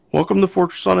Welcome to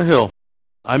Fortress on a Hill.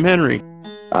 I'm Henry.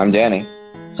 I'm Danny.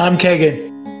 I'm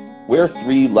Kagan. We're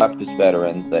three leftist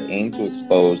veterans that aim to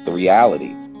expose the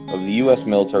reality of the U.S.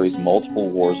 military's multiple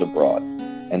wars abroad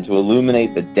and to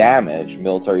illuminate the damage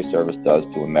military service does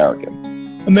to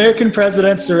Americans. American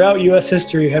presidents throughout U.S.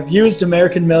 history have used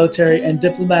American military and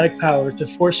diplomatic power to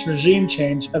force regime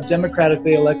change of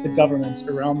democratically elected governments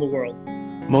around the world.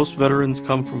 Most veterans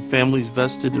come from families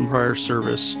vested in prior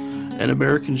service, and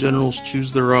American generals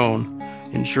choose their own,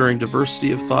 ensuring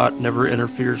diversity of thought never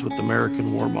interferes with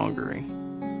American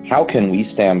warmongering. How can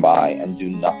we stand by and do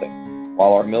nothing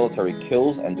while our military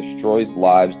kills and destroys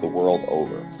lives the world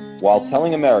over, while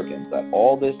telling Americans that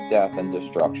all this death and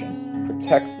destruction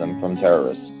protects them from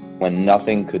terrorists when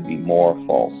nothing could be more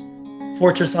false?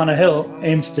 Fortress on a Hill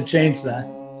aims to change that.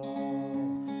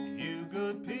 You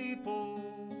good people,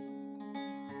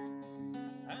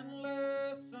 and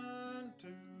listen to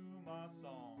my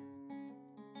song.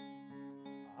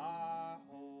 I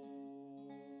hope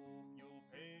you'll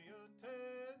pay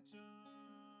attention.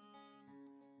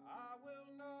 I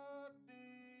will not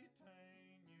detain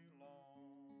you long.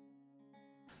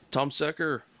 Tom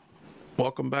Secker,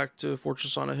 welcome back to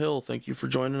Fortress on a Hill. Thank you for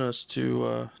joining us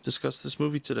to discuss this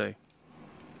movie today.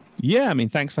 Yeah,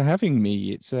 thanks for having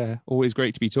me. It's always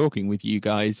great to be talking with you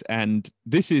guys. And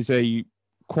this is a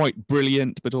quite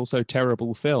brilliant but also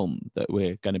terrible film that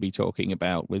we're going to be talking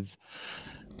about, with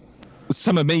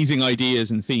some amazing ideas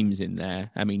and themes in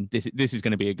there. This is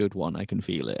going to be a good one. I can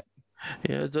feel it.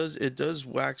 Yeah, it does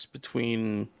wax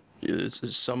between.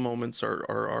 Some moments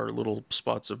are little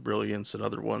spots of brilliance, and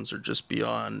other ones are just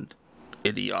beyond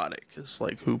idiotic. It's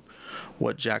like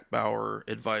what Jack Bauer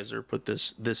advisor put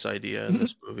this idea in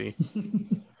this movie.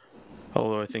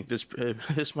 Although I think this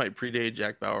might predate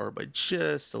Jack Bauer by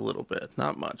just a little bit,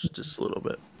 not much, just a little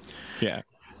bit. Yeah.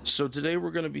 So today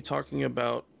we're going to be talking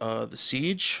about The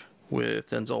Siege with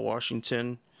Denzel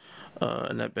Washington,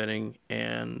 Annette Bening,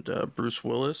 and Bruce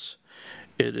Willis.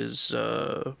 It is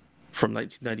from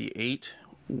 1998,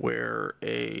 where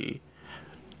a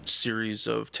series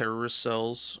of terrorist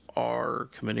cells are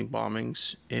committing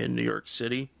bombings in New York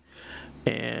City,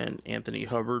 and Anthony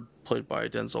Hubbard, played by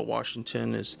Denzel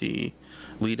Washington, is the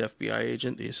lead FBI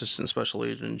agent, the assistant special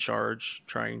agent in charge,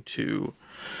 trying to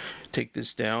take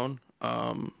this down.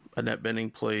 Annette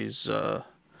Bening plays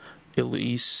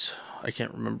Elise. I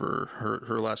can't remember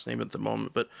her last name at the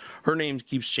moment, but her name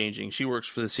keeps changing. She works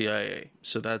for the CIA,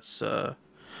 so that's a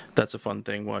fun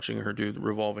thing, watching her do the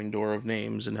revolving door of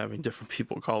names and having different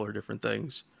people call her different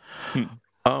things.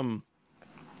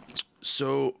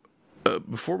 So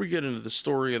before we get into the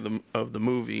story of the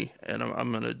movie, and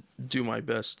I'm going to do my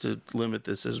best to limit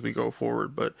this as we go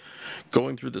forward, but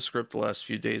going through the script the last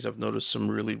few days, I've noticed some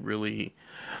really, really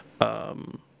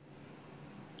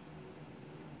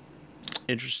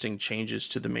interesting changes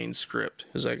to the main script,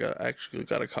 because I actually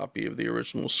got a copy of the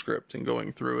original script, and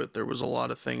going through it, there was a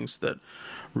lot of things that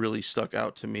really stuck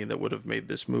out to me that would have made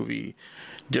this movie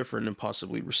different and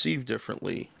possibly received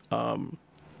differently.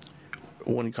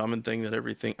 One common thing that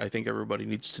I think everybody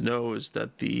needs to know is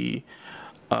that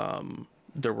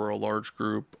there were a large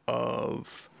group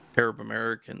of Arab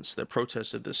Americans that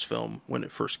protested this film when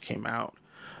it first came out.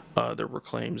 There were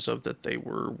claims of that they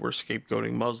were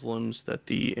scapegoating Muslims, that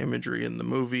the imagery in the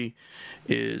movie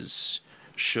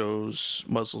shows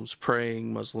Muslims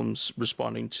praying, Muslims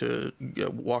responding to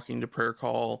walking to prayer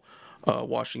call,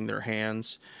 washing their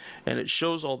hands, and it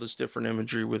shows all this different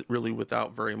imagery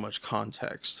without very much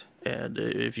context. And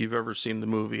if you've ever seen the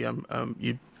movie,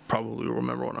 you probably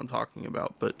remember what I'm talking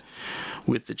about. But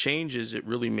with the changes, it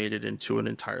really made it into an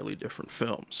entirely different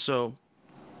film. So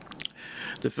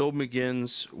the film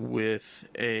begins with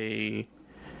a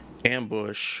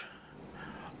ambush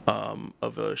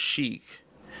of a sheik.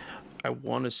 I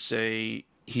want to say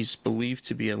he's believed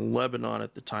to be in Lebanon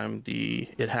at the time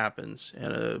it happens,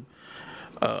 and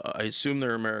I assume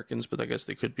they're Americans, but I guess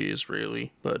they could be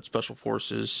Israeli. But Special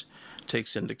Forces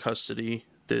takes into custody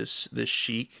this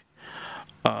sheik.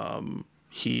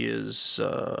 He's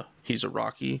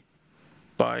Iraqi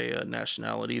by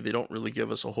nationality. They don't really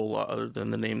give us a whole lot other than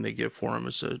the name they give for him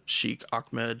is Sheikh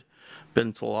Ahmed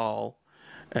bin Talal,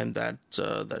 and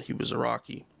that he was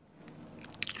Iraqi.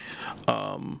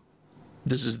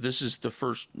 This is the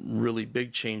first really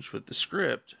big change with the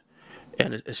script,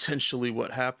 and essentially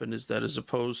what happened is that, as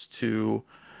opposed to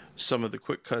some of the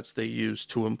quick cuts they use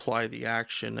to imply the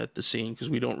action at the scene, because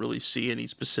we don't really see any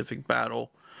specific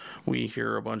battle, we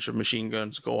hear a bunch of machine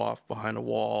guns go off behind a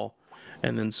wall,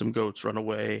 and then some goats run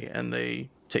away, and they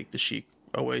take the sheik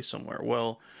away somewhere.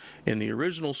 Well, in the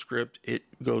original script, it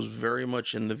goes very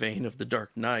much in the vein of The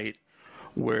Dark Knight,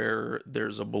 where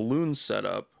there's a balloon set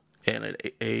up and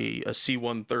a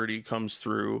C-130 comes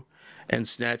through and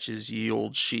snatches ye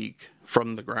old Sheik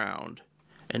from the ground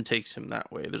and takes him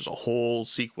that way. There's a whole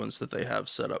sequence that they have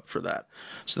set up for that.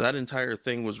 So that entire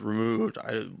thing was removed.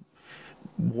 I'm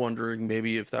wondering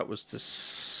maybe if that was to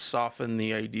soften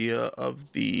the idea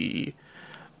of the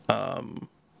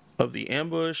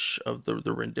ambush, of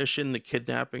the rendition, the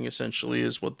kidnapping essentially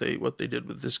is what they did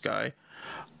with this guy.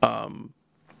 Hold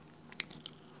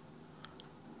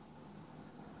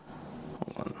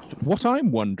on. What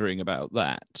I'm wondering about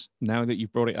that, now that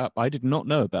you've brought it up, I did not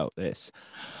know about this.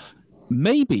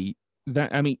 Maybe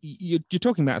that, I mean, you're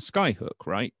talking about a skyhook,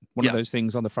 right? One of Yeah. those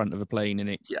things on the front of a plane, and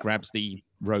it Yeah. grabs the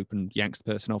rope and yanks the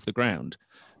person off the ground.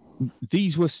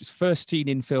 These were first seen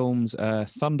in films.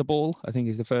 Thunderball, I think,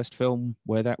 is the first film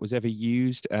where that was ever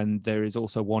used, and there is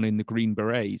also one in the Green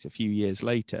Berets a few years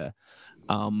later.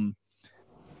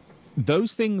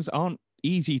 Those things aren't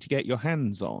easy to get your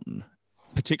hands on,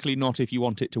 particularly not if you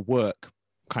want it to work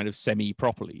kind of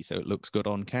semi-properly, so it looks good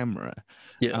on camera.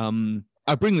 Yeah.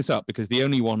 I bring this up because the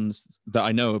only ones that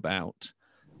I know about,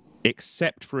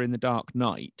 except for in The Dark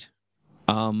Knight,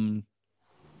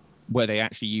 where they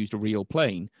actually used a real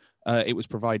plane, it was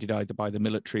provided either by the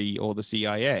military or the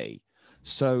CIA.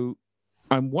 So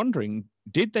I'm wondering,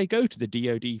 did they go to the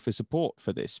DoD for support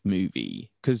for this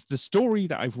movie? Because the story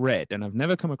that I've read, and I've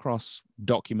never come across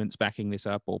documents backing this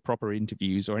up or proper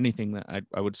interviews or anything that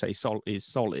I would say is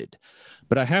solid,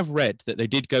 but I have read that they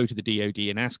did go to the DoD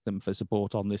and ask them for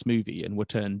support on this movie and were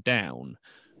turned down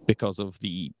because of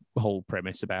the whole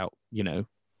premise about, you know,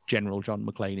 General John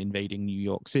McClane invading New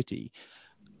York City.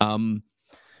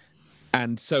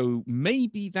 And so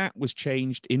maybe that was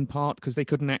changed in part because they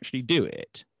couldn't actually do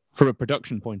it. From a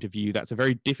production point of view, that's a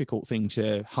very difficult thing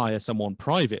to hire someone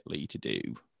privately to do.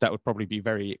 That would probably be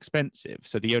very expensive.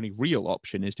 So the only real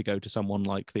option is to go to someone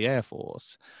like the Air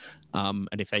Force. And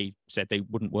if they said they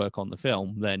wouldn't work on the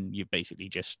film, then you basically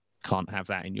just can't have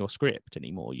that in your script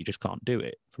anymore. You just can't do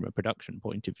it from a production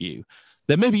point of view.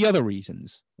 There may be other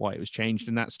reasons why it was changed,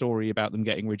 and that story about them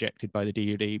getting rejected by the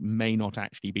DoD may not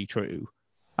actually be true.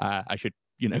 I should,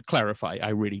 clarify,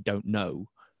 I really don't know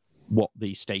what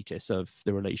the status of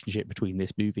the relationship between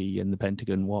this movie and the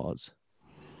Pentagon was.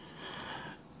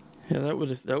 Yeah,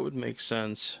 that would make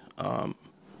sense.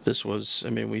 This was,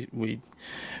 I mean,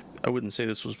 I wouldn't say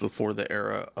this was before the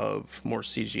era of more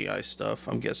CGI stuff.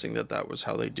 I'm guessing that was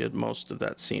how they did most of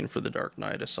that scene for The Dark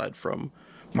Knight, aside from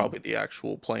probably the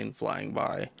actual plane flying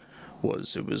by.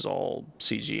 It was all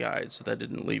CGI'd, so that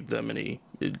didn't leave them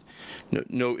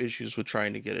no issues with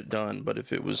trying to get it done. But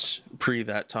if it was pre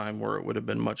that time, where it would have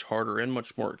been much harder and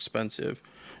much more expensive,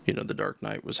 The Dark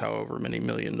Knight was however many $1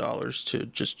 million to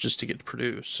just to get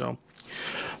produced. So,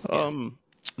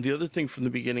 the other thing from the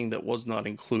beginning that was not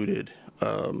included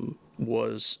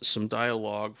was some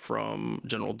dialogue from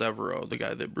General Devereaux, the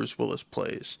guy that Bruce Willis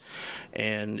plays,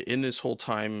 and in this whole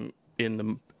time, in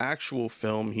the actual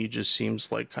film, he just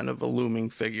seems like kind of a looming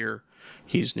figure.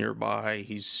 He's nearby.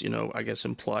 He's, I guess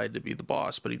implied to be the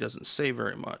boss, but he doesn't say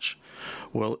very much.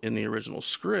 Well, in the original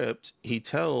script, he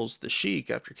tells the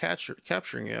Sheik after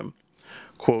capturing him,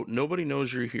 quote, "Nobody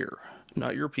knows you're here.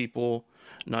 Not your people,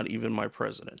 not even my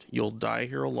president. You'll die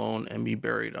here alone and be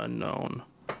buried unknown,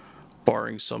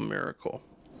 barring some miracle."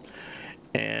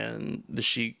 And the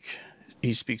Sheik,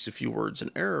 he speaks a few words in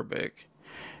Arabic,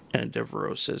 and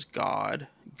Devereaux says, God.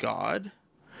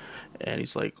 And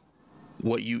he's like,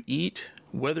 "What you eat,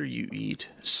 whether you eat,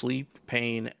 sleep,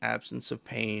 pain, absence of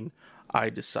pain, I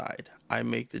decide. I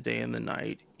make the day and the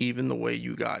night, even the way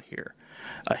you got here.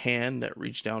 A hand that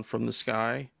reached down from the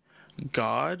sky.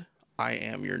 God, I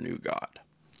am your new God."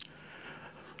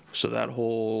 So that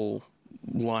whole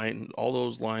line, all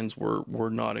those lines were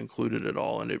not included at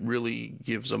all, and it really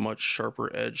gives a much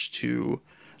sharper edge to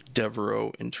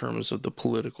Devereaux in terms of the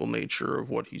political nature of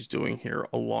what he's doing here,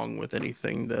 along with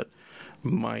anything that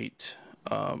might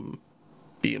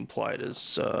be implied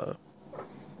as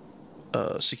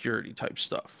security type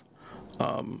stuff.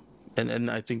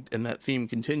 And I think, and that theme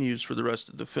continues for the rest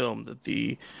of the film, that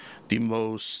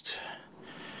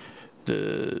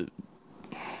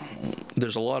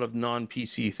there's a lot of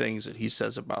non-PC things that he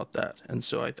says about that, and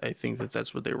so I think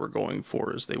that's what they were going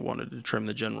for, is they wanted to trim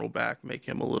the general back, make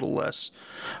him a little less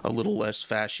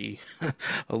fashy,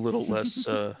 a little less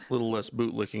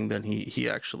bootlicking than he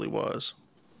actually was.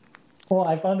 Well,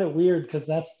 I found it weird because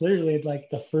that's literally like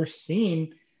the first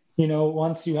scene,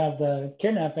 once you have the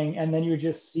kidnapping, and then you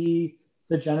just see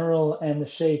the general and the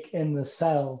sheikh in the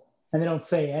cell, and they don't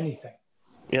say anything.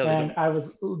 Yeah, and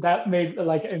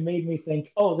it made me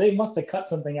think, oh, they must have cut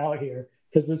something out here,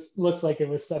 because it looks like it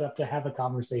was set up to have a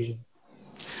conversation.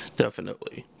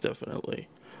 Definitely.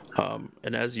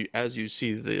 And as you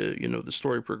see the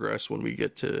story progress, when we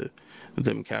get to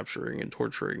them capturing and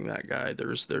torturing that guy,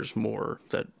 there's more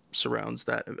that surrounds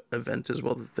that event as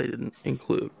well that they didn't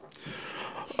include.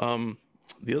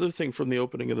 The other thing from the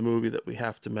opening of the movie that we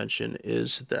have to mention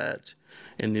is that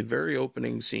in the very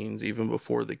opening scenes, even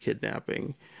before the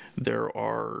kidnapping, there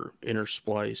are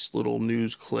interspliced little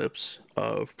news clips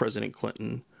of President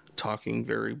Clinton talking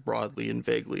very broadly and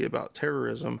vaguely about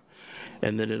terrorism.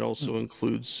 And then it also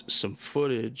includes some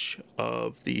footage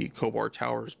of the Khobar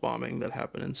Towers bombing that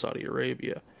happened in Saudi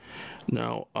Arabia.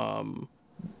 Now,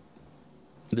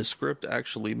 the script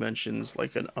actually mentions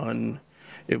like that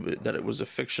it was a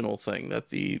fictional thing, that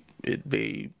the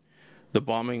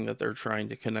bombing that they're trying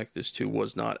to connect this to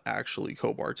was not actually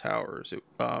Khobar Towers.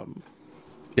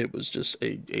 It was just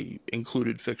a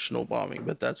included fictional bombing,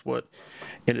 but that's what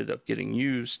ended up getting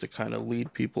used to kind of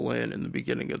lead people in the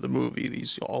beginning of the movie.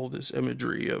 All this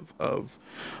imagery of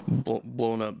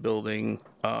blown up building.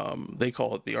 They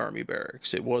call it the Army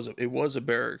barracks. It was a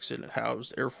barracks, and it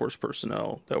housed Air Force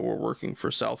personnel that were working for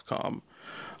Southcom,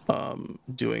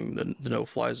 doing the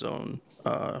no-fly zone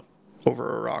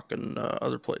over Iraq and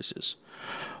other places.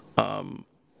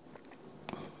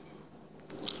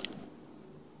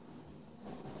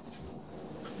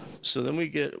 So then we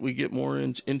get more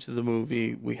into the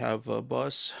movie. We have a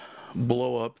bus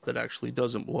blow up that actually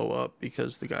doesn't blow up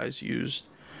because the guys used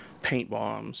paint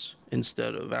bombs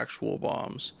instead of actual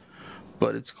bombs.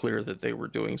 But it's clear that they were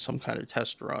doing some kind of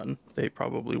test run. They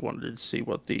probably wanted to see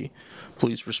what the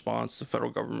police response, the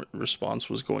federal government response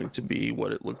was going to be,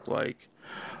 what it looked like.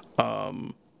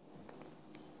 Hold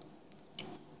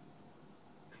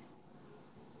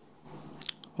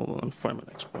on, let me find my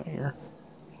next point here.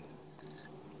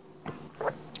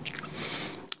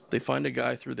 They find a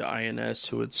guy through the INS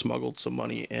who had smuggled some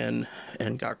money in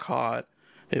and got caught.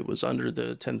 It was under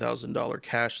the $10,000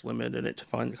 cash limit, and it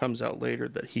comes out later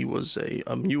that he was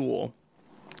a mule,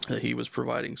 that he was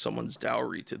providing someone's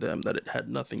dowry to them, that it had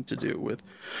nothing to do with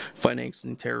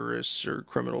financing terrorists or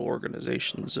criminal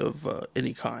organizations of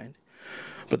any kind.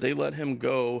 But they let him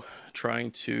go,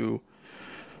 trying to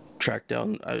track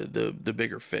down the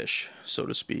bigger fish, so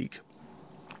to speak.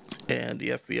 And the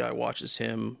FBI watches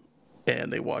him,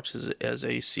 and they watch as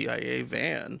a CIA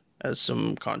van, as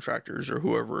some contractors or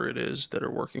whoever it is that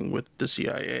are working with the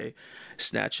CIA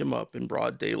snatch him up in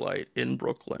broad daylight in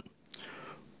Brooklyn.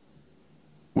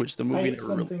 Which the movie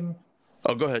never really...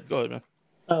 Oh, go ahead, man.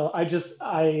 Oh,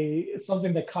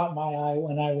 something that caught my eye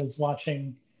when I was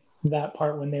watching that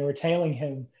part when they were tailing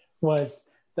him was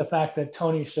the fact that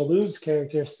Tony Shalhoub's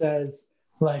character says,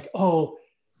 like, oh,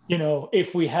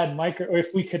 if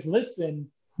we could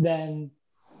listen, then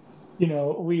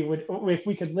we would, if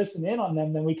we could listen in on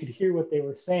them, then we could hear what they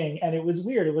were saying. And it was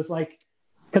weird. It was like,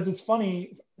 because it's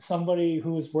funny, somebody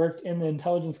who's worked in the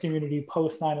intelligence community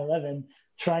post 9/11,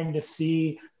 trying to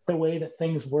see the way that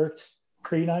things worked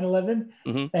pre 9/11.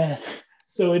 Mm-hmm. And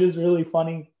so it is really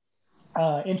funny,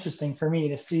 interesting for me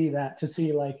to see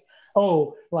like,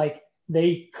 oh, like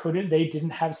they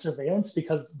didn't have surveillance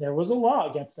because there was a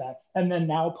law against that. And then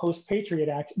now post Patriot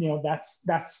Act,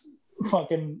 that's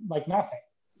fucking like nothing.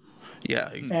 Yeah.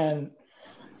 And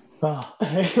I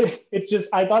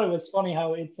thought it was funny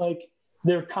how it's like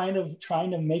they're kind of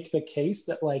trying to make the case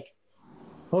that, like,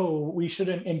 oh, we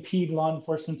shouldn't impede law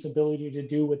enforcement's ability to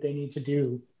do what they need to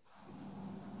do.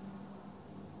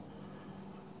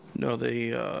 No,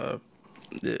 to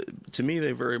me,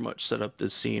 they very much set up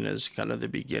this scene as kind of the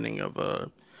beginning of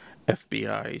a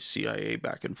FBI, CIA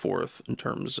back and forth in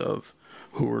terms of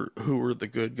who are the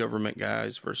good government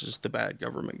guys versus the bad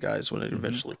government guys when it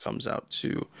eventually comes out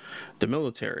to the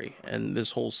military. And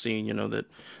this whole scene, that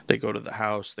they go to the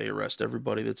house, they arrest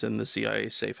everybody that's in the CIA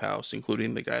safe house,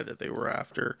 including the guy that they were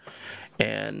after.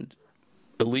 And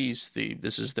Elise,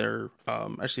 this is their,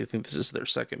 actually I think this is their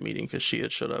second meeting because she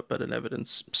had showed up at an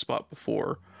evidence spot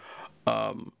before.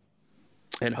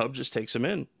 And Hub just takes him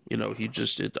in. He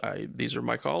just did. These are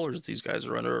my callers. These guys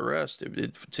are under arrest.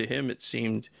 To him, it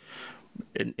seemed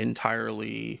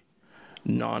entirely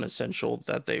non-essential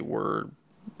that they were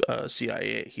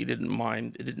CIA. He didn't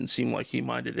mind. It didn't seem like he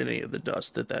minded any of the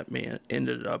dust that man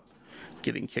ended up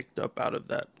getting kicked up out of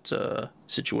that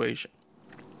situation.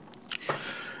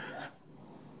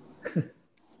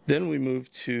 Then we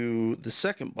move to the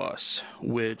second bus,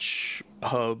 which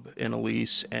Hub and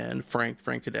Elise and Frank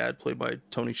Haddad, played by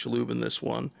Tony Shalhoub in this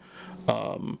one.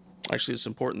 Actually, it's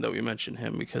important that we mention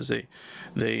him because they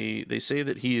say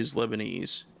that he is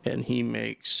Lebanese, and he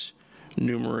makes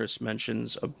numerous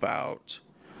mentions about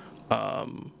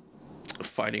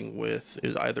fighting with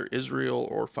is either Israel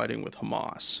or fighting with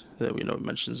Hamas. That we know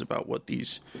mentions about what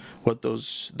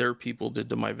their people did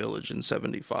to my village in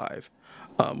 '75,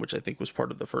 which I think was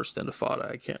part of the first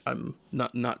Intifada. I'm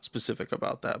not specific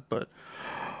about that, but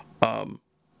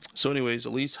so anyways,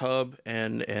 Elise, Hub,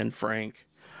 and Frank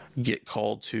get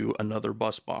called to another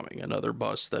bus bombing, another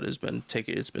bus that has been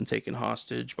taken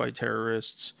hostage by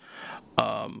terrorists.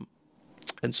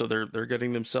 And so they're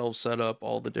getting themselves set up,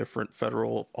 all the different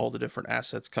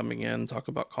assets coming in, talk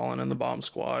about calling in the bomb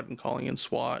squad and calling in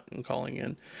SWAT and calling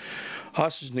in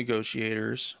hostage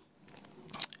negotiators.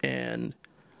 And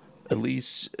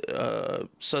Elise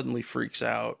suddenly freaks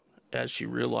out as she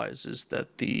realizes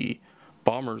that the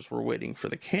bombers were waiting for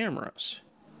the cameras,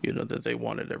 that they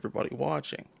wanted everybody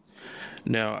watching.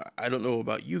 Now, I don't know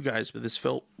about you guys, but this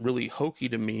felt really hokey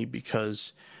to me,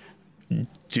 because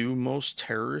do most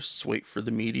terrorists wait for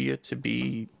the media to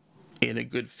be in a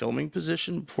good filming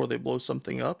position before they blow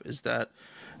something up?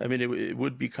 It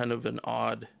would be kind of an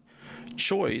odd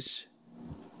choice,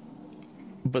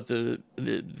 but the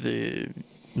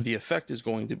effect is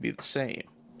going to be the same,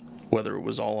 whether it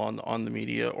was all on the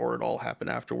media or it all happened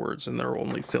afterwards and they're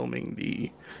only filming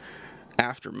the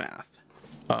aftermath.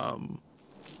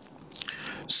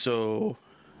 So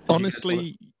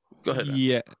honestly, go ahead.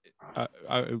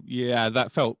 Yeah,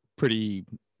 that felt pretty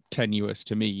tenuous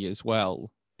to me as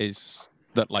well. Is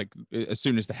that like as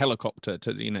soon as the helicopter,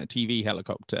 TV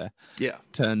helicopter,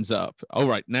 turns up, all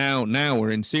right, now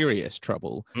we're in serious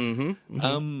trouble.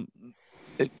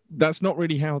 That's not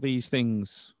really how these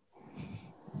things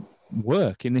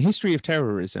work. In the history of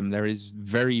terrorism, there is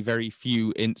very, very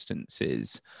few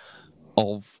instances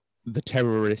of the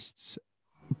terrorists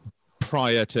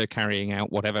prior to carrying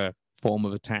out whatever form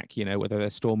of attack, whether they're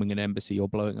storming an embassy or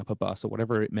blowing up a bus or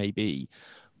whatever it may be,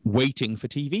 waiting for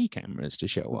TV cameras to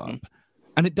show up.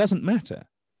 And it doesn't matter.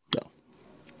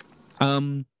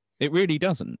 No. It really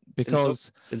doesn't,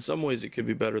 because in some ways it could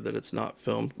be better that it's not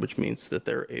filmed, which means that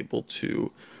they're able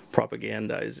to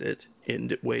propagandize it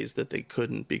in ways that they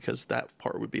couldn't, because that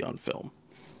part would be on film.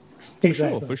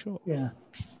 Exactly. For sure. Yeah.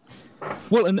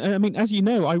 Well, and I mean, as you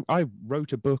know, I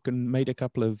wrote a book and made a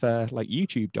couple of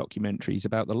YouTube documentaries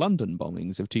about the London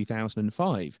bombings of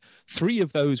 2005. 3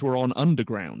 of those were on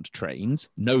underground trains,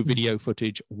 no video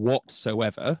footage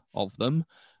whatsoever of them.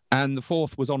 And the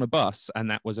 4th was on a bus, and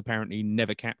that was apparently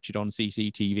never captured on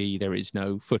CCTV. There is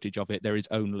no footage of it. There is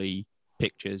only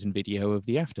pictures and video of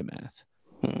the aftermath.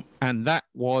 And that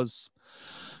was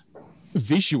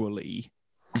visually,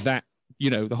 the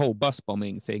whole bus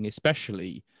bombing thing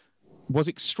especially was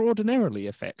extraordinarily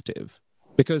effective,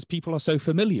 because people are so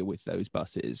familiar with those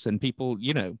buses, and people,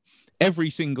 every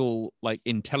single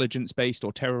intelligence-based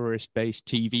or terrorist-based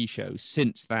TV show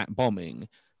since that bombing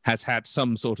has had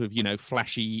some sort of,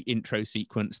 flashy intro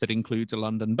sequence that includes a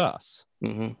London bus.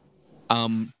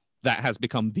 That has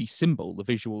become the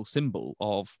visual symbol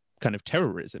of kind of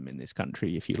terrorism in this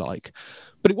country, if you like.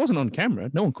 But it wasn't on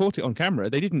camera. No one caught it on camera.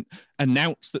 They didn't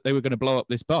announce that they were going to blow up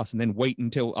this bus and then wait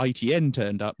until ITN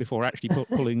turned up before actually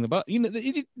pulling the bus.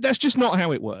 That's just not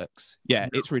how it works. Yeah,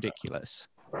 it's ridiculous.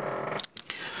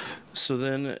 So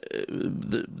then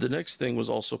the next thing was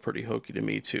also pretty hokey to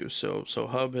me too. So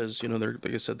Hub has, they're,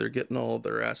 like I said, they're getting all of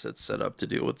their assets set up to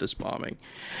deal with this bombing.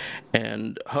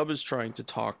 And Hub is trying to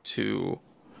talk to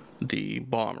the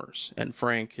bombers, and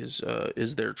Frank is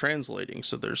there translating.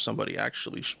 So there's somebody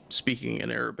actually speaking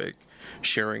in Arabic,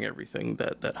 sharing everything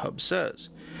that Hub says.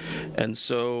 And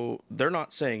so they're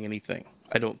not saying anything.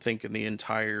 I don't think in the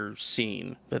entire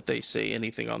scene that they say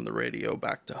anything on the radio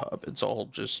back to Hub. It's all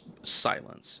just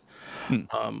silence.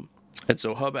 And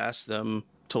so Hub asks them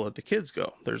to let the kids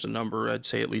go. There's a number, I'd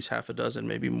say at least half a dozen,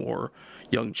 maybe more,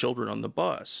 young children on the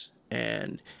bus.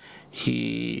 And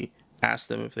he asked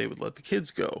them if they would let the kids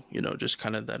go. Just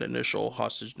kind of that initial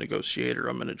hostage negotiator.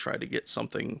 I'm going to try to get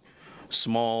something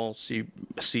small,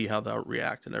 see how they'll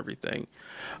react and everything.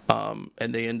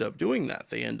 And they end up doing that.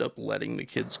 They end up letting the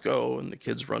kids go, and the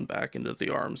kids run back into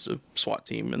the arms of SWAT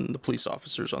team and the police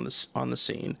officers on the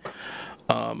scene.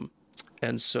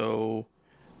 And so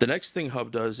the next thing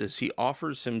Hub does is he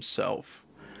offers himself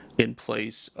in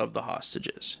place of the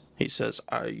hostages. He says,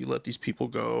 you let these people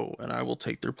go and I will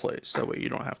take their place. That way you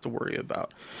don't have to worry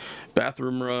about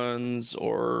bathroom runs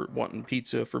or wanting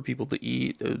pizza for people to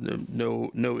eat.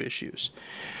 No issues.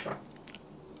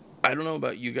 I don't know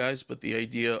about you guys, but the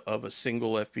idea of a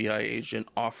single FBI agent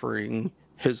offering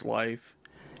his life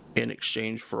in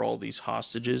exchange for all these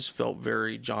hostages felt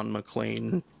very John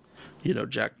McClane,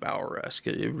 Jack Bauer-esque.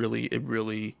 It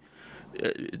really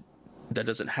that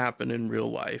doesn't happen in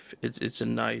real life. It's a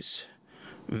nice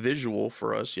visual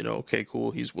for us, okay,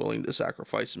 cool, he's willing to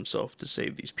sacrifice himself to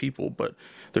save these people, but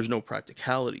there's no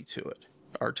practicality to it.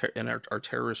 Our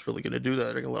terrorists really going to do that?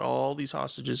 They're going to let all these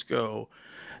hostages go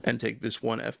and take this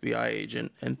one FBI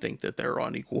agent and think that they're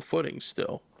on equal footing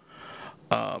still.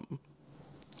 And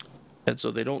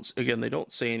so they don't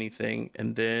say anything,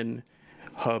 and then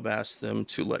Hub asks them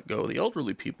to let go of the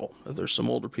elderly people. There's some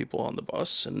older people on the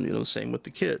bus, and same with the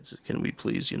kids. Can you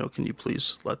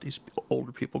please let these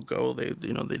older people go? They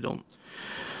don't,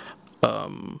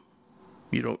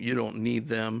 you don't need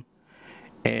them.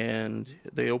 And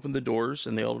they open the doors,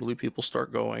 and the elderly people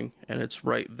start going, and it's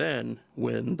right then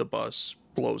when the bus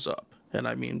blows up, and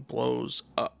I mean blows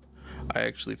up. I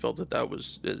actually felt that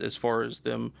was, as far as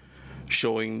them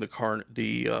showing the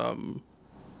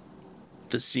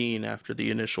scene after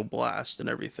the initial blast and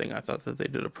everything, I thought that they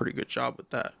did a pretty good job with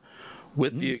that,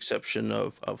 with the exception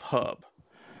of Hub.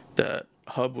 That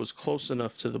Hub was close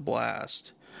enough to the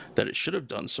blast that it should have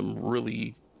done some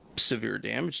really severe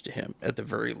damage to him, at the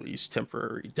very least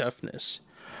temporary deafness.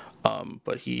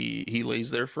 But he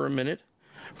lays there for a minute.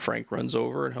 Frank runs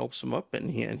over and helps him up, and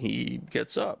he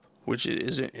gets up, which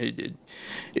it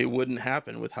wouldn't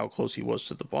happen with how close he was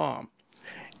to the bomb.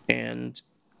 And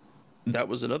that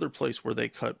was another place where they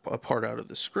cut a part out of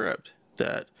the script,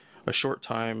 that a short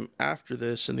time after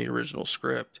this in the original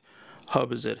script,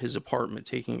 Hub is at his apartment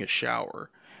taking a shower,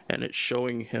 and it's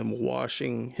showing him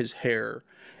washing his hair,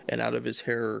 and out of his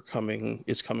hair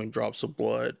is coming drops of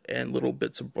blood and little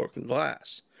bits of broken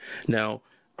glass. Now,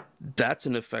 that's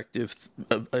an effective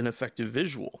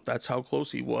visual. That's how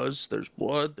close he was. There's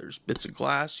blood, there's bits of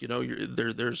glass,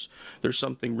 there's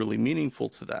something really meaningful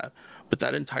to that. But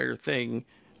that entire thing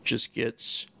just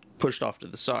gets pushed off to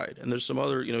the side. And there's some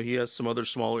other, he has some other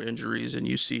smaller injuries, and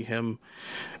you see him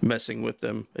messing with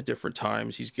them at different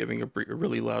times. He's giving a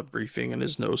really loud briefing, and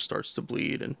his nose starts to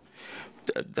bleed, and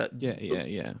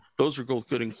those are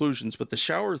good inclusions. But the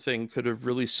shower thing could have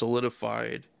really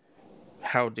solidified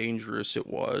how dangerous it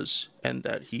was, and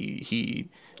that he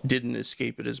didn't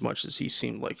escape it as much as he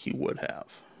seemed like he would have.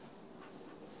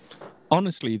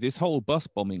 Honestly, this whole bus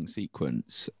bombing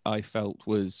sequence, I felt,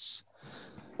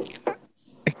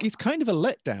 it's kind of a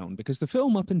letdown, because the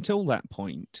film up until that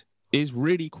point is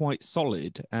really quite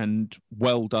solid and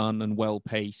well done and well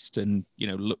paced, and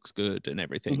looks good and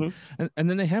everything. And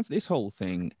then they have this whole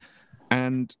thing,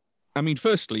 and I mean,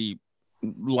 firstly,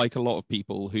 like a lot of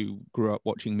people who grew up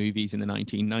watching movies in the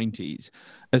 1990s,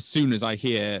 as soon as I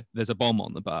hear there's a bomb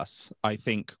on the bus, I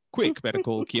think, quick, better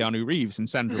call Keanu Reeves and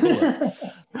Sandra Bullock.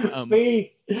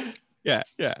 Sweet. Yeah.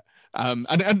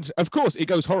 And of course it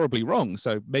goes horribly wrong,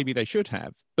 so maybe they should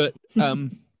have, but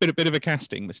bit of a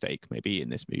casting mistake maybe in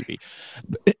this movie.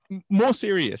 But more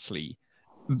seriously,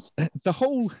 the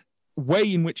whole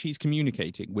way in which he's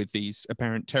communicating with these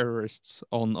apparent terrorists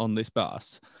on this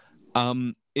bus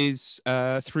is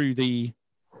through the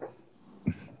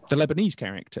Lebanese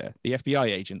character, the FBI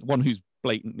agent, the one who's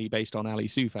blatantly based on Ali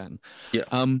Soufan. Yeah.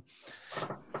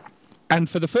 And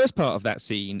for the first part of that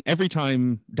scene, every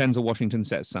time Denzel Washington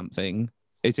says something,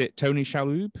 is it Tony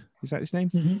Shalhoub? Is that his name?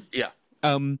 Mm-hmm. Yeah.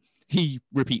 He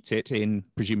repeats it in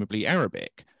presumably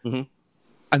Arabic. Mm-hmm.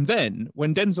 And then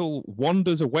when Denzel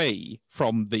wanders away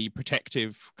from the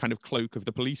protective kind of cloak of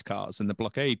the police cars and the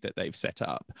blockade that they've set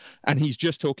up, and he's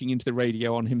just talking into the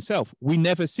radio on himself, we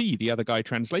never see the other guy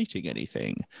translating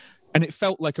anything. And it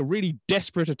felt like a really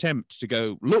desperate attempt to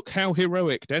go, look how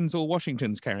heroic Denzel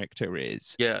Washington's character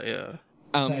is. Yeah.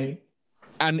 Right.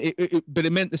 And but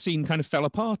it meant the scene kind of fell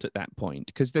apart at that point,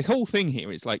 because the whole thing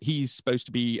here is like he's supposed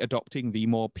to be adopting the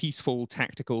more peaceful,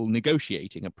 tactical,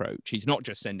 negotiating approach. He's not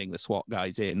just sending the SWAT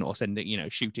guys in or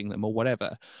shooting them or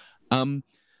whatever. And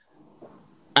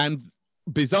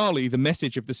bizarrely, the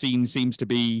message of the scene seems to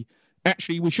be,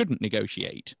 actually, we shouldn't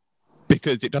negotiate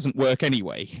because it doesn't work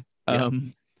anyway. Yeah.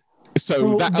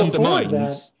 So that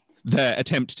undermines their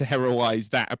attempt to heroize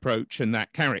that approach and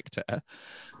that character.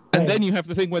 And then you have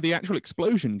the thing where the actual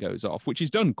explosion goes off, which is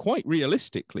done quite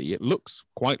realistically. It looks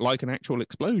quite like an actual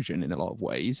explosion in a lot of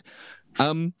ways.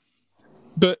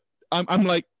 But I'm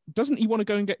like, doesn't he want to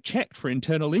go and get checked for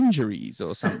internal injuries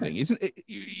or something? Isn't it,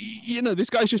 this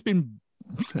guy's just been,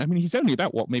 I mean, he's only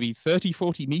about, maybe 30,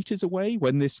 40 meters away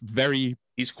when this very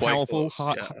powerful,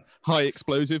 high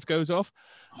explosive goes off.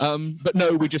 But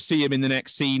no, we just see him in the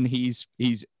next scene. He's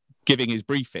giving his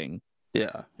briefing.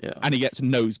 Yeah. And he gets a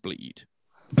nosebleed.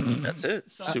 That's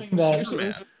it.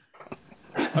 Superman.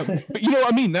 But you know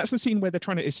what I mean? That's the scene where they're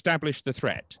trying to establish the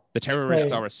threat. The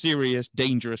terrorists are a serious,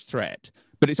 dangerous threat.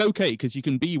 But it's okay because you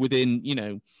can be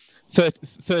within,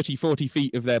 30, 40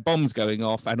 feet of their bombs going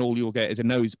off, and all you'll get is a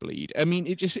nosebleed. I mean,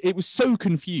 it was so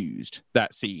confused,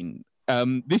 that scene.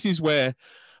 This is where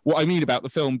what I mean about the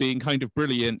film being kind of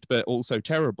brilliant but also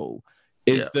terrible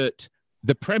is that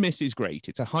the premise is great.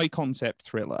 It's a high concept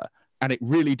thriller, and it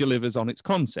really delivers on its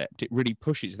concept. It really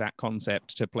pushes that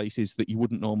concept to places that you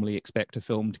wouldn't normally expect a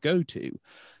film to go to.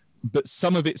 But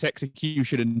some of its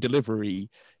execution and delivery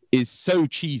is so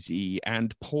cheesy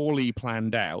and poorly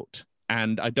planned out.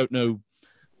 And I don't know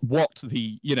what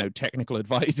the, technical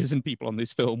advisors and people on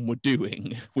this film were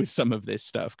doing with some of this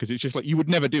stuff, because it's just like, you would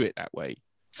never do it that way.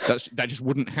 That just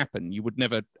wouldn't happen. You would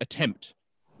never attempt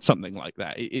something like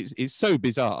that. It's so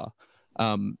bizarre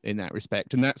in that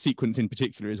respect. And that sequence in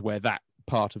particular is where that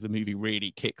part of the movie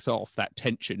really kicks off, that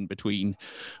tension between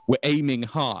we're aiming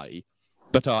high,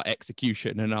 but our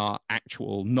execution and our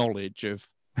actual knowledge of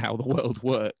how the world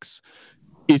works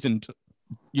isn't,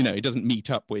 it doesn't meet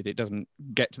up with, it doesn't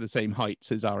get to the same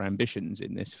heights as our ambitions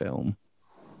in this film.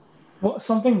 Well,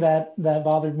 something that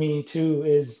bothered me too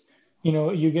is,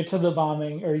 you get to the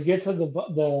bombing, or you get to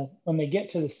the when they get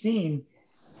to the scene,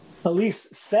 Elise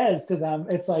says to them,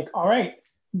 it's like, all right,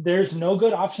 there's no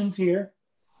good options here.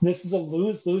 This is a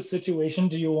lose-lose situation.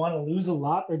 Do you want to lose a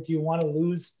lot, or do you want to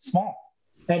lose small?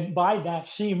 And by that,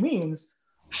 she means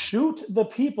shoot the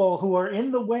people who are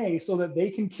in the way so that they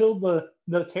can kill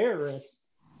the terrorists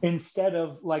instead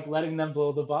of like letting them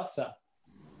blow the bus up.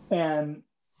 And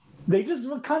they just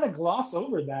kind of gloss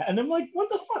over that. And I'm like, what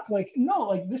the fuck? Like, no,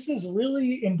 like this is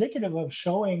really indicative of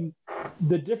showing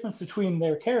the difference between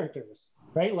their characters,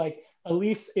 right? Like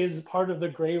Elise is part of the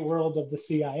gray world of the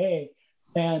CIA,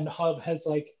 and Hub has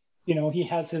like, he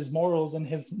has his morals and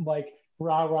his like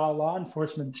rah-rah law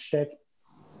enforcement shit.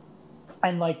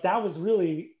 And like, that was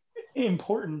really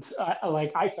important,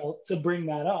 I felt, to bring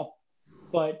that up.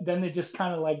 But then they just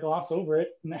kind of like gloss over it,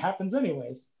 and it happens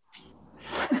anyways.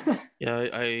 Yeah,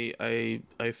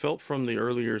 I felt from the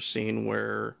earlier scene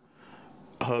where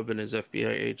Hub and his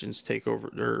FBI agents take over,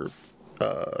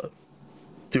 or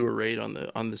do a raid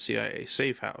on the CIA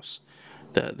safe house,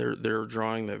 that they're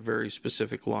drawing that very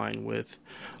specific line with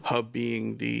Hub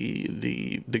being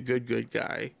the good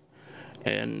guy,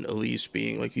 and Elise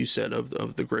being, like you said,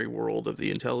 of the gray world of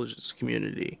the intelligence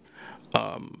community.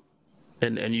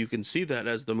 And you can see that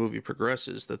as the movie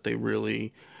progresses, that they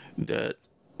really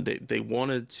they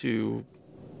wanted to,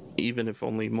 even if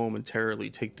only momentarily,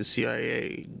 take the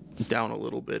CIA down a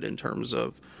little bit in terms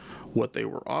of what they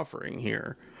were offering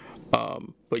here.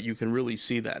 But you can really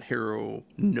see that hero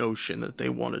notion that they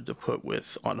wanted to put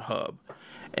on Hub,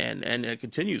 and it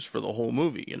continues for the whole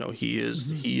movie. He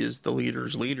is the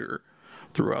leader's leader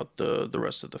throughout the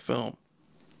rest of the film.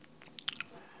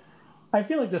 I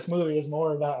feel like this movie is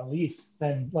more about Elise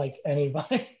than like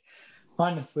anybody.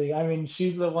 Honestly, I mean,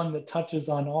 she's the one that touches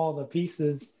on all the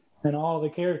pieces and all the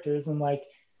characters, and like,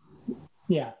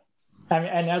 yeah. I mean,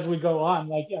 and as we go on,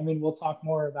 like, I mean, we'll talk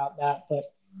more about that,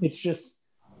 but it's just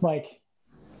like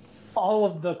all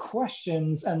of the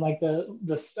questions and like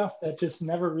the stuff that just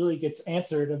never really gets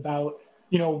answered about,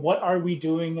 what are we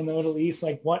doing in the Middle East?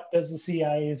 Like, what does the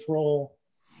CIA's role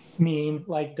mean?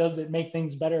 Like, does it make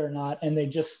things better or not? And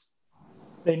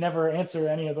they never answer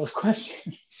any of those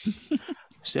questions.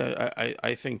 See,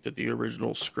 I think that the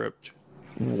original script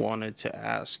wanted to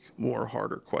ask more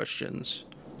harder questions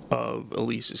of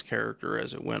Elise's character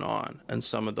as it went on, and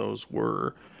some of those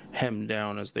were hemmed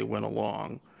down as they went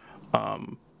along.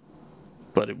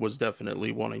 But it was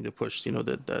definitely wanting to push,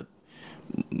 that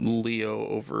Leo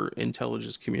over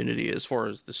intelligence community as far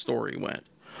as the story went.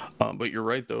 But you're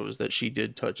right, though, is that she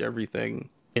did touch everything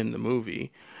in the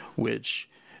movie, which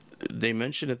they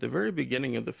mentioned at the very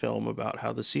beginning of the film about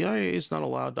how the CIA is not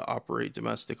allowed to operate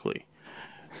domestically.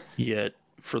 Yet,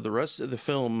 for the rest of the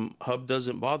film, Hub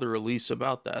doesn't bother Elise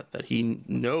about that he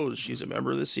knows she's a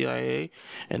member of the CIA,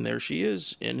 and there she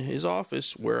is in his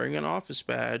office wearing an office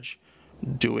badge,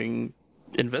 doing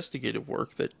investigative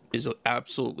work that is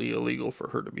absolutely illegal for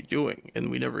her to be doing.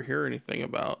 And we never hear anything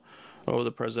about,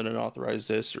 the president authorized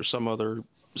this, or some other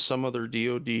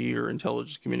DOD or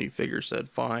intelligence community figure said,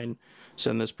 fine,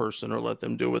 send this person or let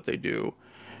them do what they do.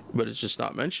 But it's just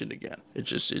not mentioned again. It's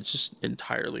just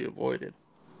entirely avoided.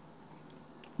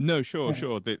 No, sure.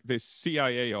 This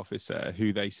CIA officer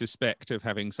who they suspect of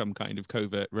having some kind of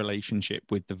covert relationship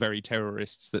with the very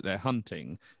terrorists that they're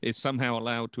hunting is somehow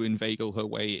allowed to inveigle her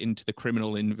way into the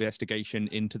criminal investigation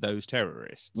into those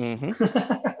terrorists.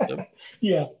 Mm-hmm. Yep.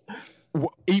 Yeah.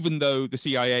 Even though the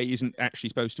CIA isn't actually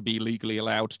supposed to be legally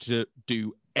allowed to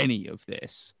do any of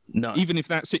this. No. Even if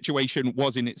that situation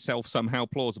was in itself somehow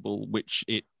plausible, which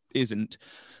it isn't,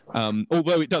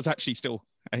 although it does actually still,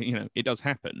 it does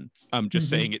happen. I'm just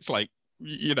saying it's like,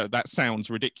 that sounds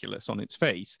ridiculous on its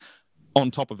face.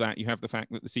 on top of that, you have the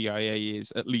fact that the CIA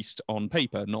is, at least on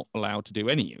paper, not allowed to do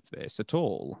any of this at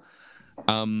all.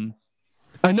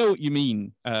 I know what you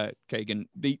mean, Kagan.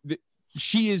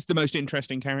 She is the most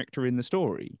interesting character in the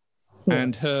story.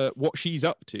 And what she's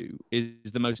up to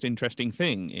is the most interesting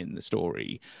thing in the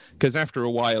story. Because after a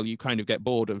while, you kind of get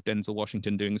bored of Denzel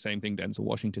Washington doing the same thing Denzel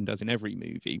Washington does in every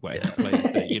movie, where he plays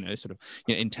the, sort of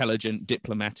intelligent,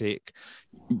 diplomatic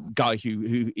guy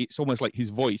who it's almost like his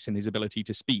voice and his ability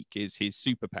to speak is his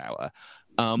superpower.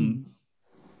 And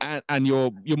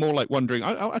you're more like wondering,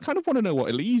 I kind of want to know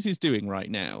what Elise is doing right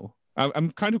now.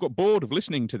 I'm kind of got bored of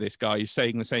listening to this guy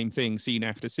saying the same thing scene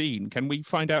after scene. Can we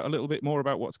find out a little bit more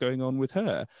about what's going on with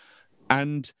her?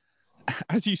 And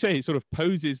as you say, it sort of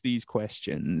poses these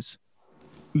questions,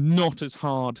 not as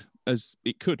hard as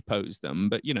it could pose them,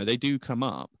 but, they do come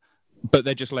up, but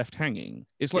they're just left hanging.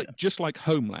 It's like just like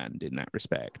Homeland in that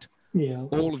respect. Yeah.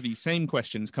 All of these same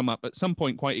questions come up at some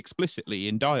point quite explicitly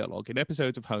in dialogue in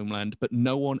episodes of Homeland, but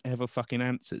no one ever fucking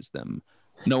answers them.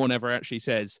 No one ever actually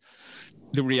says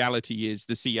the reality is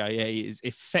the CIA is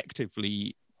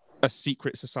effectively a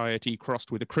secret society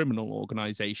crossed with a criminal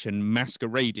organization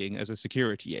masquerading as a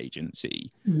security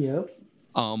agency. Yep.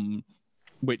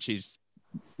 Which is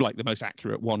like the most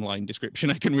accurate one-line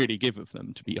description I can really give of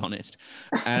them, to be honest.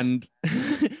 And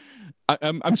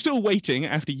I'm still waiting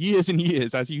after years and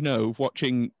years, as you know, of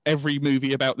watching every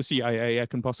movie about the CIA I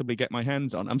can possibly get my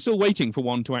hands on. I'm still waiting for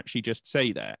one to actually just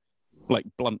say that, like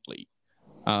bluntly.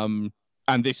 And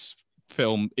this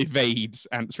film evades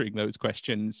answering those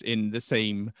questions in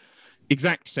the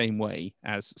exact same way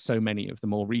as so many of the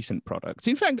more recent products.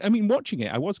 In fact, I mean, watching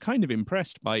it, I was kind of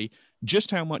impressed by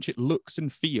just how much it looks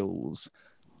and feels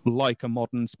like a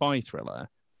modern spy thriller.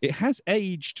 It has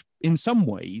aged in some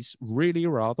ways really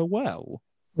rather well.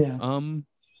 Yeah.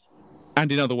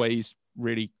 And in other ways,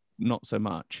 really not so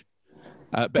much.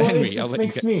 But well, Henry, it I'll just let you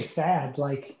makes me sad,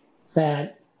 like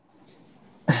that.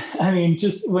 I mean,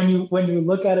 just when you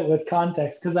look at it with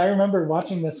context, because I remember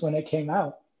watching this when it came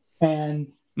out and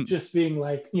just being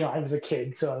like, I was a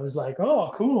kid, so I was like,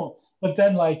 oh, cool. But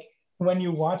then like when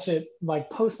you watch it like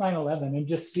post 9/11 and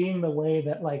just seeing the way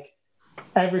that like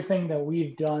everything that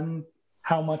we've done,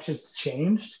 how much it's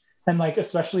changed, and like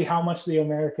especially how much the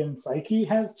American psyche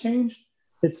has changed,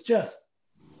 it's just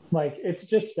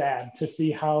sad to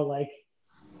see how like,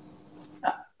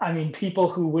 I mean, people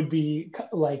who would be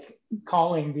like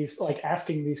calling these, like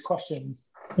asking these questions,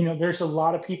 there's a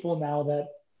lot of people now that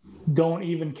don't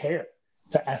even care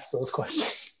to ask those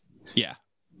questions. Yeah.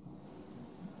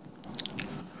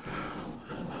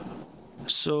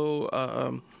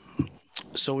 So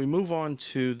we move on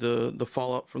to the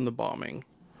fallout from the bombing,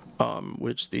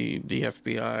 which the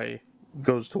FBI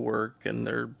goes to work, and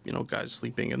they're guys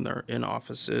sleeping in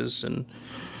offices and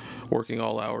working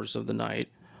all hours of the night.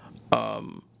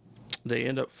 They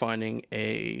end up finding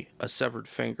a severed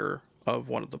finger of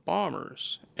one of the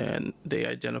bombers, and they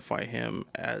identify him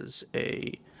as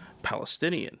a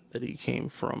Palestinian, that he came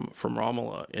from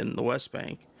Ramallah in the West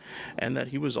Bank, and that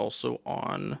he was also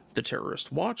on the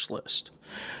terrorist watch list.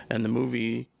 And the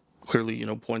movie clearly,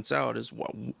 points out is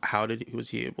how was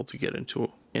he able to get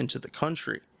into the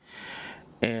country?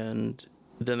 And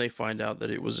then they find out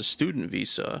that it was a student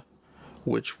visa,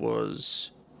 which was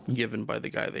given by the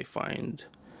guy they find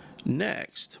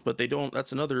next, but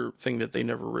that's another thing that they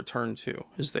never return to,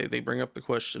 is they bring up the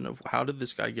question of how did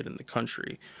this guy get in the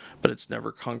country, but it's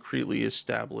never concretely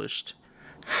established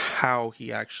how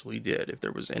he actually did, if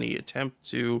there was any attempt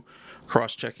to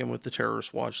cross-check him with the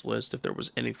terrorist watch list, if there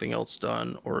was anything else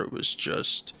done, or it was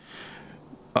just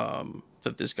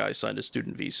that this guy signed a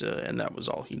student visa and that was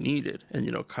all he needed.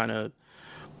 And kind of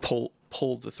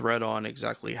pull the thread on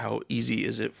exactly how easy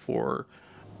is it for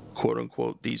quote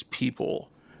unquote these people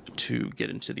to get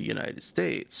into the United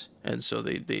States. And so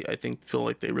they I think feel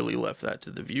like they really left that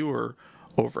to the viewer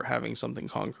over having something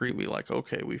concrete be like,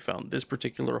 okay, we found this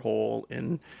particular hole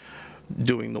in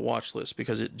doing the watch list,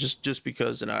 because it just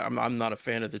because, and I'm not a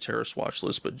fan of the terrorist watch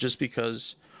list, but just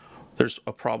because there's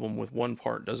a problem with one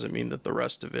part doesn't mean that the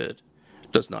rest of it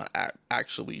does not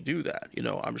actually do that.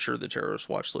 I'm sure the terrorist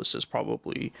watch list has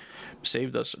probably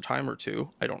saved us a time or two.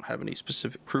 I don't have any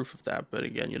specific proof of that, but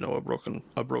again, a broken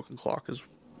clock is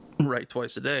right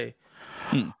twice a day.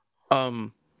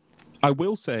 I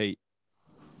will say,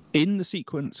 in the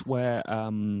sequence where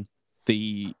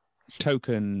the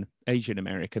token Asian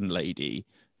American lady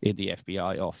in the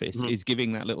FBI office is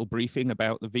giving that little briefing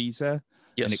about the visa,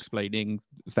 and explaining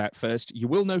that first. You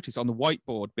will notice on the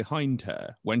whiteboard behind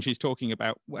her, when she's talking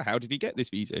about, well, how did he get this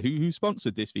visa? Who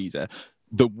sponsored this visa?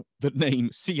 The name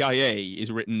CIA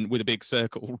is written with a big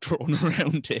circle drawn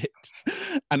around it.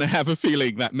 And I have a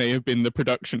feeling that may have been the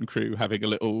production crew having a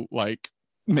little, like,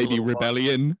 maybe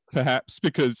rebellion, perhaps,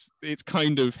 because it's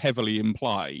kind of heavily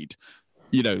implied.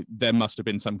 You know, there must have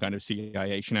been some kind of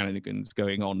CIA shenanigans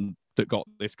going on that got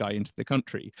this guy into the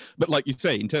country. But like you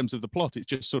say, in terms of the plot, it's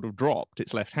just sort of dropped.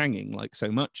 It's left hanging like so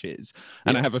much is.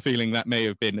 And I have a feeling that may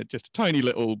have been just a tiny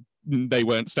little, they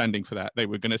weren't standing for that. They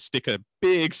were going to stick a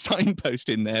big signpost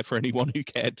in there for anyone who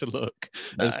cared to look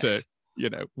as to, you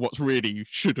know, what's really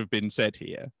should have been said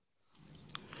here.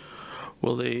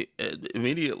 Well, they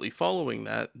immediately following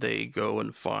that, they go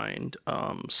and find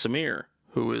Samir,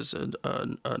 who is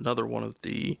another one of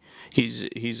the. He's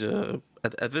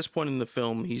at this point in the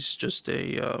film, he's just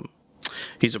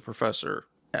he's a professor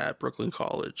at Brooklyn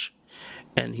College,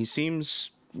 and he seems,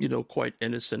 you know, quite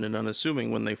innocent and unassuming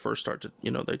when they first start to,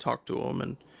 you know, they talk to him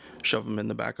and shove him in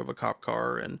the back of a cop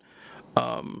car, and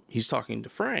he's talking to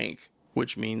Frank,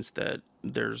 which means that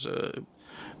there's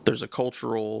a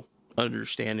cultural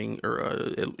understanding, or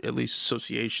at least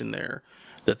association there,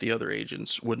 that the other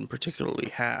agents wouldn't particularly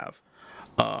have.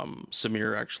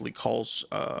 Samir actually calls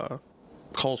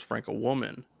Frank a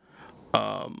woman.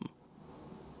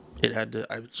 It had to.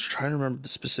 I was trying to remember the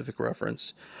specific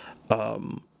reference.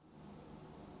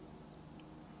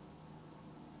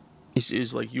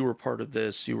 He's like, you were part of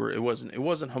this. You were. It wasn't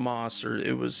Hamas, or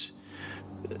it was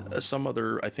some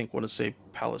other, I think, want to say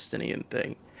Palestinian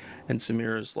thing. And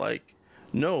Samir is like,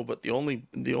 no, but the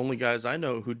only guys I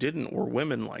know who didn't were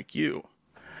women like you.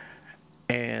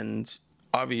 And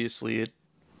obviously it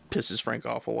pisses Frank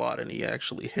off a lot, and he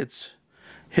actually hits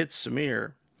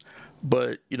Samir.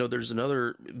 But, you know, there's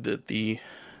another, there's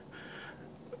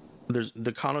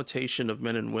the connotation of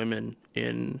men and women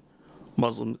in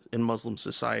Muslim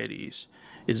societies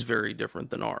is very different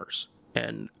than ours.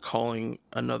 And calling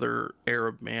another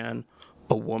Arab man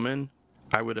a woman,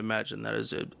 I would imagine that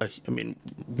is I mean,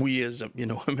 we as, you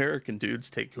know, American dudes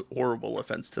take horrible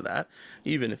offense to that,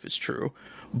 even if it's true.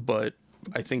 But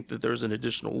I think that there's an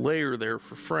additional layer there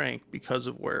for Frank because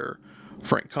of where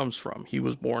Frank comes from. He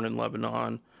was born in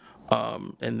Lebanon,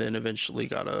 and then eventually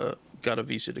got a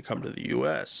visa to come to the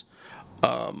U.S.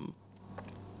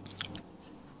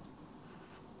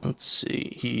 Let's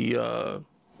see. He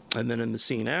and then in the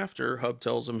scene after, Hub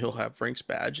tells him he'll have Frank's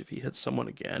badge if he hits someone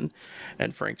again,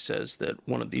 and Frank says that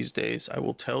one of these days I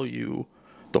will tell you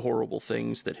the horrible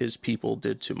things that his people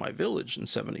did to my village in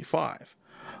 '75.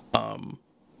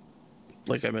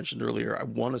 Like I mentioned earlier, I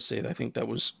want to say that I think that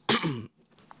was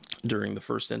during the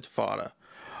first Intifada,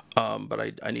 but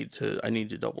I need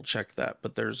to double check that.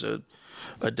 But there's a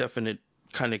definite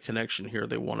kind of connection here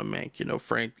they want to make. You know,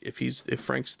 Frank, if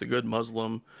Frank's the good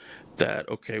Muslim, that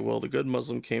okay, well, the good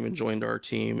Muslim came and joined our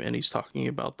team, and he's talking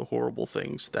about the horrible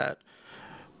things that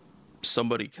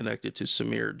somebody connected to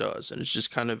Samir does, and it's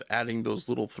just kind of adding those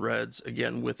little threads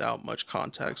again without much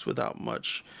context, without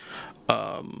much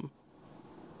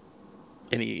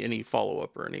any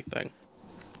follow-up or anything.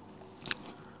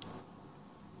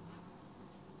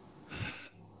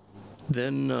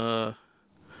 Then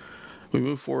we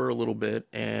move forward a little bit,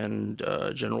 and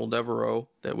General Devereaux,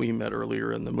 that we met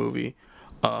earlier in the movie,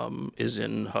 is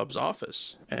in Hub's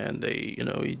office, and they, you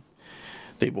know,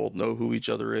 they both know who each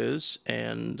other is,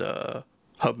 and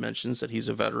Hub mentions that he's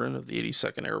a veteran of the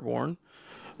 82nd Airborne,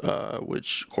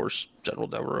 which, of course, General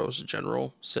Devereaux, as a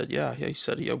general, said, yeah, he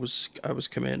said I was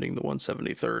commanding the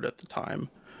 173rd at the time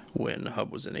when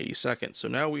Hub was in 82nd. So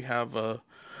now we have a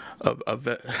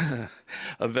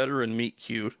veteran meet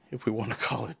cute, if we want to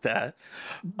call it that.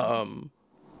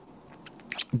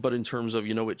 But in terms of,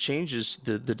 you know, it changes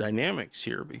the dynamics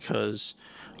here, because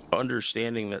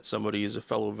understanding that somebody is a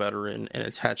fellow veteran and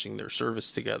attaching their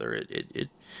service together,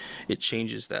 it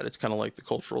changes that. It's kind of like the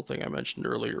cultural thing I mentioned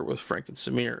earlier with Frank and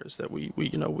Samir, is that we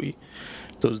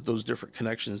those different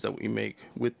connections that we make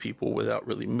with people without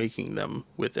really making them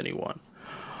with anyone.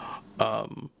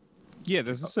 Yeah,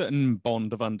 there's a certain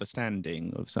bond of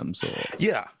understanding of some sort.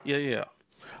 Yeah.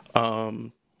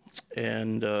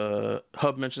 And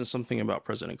Hub mentioned something about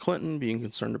President Clinton being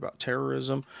concerned about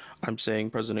terrorism. I'm saying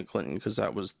President Clinton because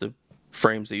that was the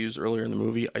frames they used earlier in the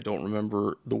movie. I don't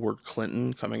remember the word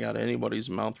Clinton coming out of anybody's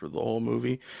mouth through the whole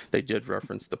movie. They did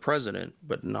reference the president,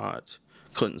 but not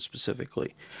Clinton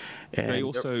specifically. And they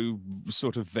also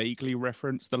sort of vaguely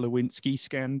reference the Lewinsky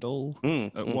scandal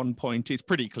at one point. It's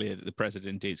pretty clear that the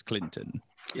president is Clinton.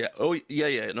 Yeah. Oh,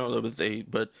 yeah. No,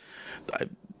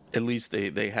 at least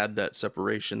they had that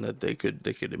separation, that they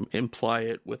could imply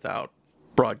it without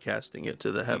broadcasting it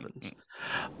to the heavens.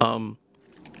 And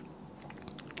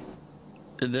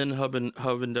then Hub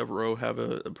and Devereaux have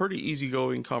a pretty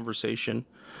easygoing conversation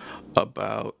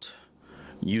about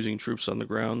using troops on the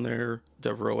ground there.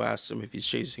 Devereaux asks him if he's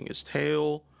chasing his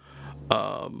tail.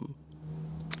 And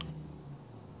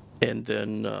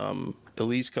then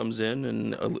Elise comes in,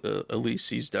 and Elise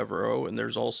sees Devereaux, and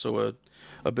there's also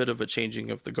a bit of a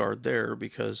changing of the guard there,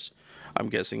 because I'm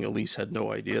guessing Elise had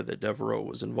no idea that Devereaux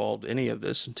was involved in any of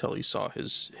this until he saw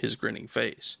his grinning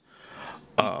face.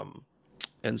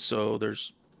 And so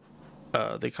there's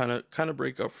they kind of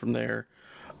break up from there.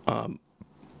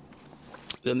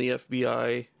 Then the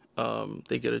FBI,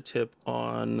 they get a tip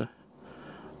on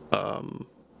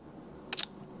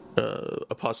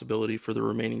a possibility for the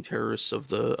remaining terrorists of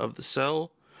the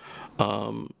cell.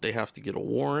 They have to get a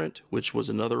warrant, which was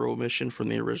another omission from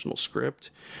the original script.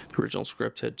 The original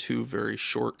script had 2 very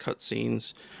short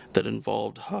cutscenes that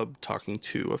involved Hub talking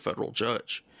to a federal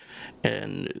judge,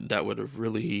 and that would have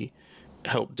really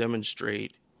helped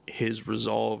demonstrate his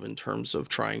resolve in terms of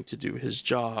trying to do his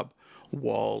job,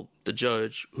 while the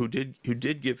judge, who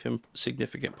did give him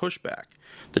significant pushback,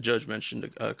 the judge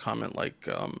mentioned a comment like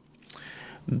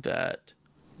that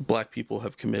black people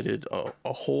have committed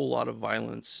a whole lot of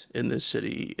violence in this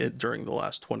city during the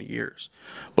last 20 years.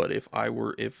 But if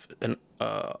an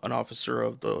officer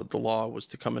of the law was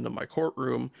to come into my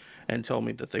courtroom and tell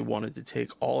me that they wanted to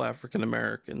take all African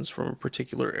Americans from a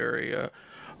particular area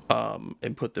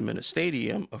and put them in a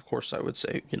stadium, of course I would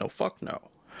say, fuck no.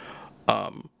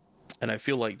 And I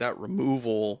feel like that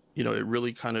removal, it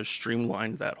really kind of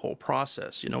streamlined that whole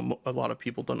process. A lot of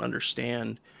people don't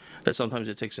understand that sometimes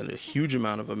it takes a huge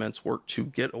amount of immense work to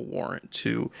get a warrant,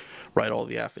 to write all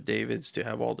the affidavits, to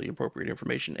have all the appropriate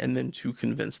information, and then to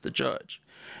convince the judge.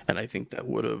 And I think that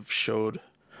would have showed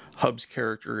Hub's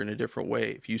character in a different way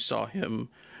if you saw him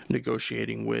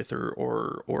negotiating with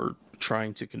or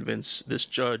trying to convince this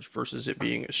judge, versus it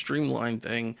being a streamlined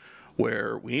thing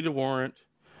where we need a warrant.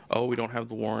 Oh, we don't have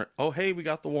the warrant. Oh, hey, we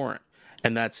got the warrant.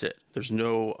 And that's it. There's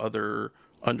no other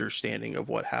understanding of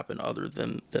what happened other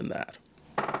than that.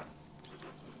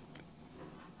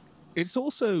 It's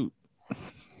also,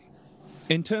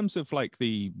 in terms of like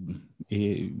I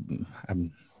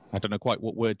don't know quite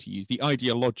what word to use, the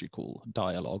ideological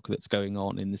dialogue that's going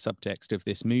on in the subtext of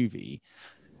this movie,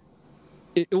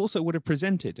 it also would have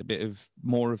presented a bit of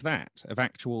more of that, of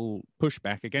actual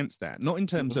pushback against that. Not in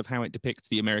terms of how it depicts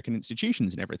the American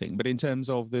institutions and everything, but in terms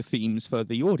of the themes for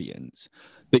the audience.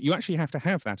 That you actually have to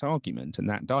have that argument and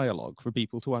that dialogue for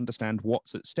people to understand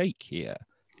what's at stake here.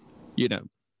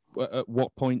 At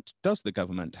what point does the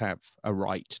government have a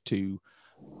right to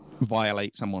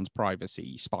violate someone's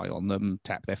privacy, spy on them,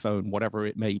 tap their phone, whatever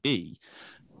it may be?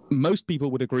 Most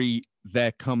people would agree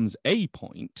there comes a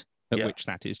point at which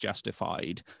that is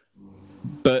justified.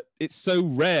 But it's so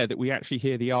rare that we actually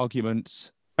hear the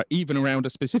arguments, even around a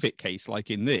specific case like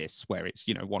in this, where it's,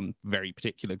 one very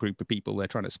particular group of people they're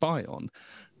trying to spy on.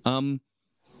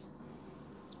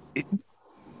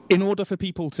 In order for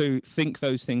people to think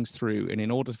those things through, and in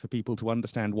order for people to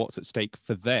understand what's at stake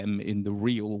for them in the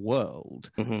real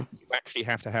world, you actually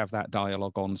have to have that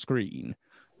dialogue on screen.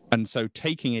 And so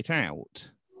taking it out,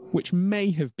 which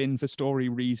may have been for story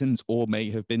reasons or may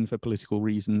have been for political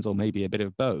reasons or maybe a bit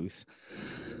of both,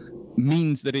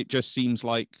 means that it just seems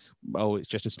like, it's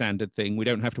just a standard thing. We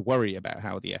don't have to worry about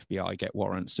how the FBI get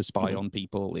warrants to spy on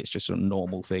people. It's just a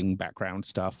normal thing, background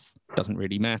stuff, doesn't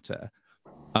really matter.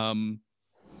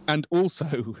 And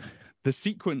also the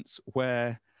sequence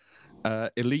where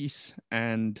Elise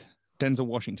and Denzel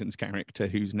Washington's character,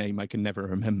 whose name I can never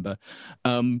remember,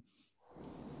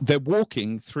 they're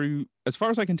walking through, as far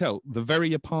as I can tell, the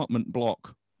very apartment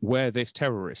block where this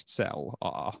terrorist cell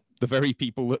are, the very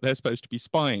people that they're supposed to be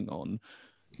spying on,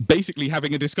 basically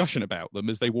having a discussion about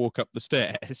them as they walk up the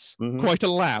stairs. Quite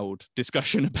a loud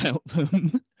discussion about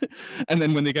them. And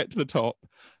then when they get to the top,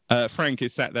 Frank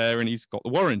is sat there and he's got the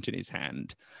warrant in his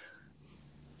hand.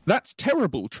 That's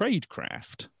terrible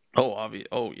tradecraft. Oh, obvious.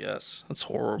 Oh, yes. That's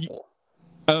horrible.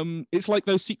 It's like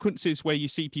those sequences where you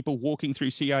see people walking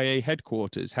through CIA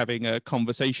headquarters having a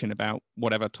conversation about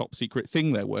whatever top secret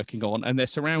thing they're working on, and they're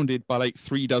surrounded by like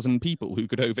 36 people who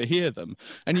could overhear them.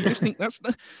 And you just think that's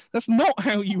not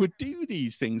how you would do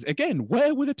these things. Again,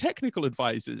 where were the technical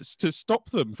advisors to stop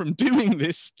them from doing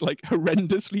this like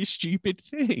horrendously stupid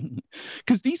thing?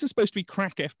 Because these are supposed to be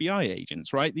crack FBI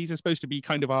agents, right? These are supposed to be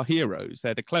kind of our heroes.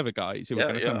 They're the clever guys who are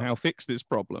going to somehow fix this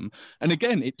problem. And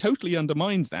again, it totally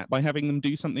undermines that by having them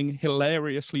do something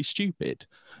hilariously stupid.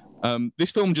 This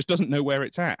film just doesn't know where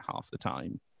it's at half the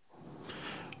time.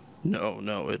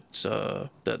 No, it's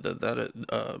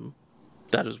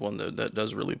That is one that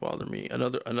does really bother me.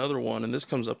 Another one, and this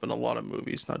comes up in a lot of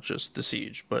movies, not just The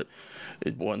Siege, but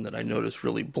one that I noticed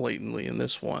really blatantly in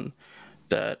this one,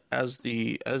 that as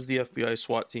the FBI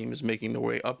SWAT team is making their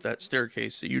way up that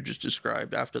staircase that you just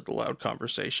described after the loud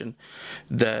conversation,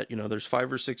 that there's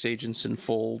 5 or 6 agents in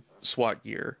full SWAT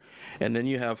gear, and then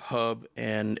you have Hub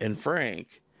and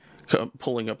Frank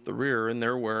pulling up the rear, and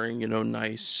they're wearing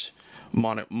nice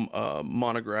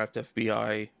monographed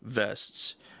FBI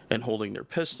vests and holding their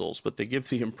pistols, but they give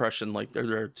the impression like they're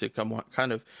there to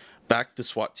kind of back the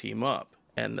SWAT team up,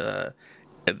 and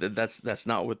that's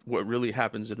not what really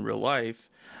happens in real life.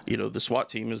 The SWAT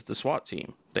team is the SWAT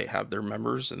team. They have their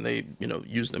members and they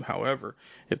use them. However,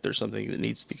 if there's something that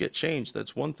needs to get changed,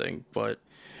 that's one thing. But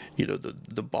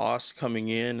the boss coming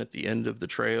in at the end of the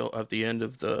trail, at the end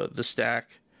of the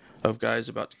stack of guys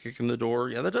about to kick in the door,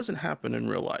 yeah, that doesn't happen in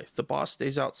real life. The boss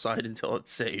stays outside until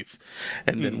it's safe,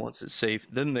 and then once it's safe,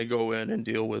 then they go in and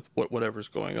deal with whatever's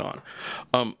going on.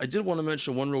 I did want to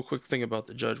mention one real quick thing about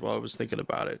the judge while I was thinking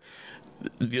about it.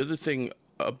 The other thing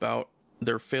about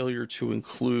their failure to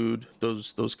include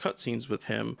those cutscenes with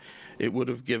him, it would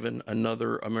have given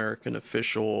another American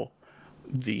official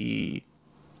the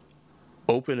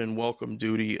open and welcome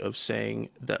duty of saying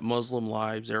that Muslim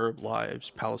lives, Arab lives,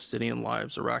 Palestinian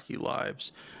lives, Iraqi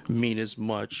lives mean as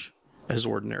much as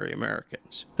ordinary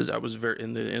Americans, because that was very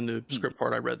in the script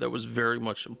part I read, that was very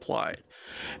much implied,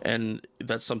 and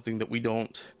that's something that we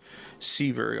don't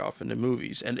see very often in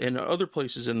movies, and in other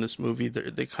places in this movie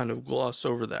they kind of gloss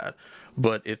over that.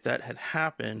 But if that had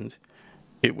happened,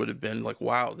 it would have been like,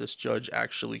 wow, this judge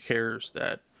actually cares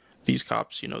that these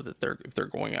cops, that if they're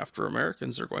going after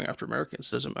Americans, they're going after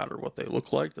Americans. Doesn't matter what they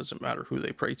look like, doesn't matter who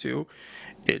they pray to.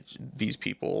 These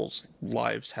people's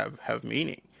lives have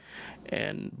meaning.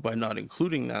 And by not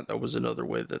including that was another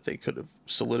way that they could have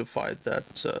solidified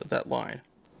that line.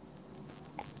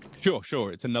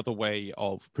 Sure. It's another way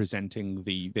of presenting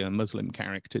the Muslim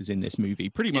characters in this movie,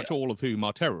 pretty much all of whom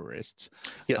are terrorists.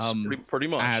 Yes, pretty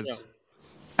much.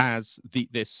 As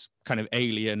this kind of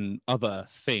alien other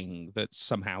thing that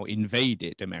somehow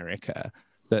invaded America,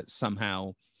 that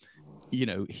somehow,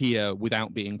 here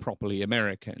without being properly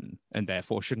American, and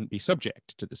therefore shouldn't be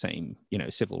subject to the same,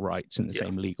 civil rights and the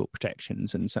same legal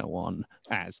protections and so on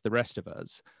as the rest of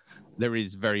us. There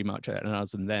is very much an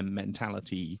us and them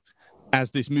mentality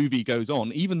as this movie goes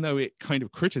on. Even though it kind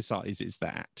of criticizes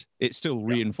that, it still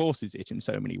reinforces it in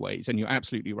so many ways. And you're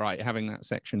absolutely right, having that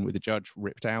section with the judge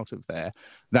ripped out of there,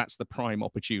 that's the prime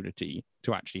opportunity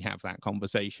to actually have that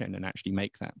conversation and actually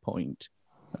make that point.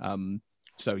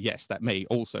 So yes, that may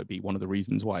also be one of the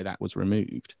reasons why that was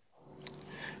removed.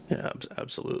 Yeah,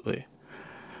 absolutely.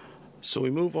 So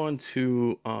we move on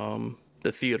to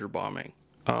the theater bombing.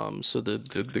 So the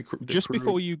just crew...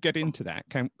 before you get into that,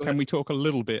 can we talk a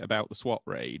little bit about the SWAT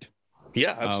raid?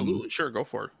 Yeah, absolutely. Sure, go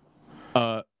for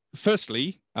it.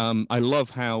 Firstly, I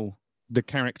love how the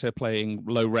character playing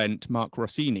Low Rent, Mark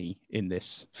Rossini, in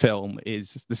this film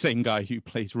is the same guy who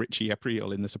plays Richie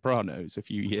April in The Sopranos a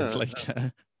few years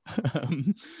later.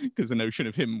 Because the notion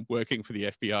of him working for the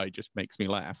FBI just makes me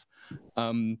laugh.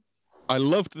 I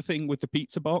loved the thing with the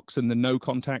pizza box and the no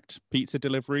contact pizza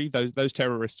delivery. Those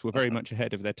terrorists were very much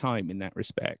ahead of their time in that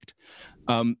respect.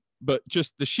 But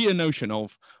just the sheer notion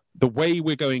of the way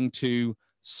we're going to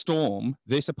storm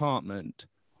this apartment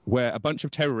where a bunch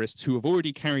of terrorists who have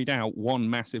already carried out one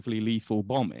massively lethal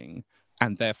bombing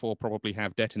and therefore probably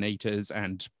have detonators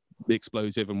and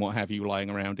explosive and what have you lying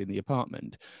around in the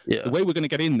apartment. The way we're going to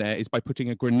get in there is by putting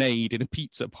a grenade in a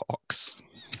pizza box.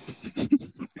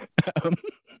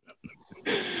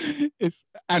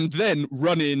 And then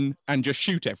run in and just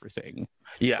shoot everything.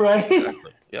 Yeah, right.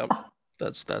 Exactly. Yep.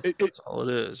 That's all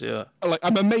it is. Yeah. Like,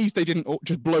 I'm amazed they didn't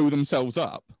just blow themselves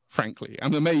up. Frankly,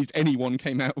 I'm amazed anyone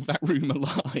came out of that room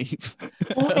alive.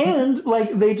 Well, and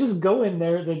like they just go in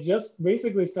there, they just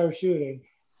basically start shooting,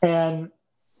 and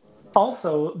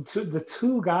also to the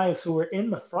two guys who were in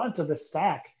the front of the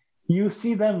stack, you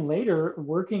see them later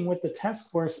working with the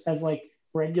task force as like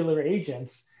regular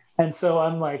agents, and so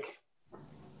I'm like,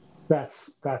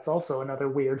 that's also another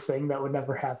weird thing that would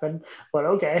never happen, but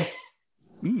okay.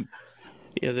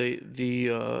 Yeah,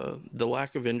 the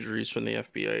lack of injuries from the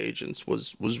FBI agents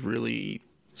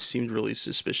seemed really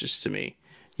suspicious to me.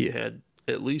 You had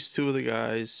at least two of the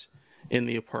guys in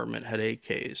the apartment had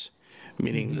AKs,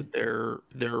 meaning that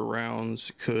their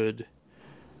rounds could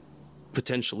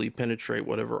potentially penetrate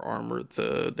whatever armor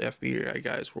the FBI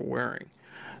guys were wearing.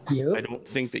 Yep. I don't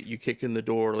think that you kick in the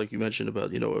door, like you mentioned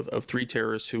about, of three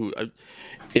terrorists who,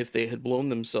 if they had blown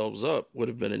themselves up, would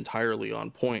have been entirely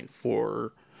on point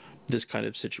for this kind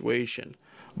of situation.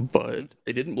 But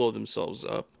they didn't blow themselves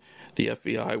up. The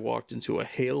FBI walked into a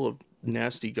hail of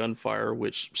nasty gunfire,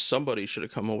 which somebody should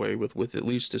have come away with at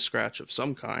least a scratch of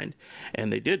some kind,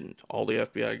 and they didn't. All the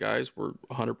FBI guys were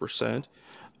 100%,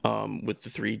 with the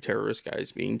 3 terrorist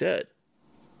guys being dead.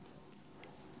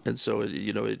 And so,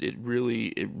 it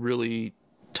really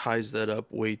ties that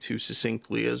up way too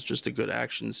succinctly as just a good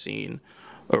action scene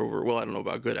over, well, I don't know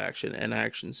about good action, an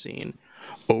action scene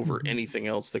over anything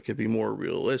else that could be more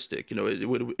realistic.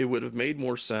 It would have made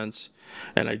more sense,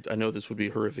 and I know this would be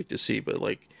horrific to see, but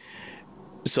like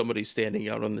somebody standing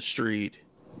out on the street,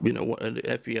 an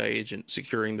FBI agent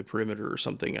securing the perimeter or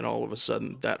something, and all of a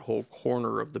sudden that whole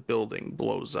corner of the building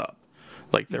blows up,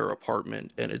 like their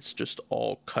apartment, and it's just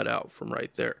all cut out from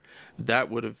right there. That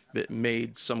would have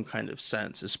made some kind of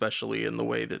sense, especially in the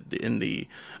way that in the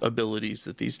abilities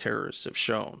that these terrorists have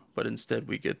shown. But instead,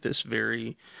 we get this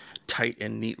very tight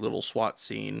and neat little SWAT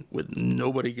scene with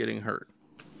nobody getting hurt.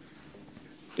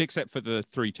 Except for the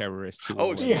 3 terrorists who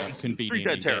Oh, are yeah. conveniently 3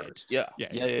 dead terrorists. Yeah.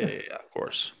 Yeah. Yeah, of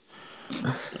course.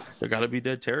 There got to be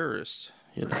dead terrorists.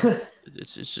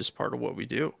 It's just part of what we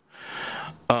do.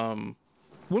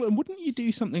 Well, and wouldn't you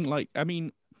do something like, I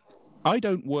mean, I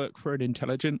don't work for an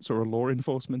intelligence or a law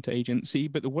enforcement agency,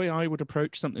 but the way I would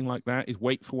approach something like that is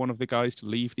wait for one of the guys to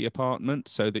leave the apartment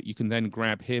so that you can then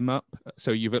grab him up.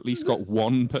 So you've at least got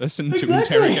one person to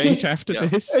interrogate after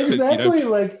this. Exactly.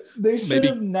 Like they should maybe-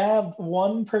 have nabbed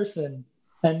one person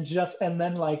and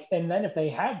then if they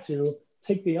had to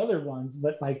take the other ones,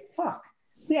 but like, fuck.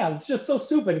 Yeah, it's just so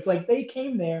stupid. It's like they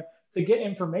came there to get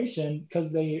information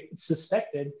because they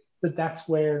suspected that that's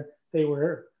where they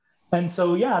were. And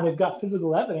so, yeah, they've got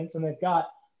physical evidence and they've got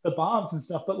the bombs and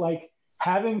stuff, but like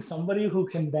having somebody who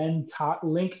can then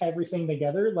link everything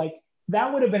together, like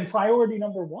that would have been priority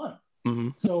number 1. Mm-hmm.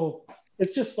 So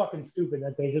it's just fucking stupid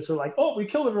that they just were like, oh, we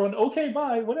killed everyone. Okay,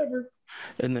 bye, whatever.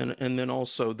 And then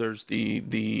also there's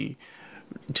the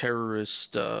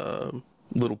terrorist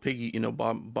little piggy,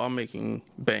 bomb making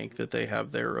bank that they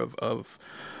have there of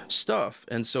stuff.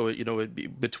 And so it'd be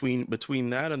between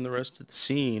that and the rest of the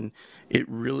scene, it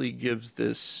really gives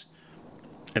this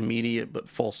immediate but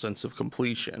false sense of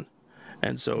completion.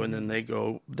 And so, and then they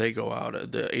go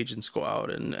out, the agents go out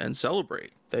and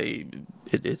celebrate.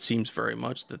 It seems very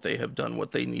much that they have done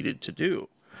what they needed to do.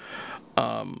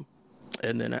 And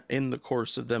then in the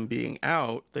course of them being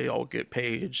out, they all get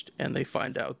paged and they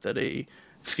find out that a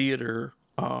theater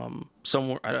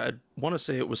somewhere, I want to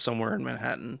say it was somewhere in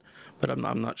Manhattan, but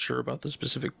I'm not sure about the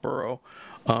specific borough.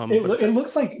 It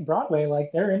looks like Broadway,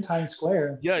 like they're in Times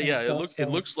Square. Yeah. It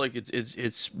looks like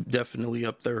it's definitely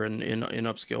up there in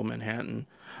upscale Manhattan,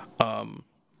 and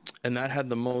that had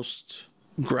the most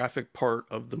graphic part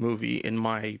of the movie in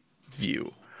my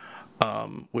view,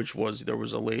 which was there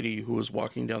was a lady who was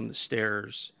walking down the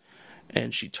stairs,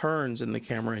 and she turns in the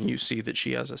camera, and you see that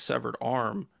she has a severed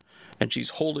arm, and she's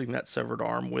holding that severed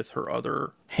arm with her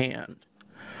other hand.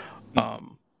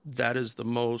 That is the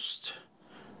most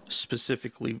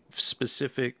specific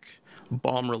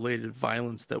bomb-related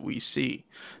violence that we see.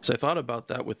 So I thought about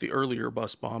that with the earlier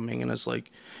bus bombing, and it's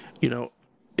like,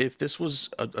 if this was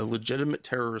a legitimate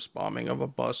terrorist bombing of a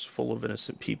bus full of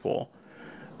innocent people,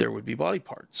 there would be body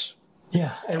parts.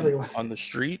 Yeah, everywhere. On the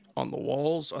street, on the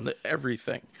walls, on the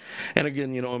everything. And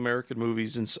again, American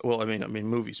movies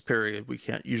movies, period, we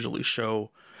can't usually show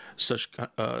such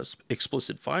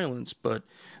explicit violence, but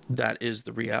that is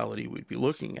the reality we'd be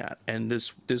looking at. And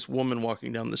this woman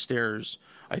walking down the stairs,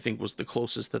 I think, was the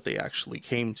closest that they actually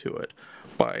came to it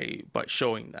by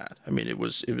showing that. I mean, it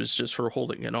was just her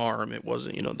holding an arm. It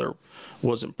wasn't, there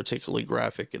wasn't particularly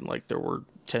graphic and like there were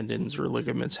tendons or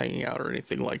ligaments hanging out or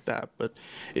anything like that. But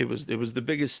it was the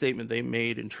biggest statement they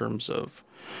made in terms of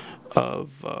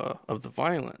the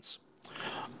violence.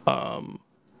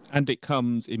 And it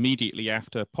comes immediately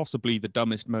after possibly the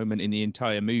dumbest moment in the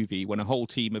entire movie, when a whole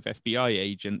team of FBI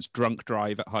agents drunk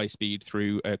drive at high speed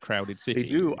through a crowded city. They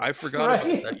do. I forgot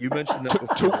about that. You mentioned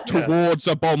that towards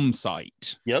a bomb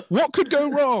site. Yep. What could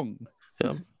go wrong?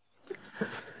 Yep.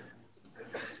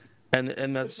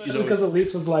 And that's Especially because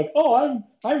Elise was like, "Oh,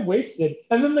 I'm wasted,"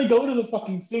 and then they go to the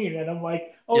fucking scene, and I'm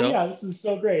like, "Oh yeah, this is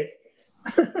so great."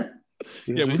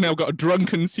 Yeah, we've now got a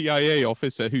drunken CIA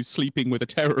officer who's sleeping with a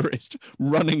terrorist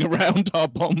running around our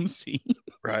bomb scene.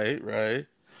 Right.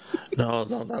 No,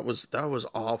 that was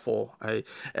awful.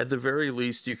 At the very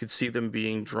least, you could see them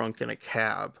being drunk in a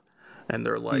cab, and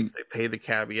they're like, they pay the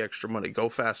cabbie extra money, go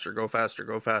faster.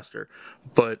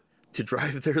 But to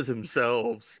drive there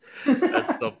themselves,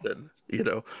 that's something, you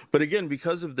know. But again,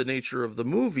 because of the nature of the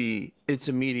movie, it's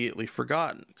immediately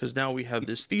forgotten because now we have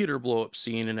this theater blow up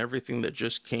scene and everything that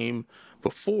just came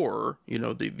before, you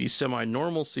know, the semi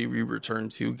normalcy we return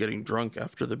to, getting drunk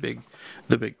after the big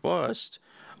bust.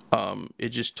 It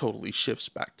just totally shifts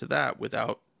back to that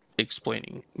without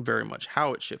explaining very much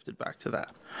how it shifted back to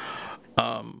that.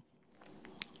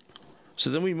 So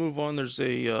then we move on. There's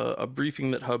a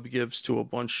briefing that Hub gives to a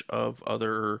bunch of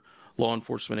other law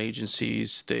enforcement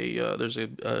agencies. There's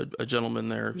a gentleman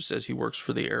there who says he works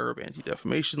for the Arab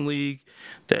Anti-Defamation League,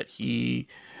 that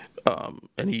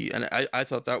I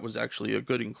thought that was actually a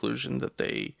good inclusion, that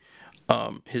they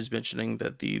his mentioning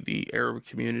that the Arab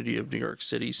community of New York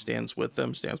City stands with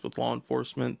them, stands with law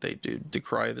enforcement. They do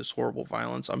decry this horrible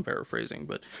violence. I'm paraphrasing,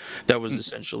 but that was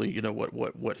essentially, you know,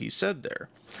 what he said there.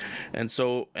 And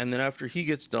then after he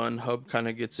gets done, Hub kind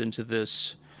of gets into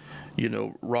this, you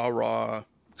know, rah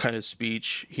kind of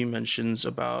speech. He mentions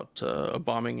about a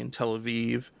bombing in Tel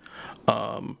Aviv,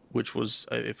 which was,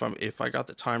 if I got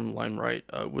the timeline right,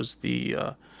 was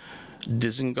the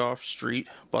Dizengoff Street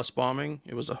bus bombing.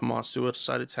 It was a Hamas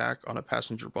suicide attack on a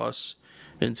passenger bus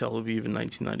in Tel Aviv in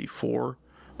 1994.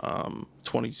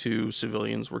 22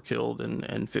 civilians were killed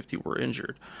and 50 were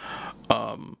injured.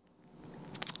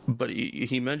 But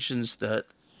he mentions that,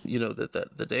 you know, that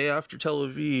the day after Tel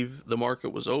Aviv, the market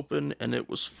was open and it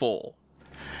was full.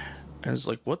 And it's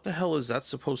like, what the hell is that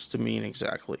supposed to mean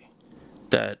exactly?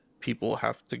 That people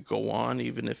have to go on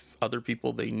even if other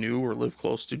people they knew or lived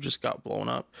close to just got blown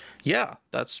up? Yeah,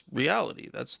 that's reality.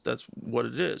 That's what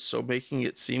it is. So making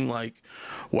it seem like,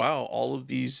 wow, all of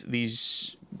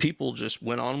these people just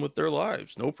went on with their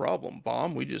lives, no problem.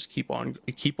 Bomb, we just keep on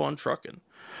trucking.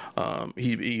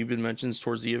 He even mentions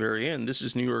towards the very end, this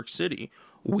is New York City.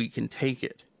 We can take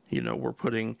it. You know, we're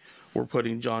putting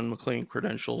John McClane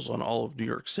credentials on all of New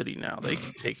York City now. They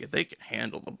can take it. They can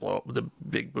handle the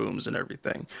big booms and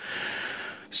everything.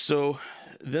 So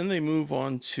then they move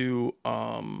on to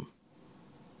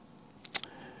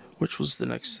which was the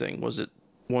next thing? Was it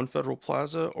One Federal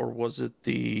Plaza, or was it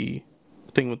the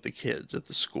thing with the kids at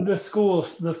the school? The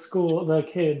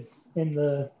kids in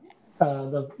the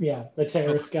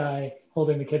terrorist guy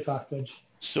holding the kids hostage.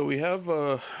 So we have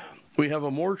a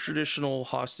more traditional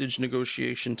hostage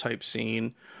negotiation type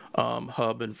scene.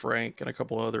 Hub and Frank and a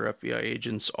couple other FBI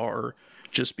agents are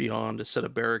just beyond a set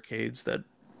of barricades that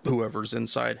whoever's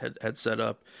inside had set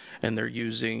up, and they're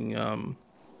using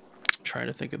trying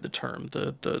to think of the term,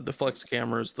 the flex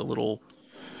cameras, the little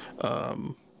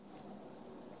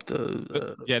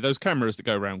those cameras that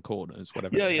go around corners,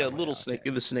 whatever. Yeah, little snake,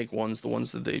 the snake ones, the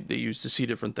ones that they use to see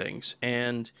different things.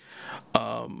 And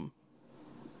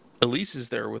Elise is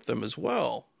there with them as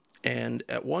well. And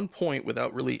at one point,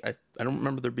 without really, I don't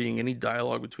remember there being any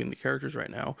dialogue between the characters right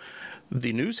now,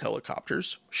 the news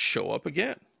helicopters show up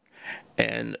again.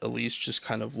 And Elise just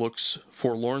kind of looks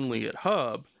forlornly at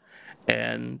Hub,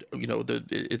 and, you know,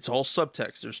 it's all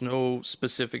subtext. There's no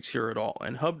specifics here at all.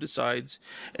 And Hub decides,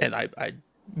 and I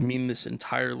mean this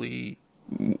entirely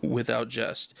without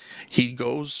jest, he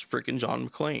goes freaking John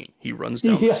McClane. He runs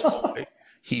down the hallway.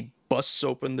 He busts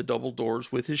open the double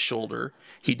doors with his shoulder.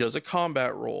 He does a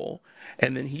combat roll,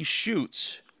 and then he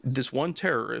shoots this one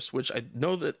terrorist, which I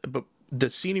know that, but the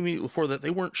scene immediately before that, they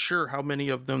weren't sure how many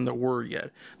of them there were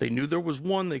yet. They knew there was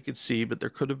one they could see, but there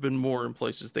could have been more in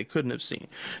places they couldn't have seen.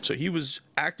 So he was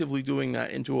actively doing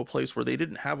that into a place where they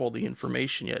didn't have all the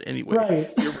information yet anyway,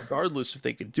 right, regardless if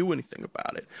they could do anything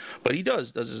about it. But he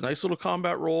does his nice little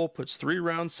combat roll, puts 3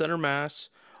 rounds center mass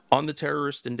on the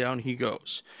terrorist, and down he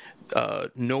goes.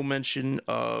 No mention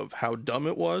of how dumb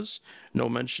it was. No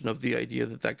mention of the idea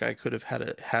that guy could have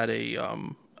had a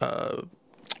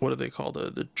what do they call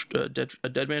a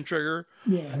dead man trigger?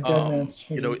 Yeah, dead man's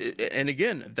trigger. You know, and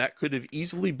again, that could have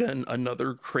easily been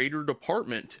another cratered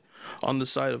apartment on the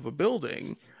side of a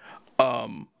building.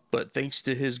 But thanks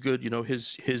to his good, you know,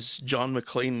 his John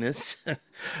McClane-ness,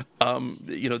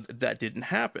 you know, that didn't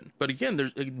happen. But again,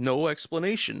 there's no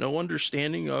explanation, no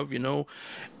understanding of, you know,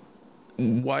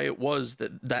 why it was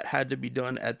that had to be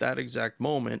done at that exact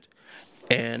moment,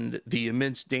 and the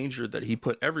immense danger that he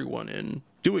put everyone in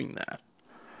doing that.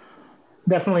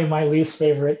 Definitely my least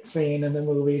favorite scene in the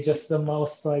movie. Just the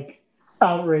most like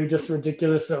outrageous,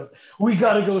 ridiculous of, we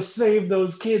gotta go save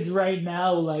those kids right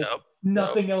now. Like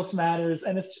nothing else matters.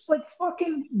 And it's just like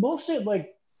fucking bullshit.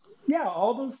 Like, yeah,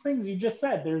 all those things you just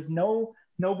said.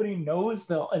 Nobody knows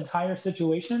the entire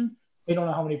situation. They don't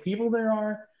know how many people there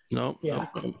are. No. Yeah.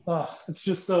 It's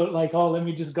just so like, oh, let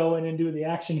me just go in and do the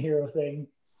action hero thing.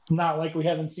 Not like we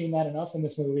haven't seen that enough in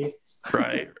this movie.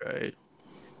 Right.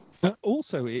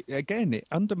 Also, it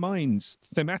undermines,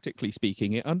 thematically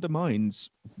speaking, it undermines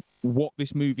what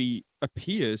this movie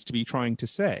appears to be trying to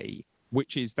say,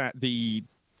 which is that the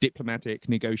diplomatic,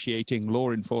 negotiating,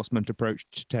 law enforcement approach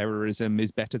to terrorism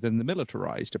is better than the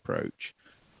militarized approach.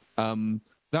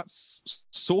 That's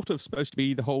sort of supposed to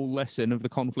be the whole lesson of the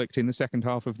conflict in the second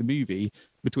half of the movie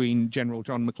between General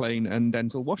John McClane and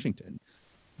Denzel Washington.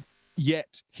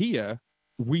 Yet here,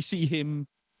 we see him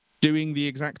doing the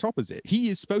exact opposite. He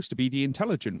is supposed to be the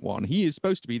intelligent one. He is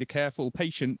supposed to be the careful,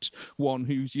 patient one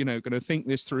who's, going to think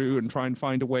this through and try and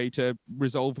find a way to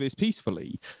resolve this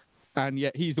peacefully. And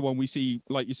yet he's the one we see,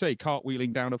 like you say,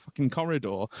 cartwheeling down a fucking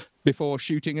corridor before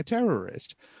shooting a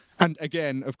terrorist. And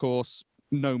again, of course,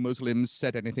 no Muslims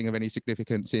said anything of any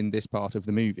significance in this part of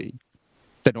the movie.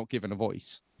 They're not given a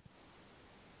voice.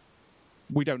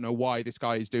 We don't know why this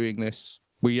guy is doing this.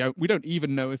 We don't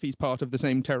even know if he's part of the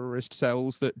same terrorist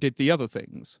cells that did the other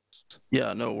things.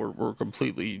 Yeah, no, we're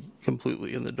completely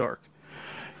in the dark.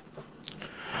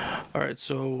 All right,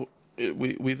 so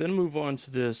we then move on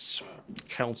to this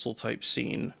council type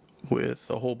scene with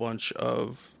a whole bunch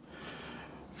of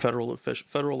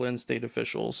federal and state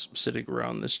officials sitting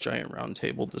around this giant round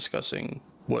table discussing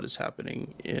what is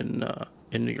happening in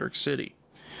New York City,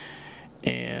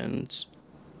 and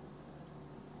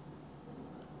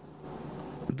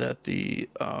that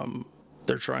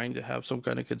they're trying to have some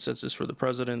kind of consensus for the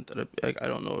president. That I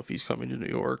don't know if he's coming to New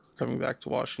York, coming back to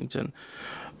Washington,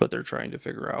 but they're trying to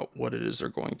figure out what it is they're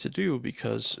going to do,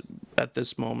 because at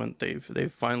this moment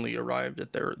they've finally arrived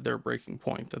at their breaking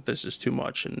point, that this is too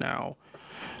much, and now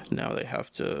they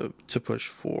have to push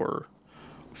for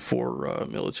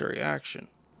military action.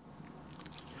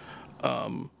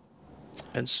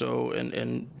 And so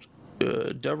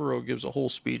Devereaux gives a whole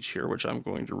speech here, which I'm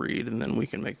going to read, and then we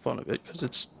can make fun of it because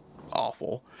it's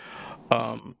awful.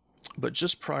 But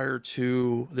just prior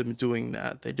to them doing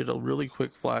that, they did a really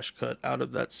quick flash cut out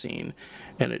of that scene,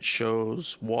 and it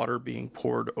shows water being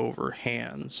poured over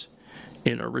hands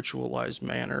in a ritualized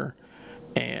manner,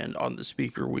 and on the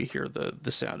speaker we hear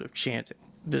the sound of chanting.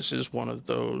 This is one of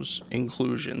those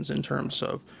inclusions in terms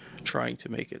of trying to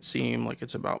make it seem like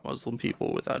it's about Muslim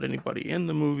people without anybody in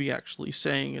the movie actually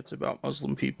saying it's about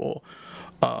Muslim people.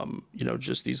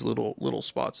 Just these little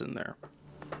spots in there.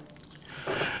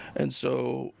 And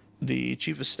so the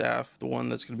chief of staff, the one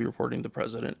that's going to be reporting to the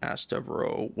president, asked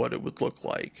Devereaux what it would look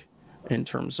like in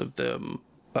terms of them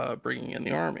bringing in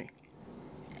the army.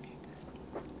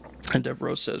 And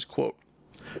Devereaux says, quote,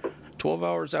 12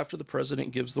 hours after the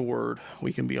president gives the word,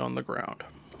 we can be on the ground.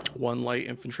 One light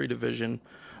infantry division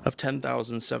of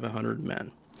 10,700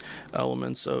 men.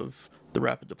 Elements of the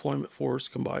Rapid Deployment Force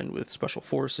combined with Special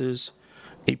Forces,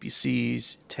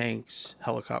 APCs, tanks,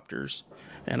 helicopters,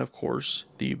 and of course,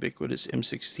 the ubiquitous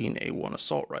M16A1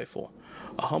 assault rifle.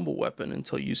 A humble weapon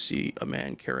until you see a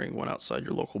man carrying one outside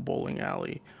your local bowling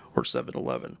alley or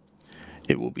 7-Eleven.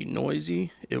 It will be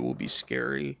noisy, it will be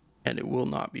scary, and it will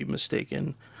not be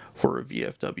mistaken for a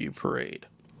VFW parade.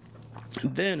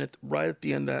 Then, right at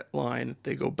the end of that line,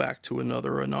 they go back to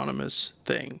another anonymous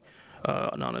thing.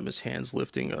 Anonymous hands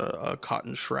lifting a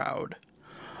cotton shroud.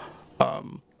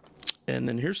 And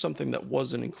then here's something that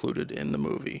wasn't included in the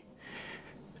movie.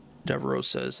 Devereaux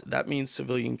says, that means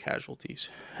civilian casualties.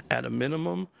 At a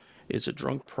minimum, it's a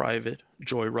drunk private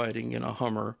joyriding in a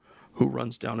Hummer who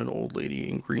runs down an old lady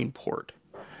in Greenport.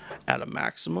 At a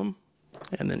maximum,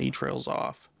 and then he trails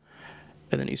off.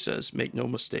 And then he says, make no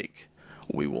mistake,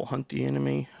 we will hunt the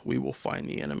enemy, we will find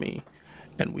the enemy,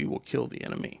 and we will kill the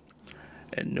enemy.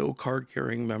 And no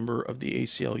card-carrying member of the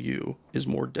ACLU is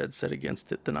more dead set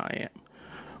against it than I am,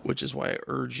 which is why I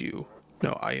urge you,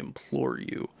 no, I implore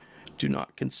you, do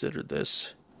not consider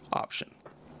this option.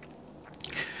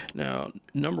 Now,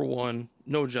 number one,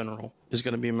 no general is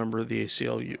going to be a member of the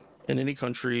ACLU. In any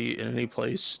country, in any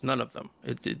place, none of them.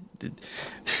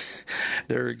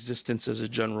 Their existence as a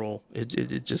general,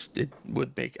 it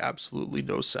would make absolutely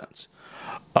no sense.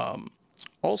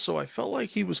 Also, I felt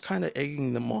like he was kind of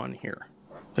egging them on here.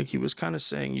 Like he was kind of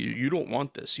saying, you don't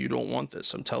want this, you don't want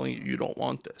this. I'm telling you, you don't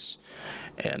want this.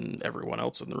 And everyone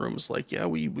else in the room is like, yeah,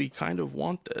 we kind of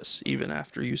want this, even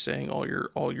after you saying all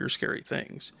your scary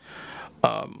things.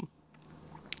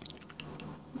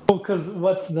 Because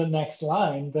what's the next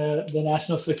line? The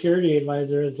national security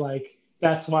advisor is like,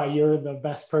 that's why you're the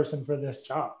best person for this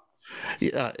job.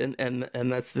 Yeah, and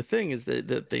that's the thing, is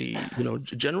that they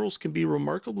generals can be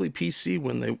remarkably PC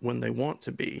when they want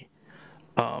to be.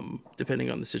 depending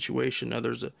on the situation. Now,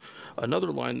 there's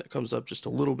another line that comes up just a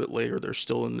little bit later. They're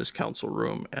still in this council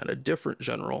room, and a different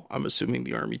general, I'm assuming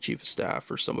the Army Chief of Staff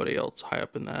or somebody else high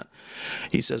up in that,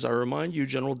 he says, "I remind you,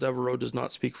 General Devereaux does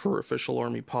not speak for official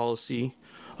Army policy.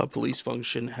 A police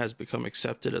function has become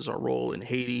accepted as our role in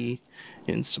Haiti,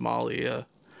 in Somalia."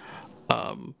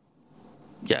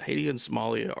 Yeah, Haiti and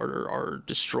Somalia are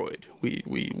destroyed. We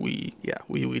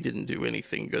didn't do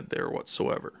anything good there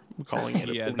whatsoever. I'm calling it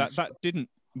a Yeah, police. that didn't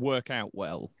work out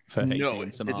well for Haiti No,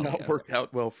 and it did not Somalia. work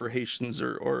out well for Haitians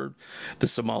or the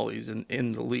Somalis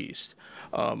in the least.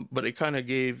 But it kind of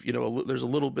gave, there's a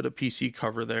little bit of PC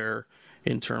cover there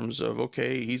in terms of,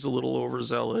 okay, he's a little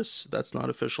overzealous. That's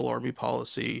not official Army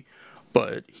policy,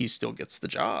 but he still gets the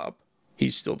job.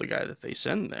 He's still the guy that they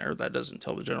send there. That doesn't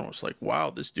tell the general, it's like,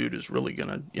 wow, this dude is really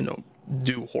going to,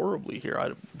 do horribly here.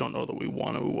 I don't know that we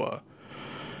want to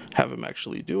have him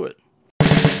actually do it.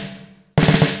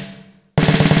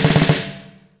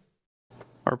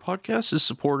 Our podcast is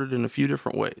supported in a few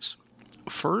different ways.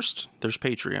 First, there's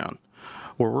Patreon,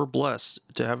 where we're blessed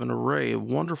to have an array of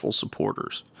wonderful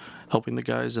supporters, helping the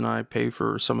guys and I pay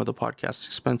for some of the podcast's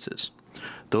expenses.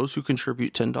 Those who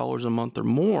contribute $10 a month or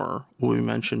more will be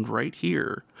mentioned right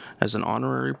here as an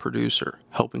honorary producer,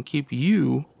 helping keep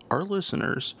you, our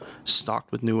listeners,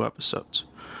 stocked with new episodes.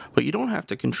 But you don't have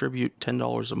to contribute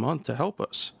 $10 a month to help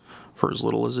us. For as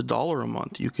little as $1 a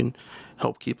month, you can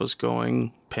help keep us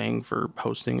going, paying for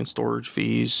hosting and storage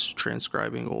fees,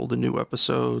 transcribing old and new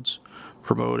episodes,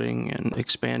 promoting and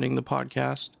expanding the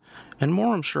podcast, and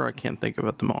more I'm sure I can't think of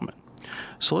at the moment.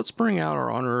 So let's bring out our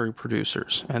honorary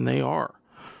producers, and they are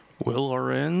Will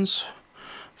Lorenz,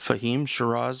 Fahim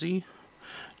Shirazi,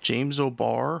 James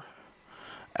O'Barr,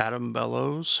 Adam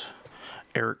Bellows,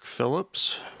 Eric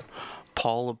Phillips,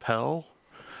 Paul Appel,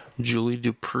 Julie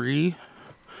Dupree,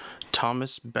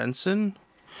 Thomas Benson,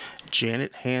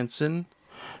 Janet Hansen,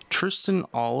 Tristan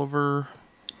Oliver,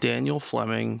 Daniel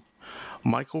Fleming,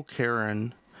 Michael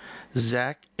Karen,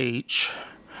 Zach H.,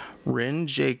 Ren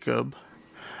Jacob,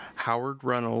 Howard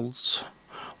Reynolds,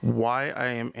 Why I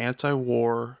Am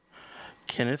Anti-War,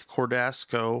 Kenneth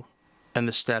Cordasco, and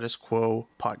the Status Quo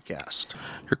podcast.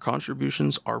 Your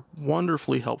contributions are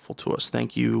wonderfully helpful to us.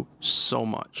 Thank you so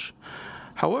much.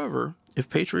 However, if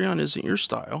Patreon isn't your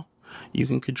style, you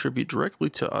can contribute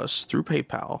directly to us through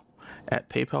PayPal at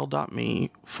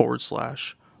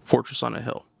paypal.me/Fortress on a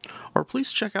Hill. Or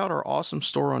please check out our awesome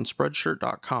store on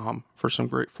Spreadshirt.com for some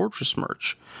great Fortress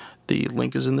merch. The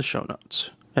link is in the show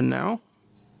notes. And now,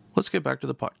 let's get back to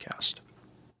the podcast.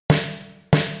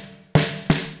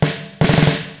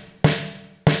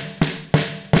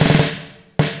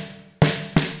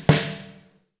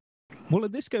 Well,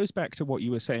 this goes back to what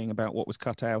you were saying about what was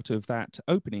cut out of that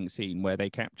opening scene where they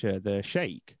capture the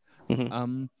Sheikh.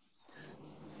 Mm-hmm.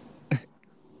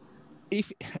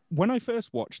 When I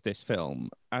first watched this film,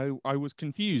 I was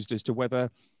confused as to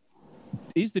whether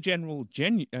is the general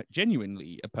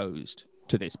genuinely opposed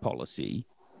to this policy,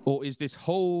 or is this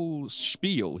whole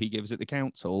spiel he gives at the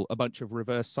council a bunch of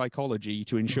reverse psychology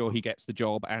to ensure he gets the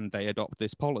job and they adopt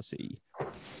this policy?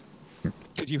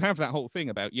 Because you have that whole thing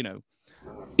about,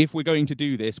 if we're going to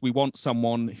do this, we want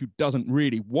someone who doesn't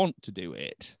really want to do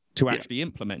it to actually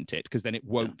implement it, because then it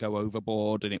won't go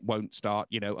overboard and it won't start,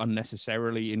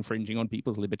 unnecessarily infringing on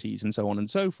people's liberties and so on and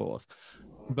so forth.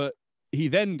 But he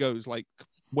then goes, like,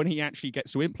 when he actually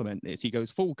gets to implement this, he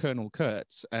goes full Colonel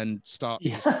Kurtz and starts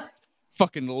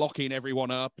fucking locking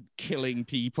everyone up, killing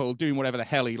people, doing whatever the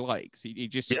hell he likes. He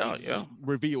just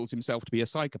reveals himself to be a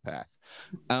psychopath.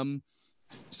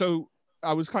 So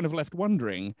I was kind of left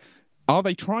wondering, are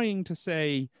they trying to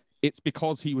say it's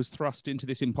because he was thrust into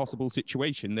this impossible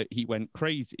situation that he went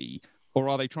crazy? Or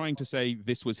are they trying to say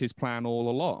this was his plan all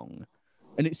along?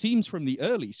 And it seems from the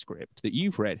early script that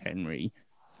you've read, Henry,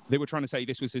 they were trying to say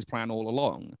this was his plan all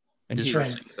along. And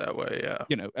that way, yeah.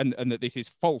 And that this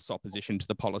is false opposition to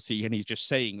the policy, and he's just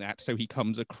saying that so he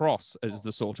comes across as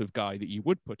the sort of guy that you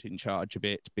would put in charge of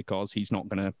it because he's not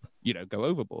going to, go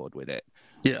overboard with it.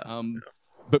 Yeah.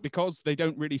 But because they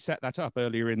don't really set that up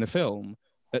earlier in the film,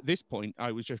 at this point,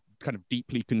 I was just kind of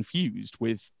deeply confused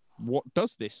with what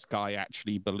does this guy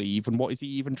actually believe and what is he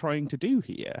even trying to do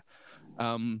here?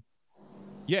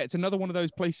 It's another one of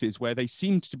those places where they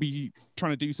seemed to be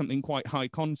trying to do something quite high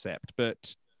concept,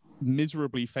 but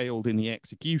miserably failed in the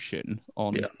execution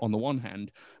on the one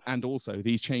hand, and also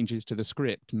these changes to the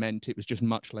script meant it was just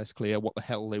much less clear what the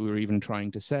hell they were even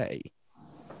trying to say.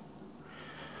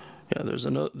 Yeah,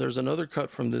 there's another cut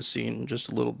from this scene just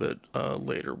a little bit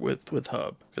later with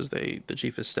Hub, because the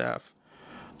chief of staff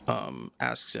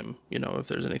asks him, if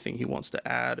there's anything he wants to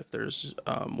add, if there's,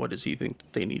 what does he think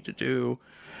they need to do?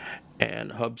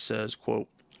 And Hub says, quote,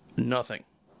 "Nothing.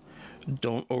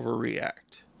 Don't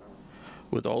overreact.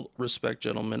 With all respect,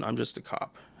 gentlemen, I'm just a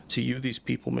cop. To you, these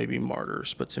people may be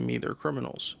martyrs, but to me, they're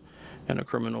criminals. And a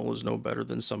criminal is no better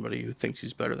than somebody who thinks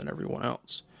he's better than everyone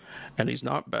else. And he's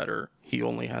not better. He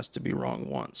only has to be wrong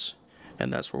once.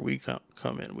 And that's where we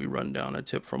come in. We run down a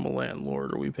tip from a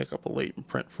landlord, or we pick up a latent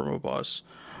print from a bus.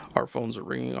 Our phones are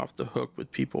ringing off the hook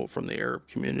with people from the Arab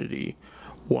community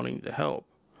wanting to help.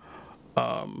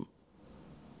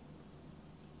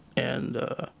 And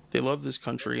they love this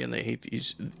country, and they hate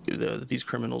these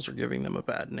criminals are giving them a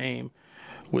bad name.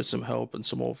 With some help and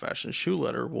some old-fashioned shoe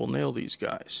leather, we'll nail these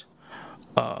guys."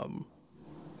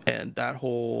 And that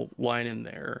whole line in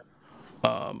there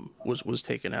was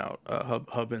taken out.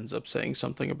 Hub ends up saying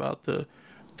something about the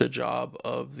job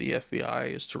of the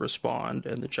FBI is to respond,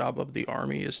 and the job of the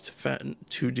Army is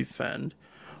to defend.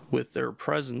 With their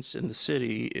presence in the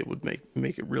city, it would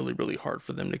make it really, really hard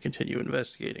for them to continue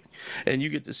investigating. And you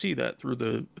get to see that through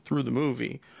the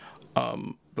movie.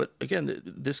 But again,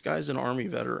 this guy's an Army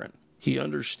veteran. He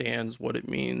understands what it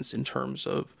means in terms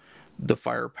of the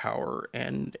firepower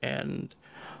and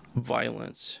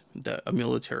violence that a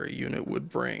military unit would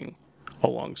bring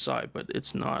alongside. But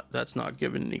that's not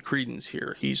given any credence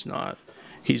here. He's not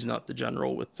the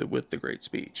general with the great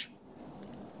speech.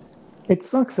 It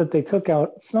sucks that they took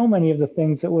out so many of the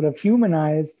things that would have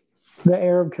humanized the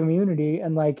Arab community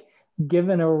and like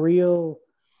given a real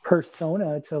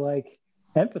persona to like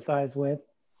empathize with,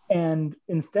 and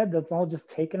instead that's all just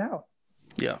taken out.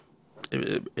 Yeah,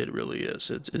 it really is.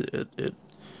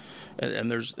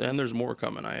 And there's more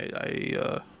coming.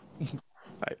 I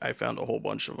found a whole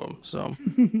bunch of them. So.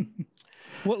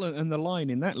 Well, and the line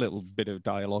in that little bit of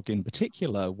dialogue in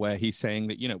particular, where he's saying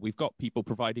that, we've got people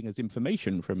providing us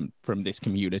information from this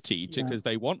community because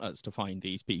they want us to find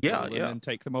these people and then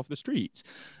take them off the streets.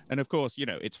 And of course,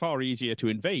 it's far easier to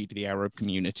invade the Arab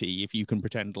community if you can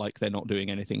pretend like they're not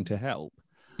doing anything to help.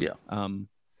 Yeah.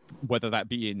 Whether that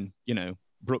be in,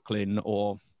 Brooklyn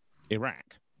or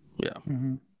Iraq. Yeah.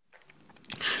 Mm-hmm.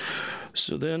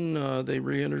 So then they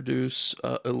reintroduce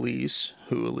Elise,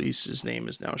 Elise's name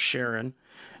is now Sharon,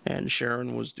 and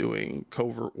Sharon was doing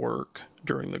covert work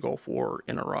during the Gulf War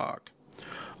in Iraq.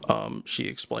 She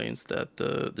explains that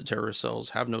the terrorist cells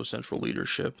have no central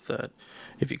leadership, that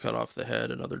if you cut off the head,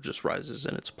 another just rises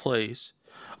in its place,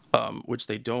 which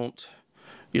they don't.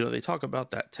 They talk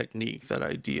about that technique, that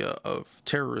idea of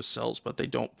terrorist cells, but they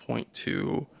don't point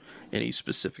to any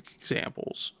specific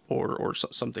examples or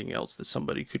something else that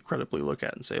somebody could credibly look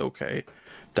at and say, okay,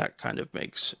 that kind of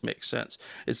makes sense.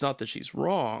 It's not that she's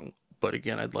wrong, but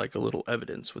again, I'd like a little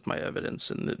evidence with my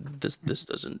evidence, and this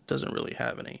doesn't really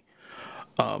have any.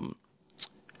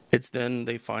 It's then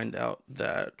they find out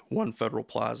that One Federal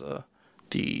Plaza,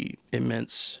 the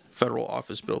immense federal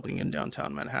office building in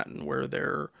downtown Manhattan, where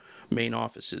their main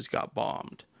offices got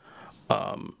bombed,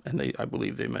 and I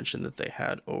believe they mentioned that they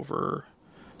had over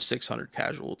 600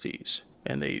 casualties,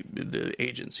 and the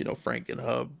agents, Frank and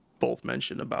Hub, both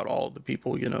mentioned about all the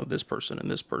people, this person and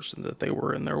this person, that they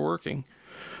were in there working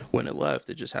when it left.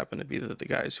 It just happened to be that the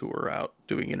guys who were out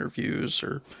doing interviews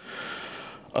or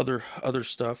other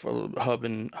stuff, Hub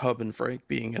and Frank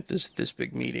being at this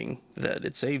big meeting, that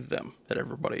it saved them, that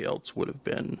everybody else would have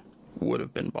been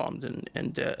bombed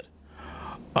and dead.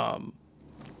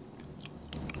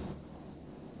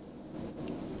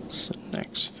 So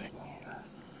next thing.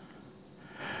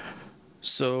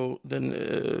 So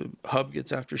then Hub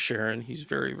gets after Sharon. He's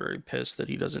very, very pissed that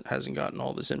he hasn't gotten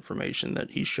all this information that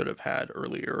he should have had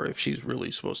earlier. If she's really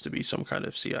supposed to be some kind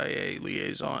of CIA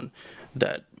liaison,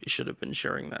 that he should have been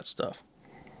sharing that stuff.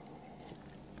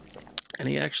 And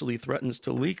he actually threatens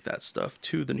to leak that stuff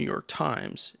to the New York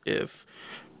Times if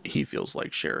he feels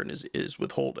like Sharon is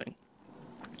withholding.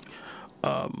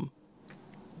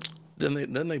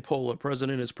 Then they pull a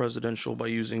president is presidential by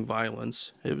using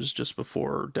violence. It was just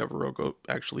before Devereaux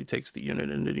actually takes the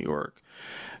unit into New York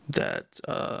that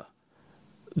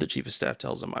the chief of staff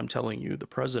tells him, "I'm telling you, the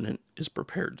president is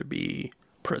prepared to be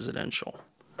presidential."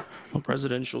 Well,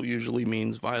 presidential usually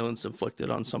means violence inflicted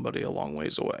on somebody a long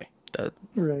ways away. That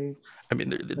right. I mean,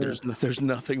 there's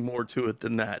nothing more to it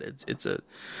than that.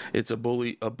 It's a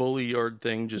bully yard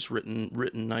thing, just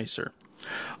written nicer.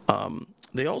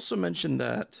 They also mentioned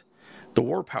that the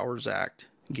War Powers Act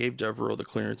gave Devereaux the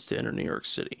clearance to enter New York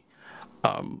City.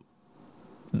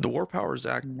 The War Powers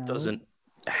Act doesn't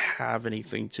have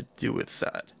anything to do with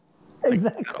that. like,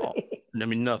 at all. Exactly. I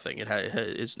mean, nothing.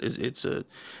 It's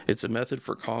a method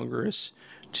for Congress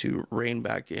to rein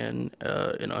back in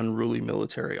an unruly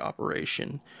military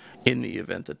operation in the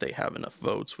event that they have enough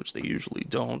votes, which they usually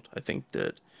don't. I think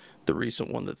that the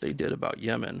recent one that they did about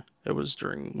Yemen, it was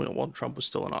during when Trump was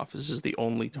still in office, is the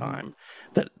only time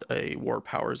that a War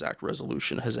Powers Act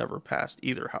resolution has ever passed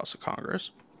either house of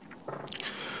Congress.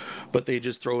 But they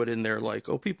just throw it in there like,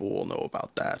 oh, people will know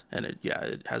about that, and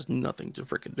it has nothing to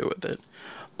freaking do with it.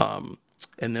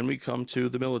 And then we come to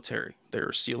the military.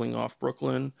 They're sealing off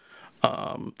Brooklyn.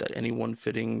 That anyone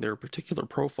fitting their particular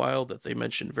profile that they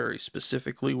mentioned very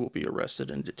specifically will be arrested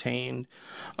and detained.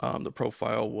 The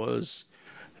profile was,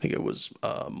 I think it was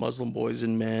Muslim boys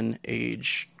and men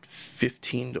age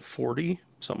 15 to 40,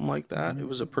 something like that. It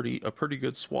was a pretty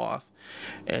good swath,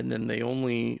 and then they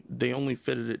only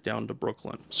fitted it down to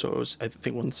Brooklyn. So it was, I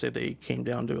think when they say they came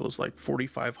down to, it was like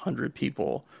 4,500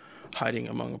 people hiding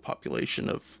among a population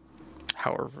of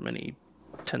however many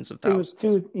tens of It was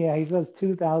thousands. yeah, he says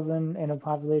 2,000 in a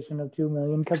population of 2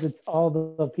 million because it's all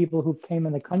the people who came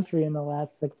in the country in the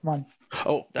last 6 months.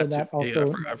 Oh, So that too. that Yeah,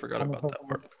 also I forgot on the about that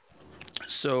profile. part.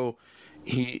 So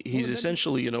he's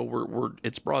essentially, we're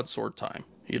it's broadsword time.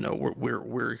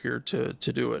 We're here to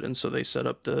do it, and so they set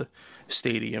up the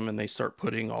stadium and they start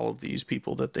putting all of these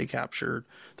people that they captured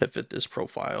that fit this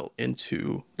profile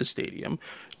into the stadium,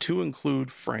 to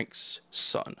include Frank's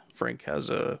son. Frank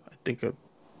has I think a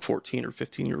 14 or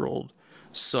 15-year-old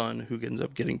son who ends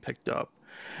up getting picked up,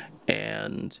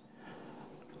 and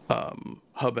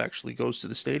Hub actually goes to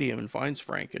the stadium and finds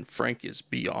Frank, and Frank is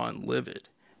beyond livid.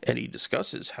 And he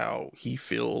discusses how he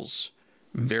feels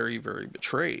very, very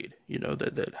betrayed.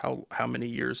 That how many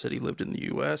years had he lived in the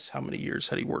U.S., how many years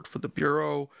had he worked for the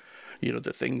Bureau,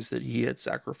 the things that he had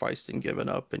sacrificed and given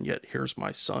up, and yet here's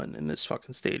my son in this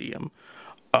fucking stadium.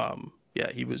 Yeah,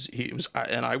 he was,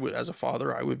 and I would, as a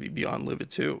father, I would be beyond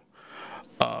livid too.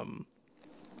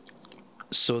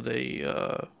 So they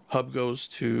Hub goes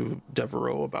to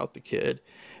Devereaux about the kid,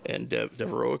 and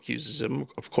Devereaux accuses him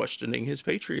of questioning his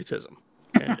patriotism.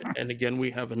 And again,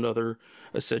 we have another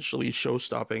essentially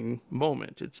show-stopping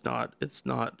moment. It's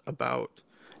not about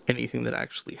anything that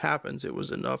actually happens. It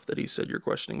was enough that he said, "You're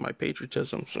questioning my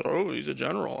patriotism." So, oh, he's a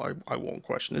general. I won't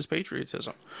question his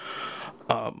patriotism.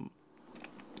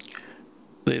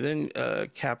 They then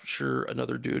capture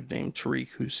another dude named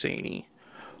Tariq Husseini,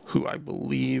 who I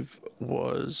believe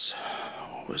was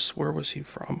where was he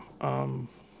from?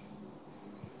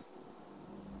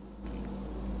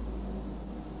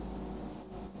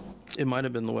 It might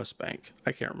have been the West Bank.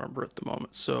 I can't remember at the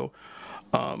moment. So,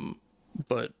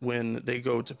 but when they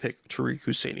go to pick Tariq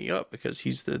Husseini up, because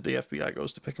he's the FBI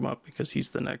goes to pick him up because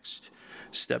he's the next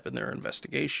step in their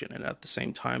investigation, and at the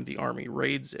same time the army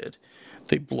raids it,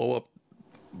 they blow up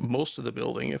most of the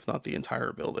building, if not the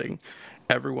entire building.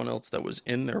 Everyone else that was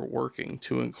in there working,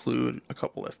 to include a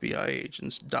couple FBI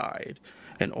agents, died,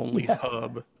 and only Yeah.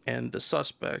 Hub and the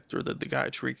suspect, or the guy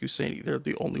Tariq Husseini, they're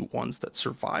the only ones that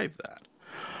survived that.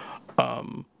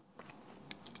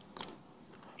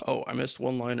 Oh, I missed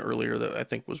one line earlier that I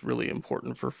think was really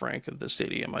important for Frank at the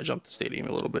stadium. I jumped the stadium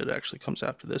a little bit. It actually comes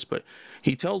after this, but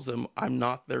he tells them, "I'm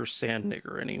not their sand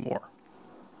nigger anymore."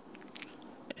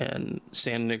 And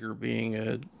sand nigger being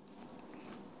a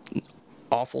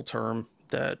awful term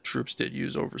that troops did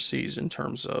use overseas in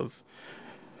terms of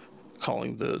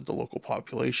calling the local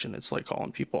population. It's like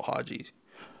calling people Hajis.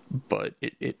 But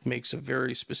it makes a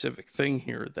very specific thing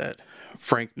here that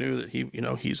Frank knew that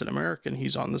he's an American.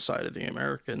 He's on the side of the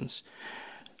Americans.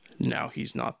 Now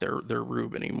he's not their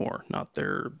rube anymore, not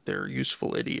their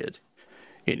useful idiot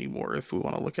anymore, if we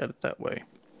want to look at it that way.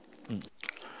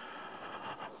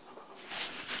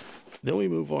 Then we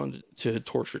move on to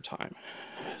torture time.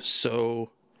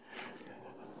 So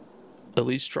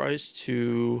Elise tries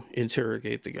to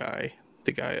interrogate the guy,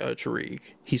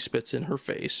 Tariq. He spits in her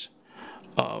face,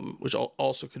 which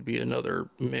also could be another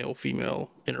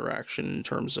male-female interaction in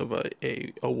terms of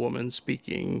a woman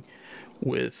speaking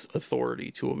with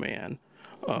authority to a man.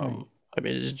 Right. I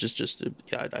mean, it's just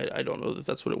yeah. I don't know that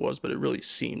that's what it was, but it really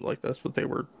seemed like that's what they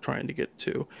were trying to get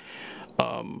to.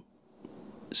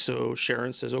 So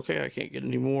Sharon says, "Okay, I can't get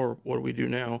any more. What do we do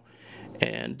now?"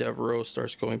 And Devereaux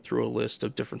starts going through a list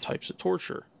of different types of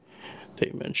torture.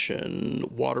 They mention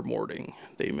waterboarding.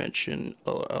 They mention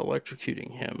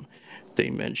electrocuting him. They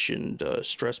mentioned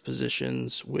stress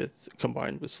positions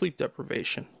combined with sleep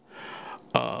deprivation.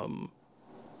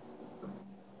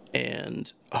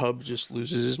 And Hub just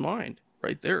loses his mind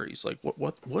right there. He's like,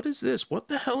 what is this? What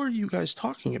the hell are you guys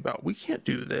talking about? We can't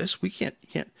do this. We can't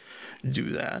do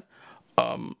that."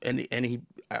 And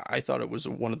I thought it was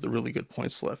one of the really good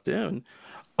points left in.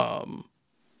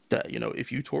 That,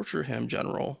 if you torture him,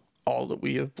 General, all that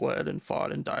we have bled and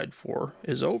fought and died for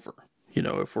is over.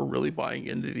 If we're really buying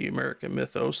into the American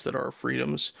mythos that our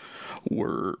freedoms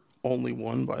were only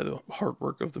won by the hard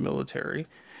work of the military,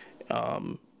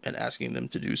 and asking them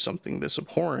to do something this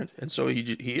abhorrent. And so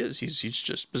he's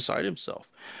just beside himself.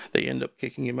 They end up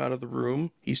kicking him out of the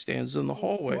room. He stands in the One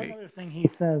hallway. other thing he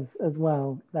says as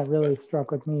well that really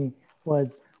struck with me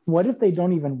was, what if they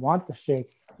don't even want the Sheikh?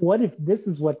 What if this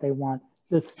is what they want?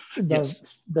 Yes.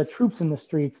 The troops in the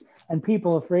streets and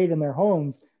people afraid in their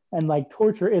homes and like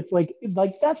torture. It's like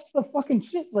that's the fucking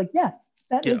shit. Like, yes,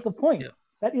 that Yeah. is the point. Yeah.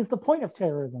 That is the point of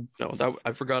terrorism. No, that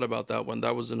I forgot about that one.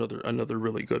 That was another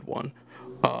really good one.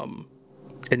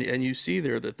 And you see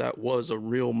there that was a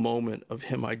real moment of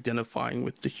him identifying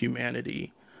with the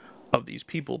humanity of these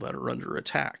people that are under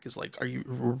attack. Is like,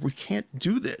 we can't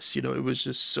do this. It was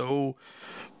just so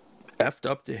effed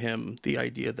up to him, the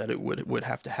idea that it would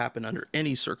have to happen under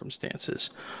any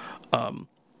circumstances. And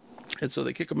so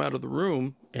they kick him out of the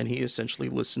room, and he essentially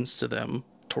listens to them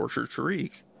torture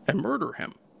Tariq and murder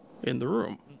him in the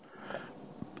room.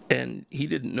 And he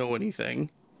didn't know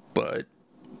anything, but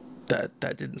that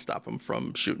didn't stop him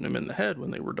from shooting him in the head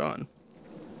when they were done.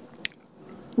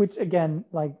 Which again,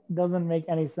 like, doesn't make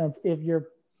any sense. If your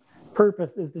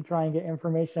purpose is to try and get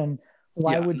information,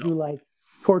 why would you like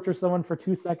torture someone for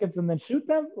 2 seconds and then shoot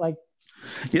them? Like,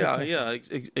 yeah,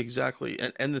 exactly.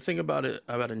 And the thing about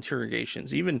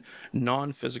interrogations, even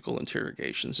non-physical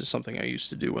interrogations, is something I used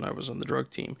to do when I was on the drug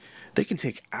team. They can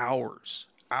take hours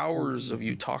of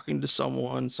you talking to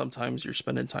someone. Sometimes you're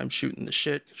spending time shooting the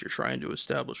shit because you're trying to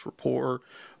establish rapport,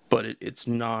 but it's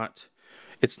not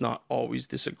always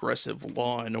this aggressive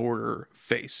Law and Order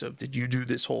face of, did you do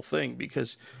this whole thing?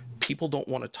 Because people don't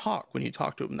want to talk when you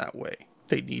talk to them that way.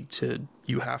 They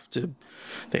have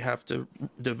to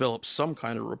develop some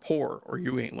kind of rapport, or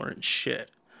you ain't learning shit.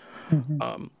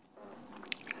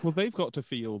 Well, they've got to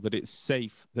feel that it's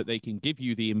safe, that they can give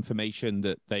you the information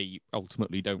that they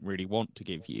ultimately don't really want to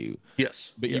give you.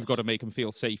 Yes. But you've got to make them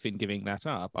feel safe in giving that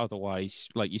up. Otherwise,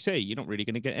 like you say, you're not really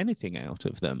going to get anything out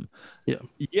of them. Yeah.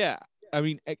 Yeah. I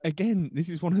mean, again, this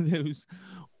is one of those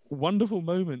wonderful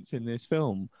moments in this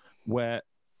film where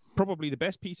probably the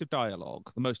best piece of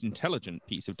dialogue, the most intelligent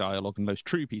piece of dialogue, and most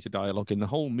true piece of dialogue in the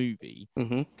whole movie,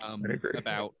 I agree.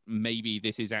 about maybe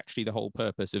this is actually the whole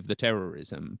purpose of the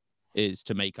terrorism, is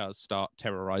to make us start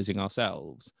terrorizing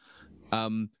ourselves,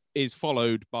 is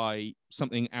followed by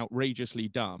something outrageously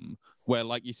dumb where,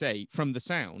 like you say, from the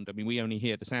sound, I mean, we only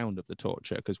hear the sound of the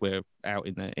torture because we're out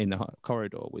in the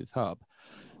corridor with Hub.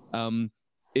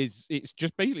 It's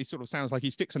just basically sort of sounds like he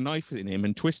sticks a knife in him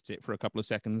and twists it for a couple of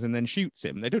seconds and then shoots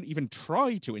him. They don't even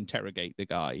try to interrogate the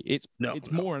guy. It's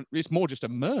more just a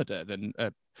murder than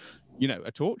a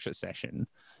torture session.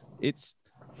 It's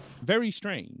very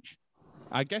strange.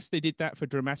 I guess they did that for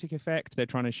dramatic effect. They're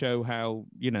trying to show how,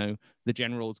 the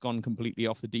general's gone completely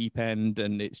off the deep end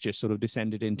and it's just sort of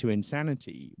descended into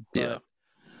insanity. But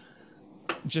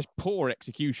just poor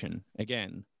execution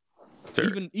again.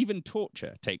 Fair. Even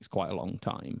torture takes quite a long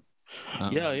time.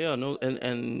 No,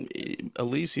 and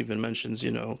Elise even mentions,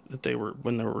 that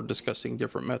when they were discussing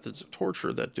different methods of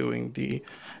torture, that doing the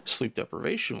sleep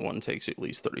deprivation one takes at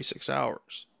least 36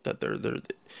 hours. That they're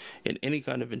in any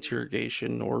kind of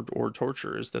interrogation or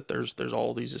torture, is that there's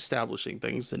all these establishing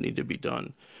things that need to be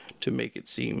done to make it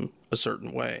seem a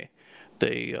certain way.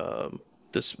 They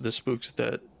the spooks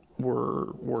that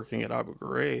were working at Abu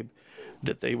Ghraib,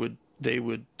 that they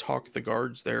would talk the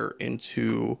guards there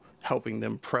into helping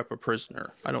them prep a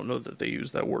prisoner. I don't know that they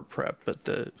use that word prep, but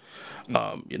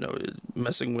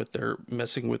messing with their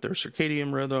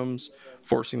circadian rhythms,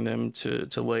 forcing them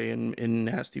to lay in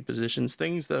nasty positions,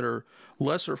 things that are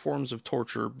lesser forms of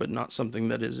torture, but not something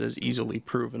that is as easily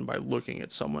proven by looking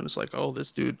at someone. It's like, oh,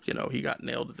 this dude, he got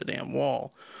nailed to the damn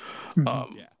wall.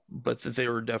 But that they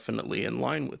were definitely in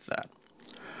line with that.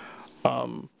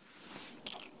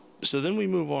 So then we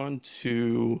move on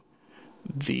to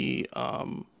the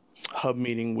Hub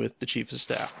meeting with the chief of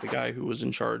staff, the guy who was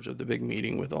in charge of the big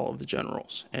meeting with all of the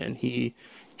generals. And he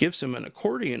gives him an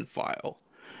accordion file.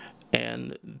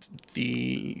 And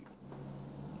the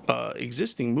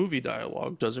existing movie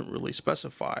dialogue doesn't really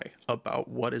specify about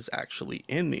what is actually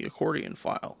in the accordion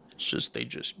file. It's just, they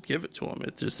just give it to him.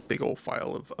 It's just a big old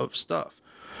file of stuff.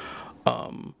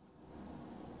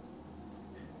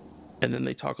 And then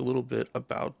they talk a little bit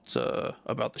about the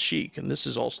Sheik, and this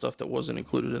is all stuff that wasn't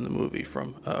included in the movie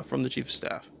from the chief of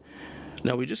staff.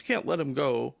 Now, we just can't let him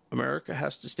go. America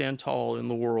has to stand tall in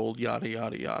the world, yada,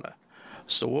 yada, yada.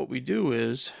 So what we do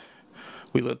is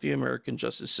we let the American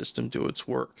justice system do its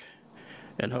work.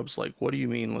 And Hub's like, what do you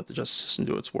mean let the justice system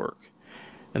do its work?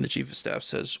 And the chief of staff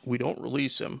says, we don't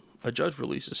release him. A judge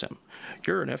releases him.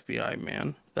 You're an FBI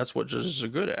man. That's what judges are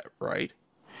good at, right?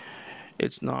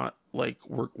 It's not like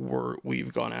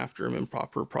we've gone after him in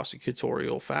proper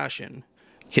prosecutorial fashion,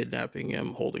 kidnapping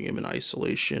him, holding him in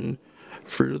isolation.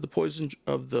 Fruit of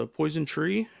the poison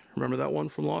tree. Remember that one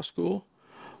from law school?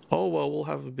 Oh well, we'll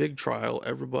have a big trial.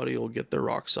 Everybody will get their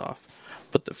rocks off.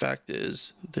 But the fact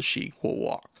is, the sheik will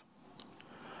walk.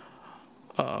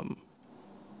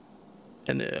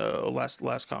 And the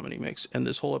last comment he makes, and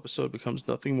this whole episode becomes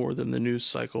nothing more than the news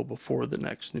cycle before the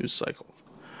next news cycle.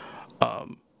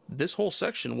 This whole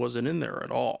section wasn't in there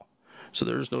at all. So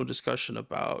there's no discussion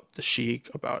about the sheik,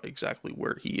 about exactly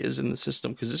where he is in the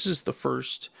system, because this is the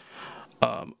first,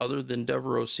 other than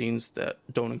Devereaux scenes that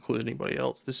don't include anybody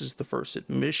else, this is the first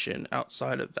admission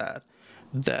outside of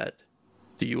that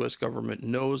the U.S. government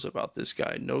knows about this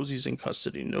guy, knows he's in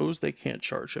custody, knows they can't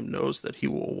charge him, knows that he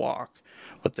will walk,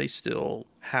 but they still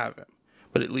have him.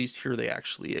 But at least here they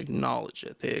actually acknowledge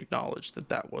it. They acknowledge that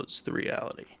that was the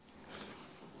reality.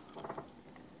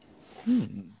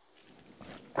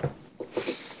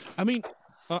 I mean,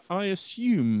 I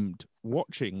assumed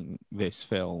watching this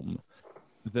film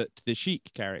that the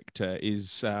Sheik character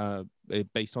is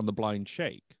based on the blind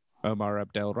sheikh, Omar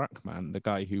Abdel Rahman, the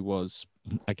guy who was,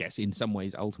 I guess, in some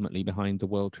ways ultimately behind the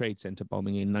World Trade Center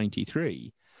bombing in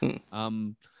 '93.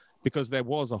 Because there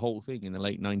was a whole thing in the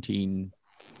late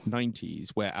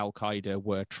 1990s where Al Qaeda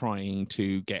were trying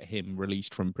to get him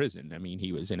released from prison. I mean,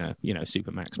 he was in a super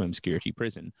maximum security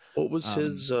prison. What was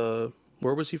his?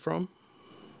 Where was he from?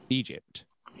 Egypt.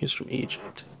 He's from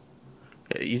Egypt.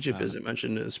 Yeah, Egypt isn't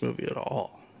mentioned in this movie at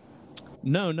all.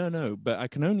 No. But I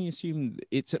can only assume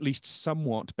it's at least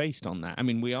somewhat based on that. I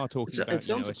mean, we are talking about. It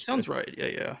sounds right.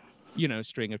 Yeah. A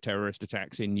string of terrorist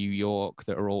attacks in New York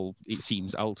that are all, it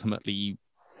seems, ultimately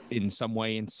in some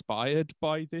way inspired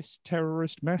by this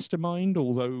terrorist mastermind,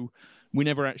 although we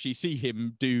never actually see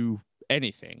him do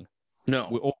anything. No.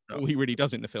 All he really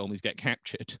does in the film is get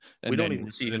captured. We don't even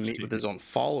see him meet with his own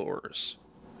followers.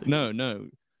 No.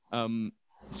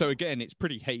 So again, it's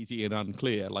pretty hazy and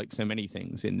unclear, like so many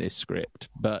things in this script.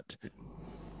 But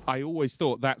I always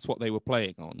thought that's what they were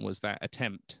playing on, was that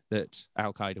attempt that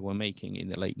Al Qaeda were making in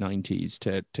the late 90s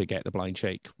to get the blind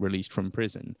sheikh released from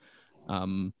prison.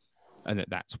 And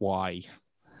that's why.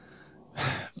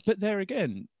 But there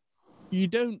again,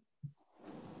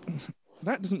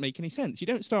 that doesn't make any sense. You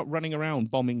don't start running around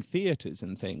bombing theaters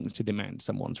and things to demand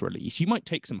someone's release. You might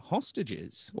take some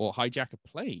hostages or hijack a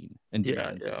plane and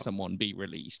demand that someone be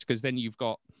released, because then you've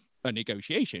got a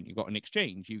negotiation, you've got an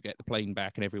exchange. You get the plane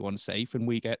back and everyone's safe, and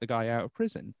we get the guy out of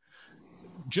prison.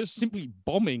 Just simply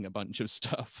bombing a bunch of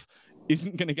stuff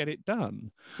isn't going to get it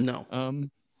done. No.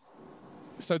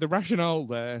 So the rationale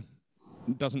there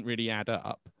doesn't really add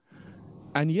up.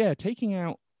 And yeah, taking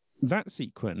out that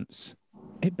sequence,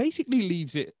 it basically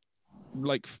leaves it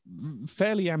like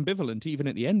fairly ambivalent even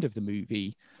at the end of the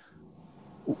movie.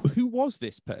 Who was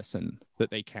this person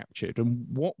that they captured, and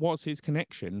what was his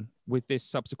connection with this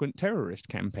subsequent terrorist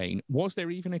campaign? Was there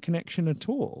even a connection at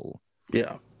all?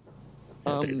 Yeah.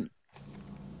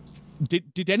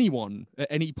 Did anyone at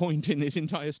any point in this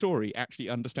entire story actually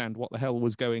understand what the hell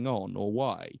was going on or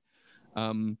why?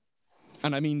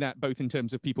 And I mean that both in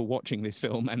terms of people watching this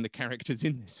film and the characters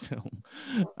in this film.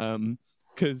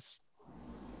 Because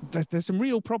there's some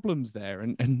real problems there.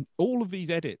 And all of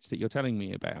these edits that you're telling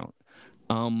me about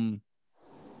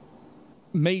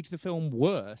made the film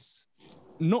worse,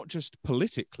 not just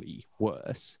politically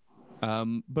worse,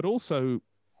 but also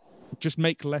just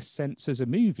make less sense as a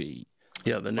movie.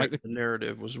 Yeah, the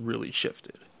narrative was really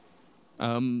shifted.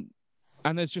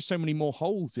 And there's just so many more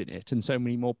holes in it and so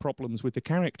many more problems with the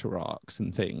character arcs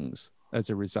and things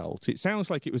as a result. It sounds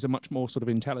like it was a much more sort of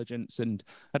intelligence, and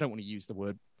I don't want to use the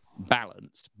word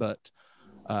balanced, but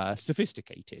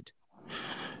sophisticated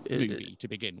movie to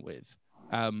begin with.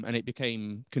 And it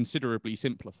became considerably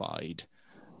simplified.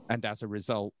 And as a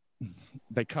result,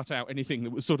 they cut out anything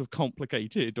that was sort of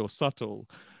complicated or subtle.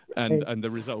 And the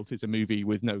result is a movie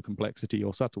with no complexity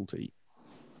or subtlety.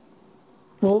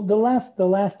 Well, the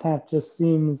last half just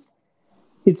seems,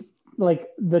 it's like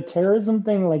the terrorism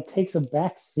thing like takes a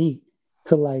back seat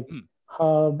to like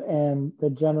Hub and the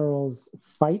general's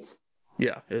fight.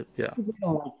 Yeah.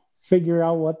 Like figure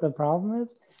out what the problem is.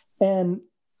 And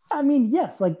I mean,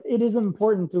 yes, like it is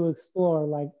important to explore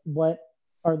like what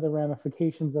are the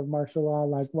ramifications of martial law,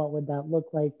 like what would that look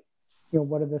like,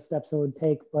 what are the steps it would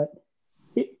take, but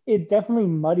it definitely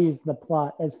muddies the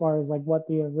plot as far as like what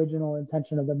the original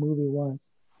intention of the movie was.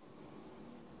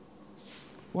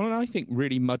 Well, and I think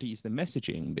really muddies the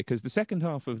messaging, because the second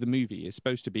half of the movie is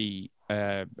supposed to be,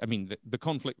 I mean, the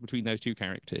conflict between those two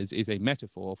characters is a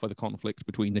metaphor for the conflict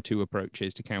between the two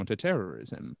approaches to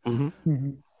counter-terrorism.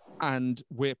 Mhm. And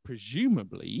we're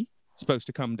presumably supposed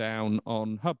to come down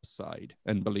on Hub's side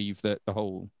and believe that the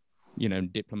whole,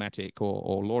 diplomatic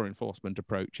or law enforcement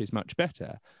approach is much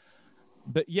better.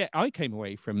 But yet I came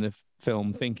away from the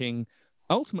film thinking,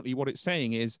 ultimately what it's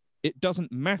saying is, it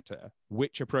doesn't matter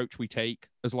which approach we take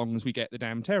as long as we get the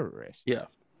damn terrorists. Yeah.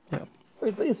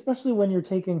 Especially when you're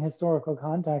taking historical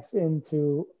context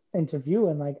into view,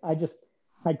 and like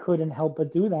I couldn't help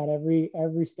but do that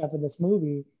every step of this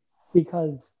movie,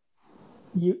 because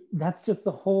that's just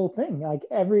the whole thing. Like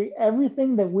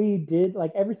everything that we did,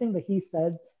 like everything that he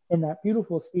said in that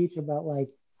beautiful speech about, like,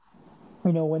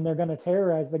 when they're going to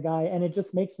terrorize the guy, and it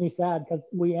just makes me sad because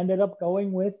we ended up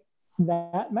going with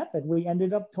that method. We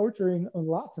ended up torturing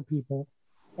lots of people,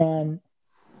 and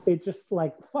it just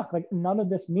like, fuck, like none of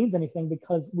this means anything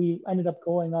because we ended up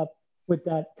going up with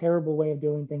that terrible way of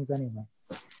doing things anyway.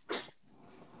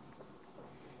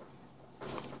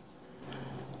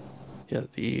 Yeah,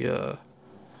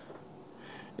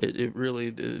 it really,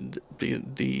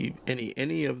 the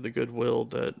any of the goodwill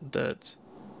that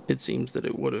it seems that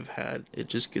it would have had, it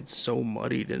just gets so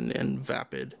muddied and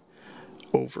vapid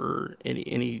over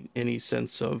any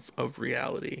sense of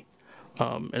reality.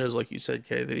 And as like you said,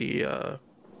 Kay, that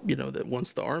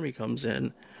once the army comes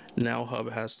in, now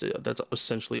Hub has to, that's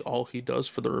essentially all he does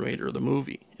for the remainder of the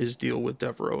movie, is deal with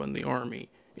Devereaux and the army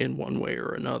in one way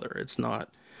or another. It's not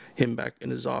him back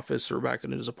in his office or back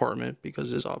in his apartment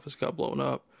because his office got blown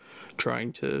up,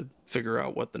 trying to figure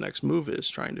out what the next move is,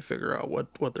 trying to figure out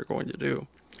what they're going to do.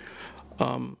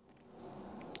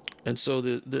 And so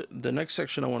the next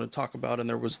section I want to talk about, and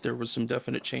there was some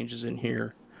definite changes in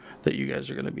here that you guys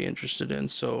are going to be interested in.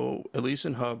 So Elise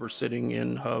and Hub are sitting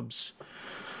in Hub's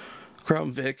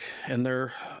Crown Vic, and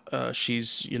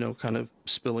she's kind of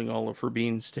spilling all of her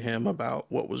beans to him about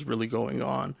what was really going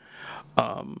on.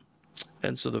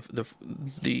 And so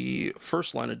the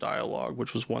first line of dialogue,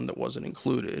 which was one that wasn't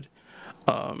included,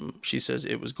 she says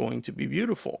it was going to be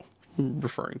beautiful,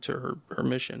 referring to her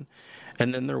mission.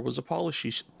 And then there was a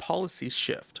policy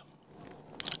shift.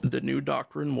 The new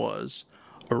doctrine was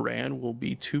Iran will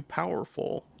be too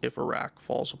powerful if Iraq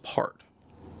falls apart.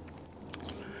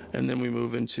 And then we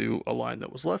move into a line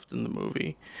that was left in the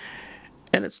movie.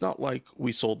 And it's not like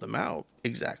we sold them out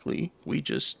exactly. We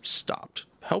just stopped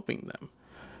helping them.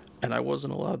 And I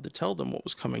wasn't allowed to tell them what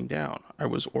was coming down. I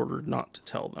was ordered not to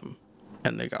tell them.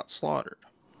 And they got slaughtered.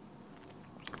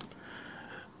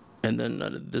 And then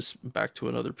this back to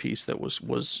another piece that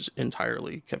was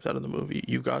entirely kept out of the movie.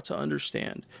 You got to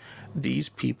understand, these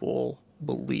people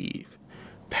believe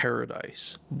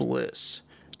paradise, bliss.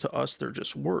 To us, they're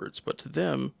just words, but to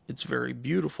them, it's very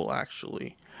beautiful,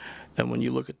 actually. And when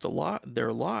you look at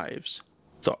their lives,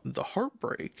 the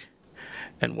heartbreak,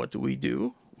 and what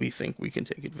do? We think we can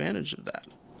take advantage of that.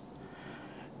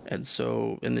 And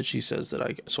then she says that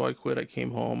I quit, I came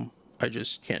home, I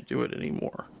just can't do it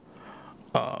anymore.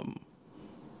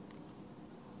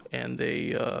 And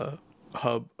they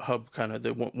Hub kind of,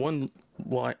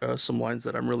 some lines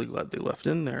that I'm really glad they left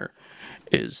in there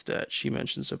is that she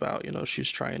mentions about, she's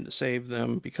trying to save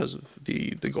them because of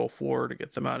the Gulf War, to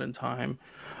get them out in time,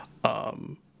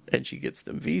 and she gets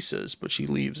them visas, but she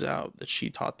leaves out that she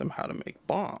taught them how to make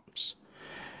bombs.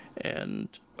 And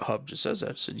Hub just says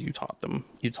that, said you taught them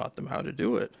how to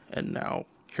do it, and now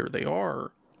here they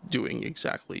are doing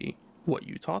exactly what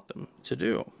you taught them to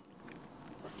do.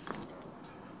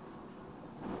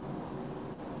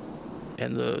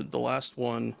 And the last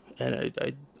one, and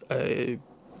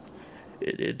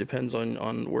it depends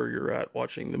on where you're at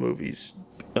watching the movies,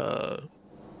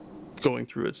 going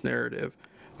through its narrative,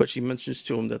 but she mentions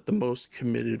to him that the most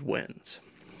committed wins.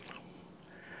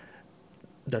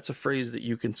 That's a phrase that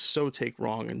you can so take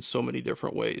wrong in so many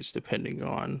different ways depending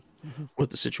on what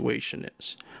the situation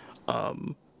is.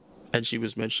 And she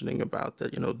was mentioning about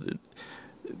that,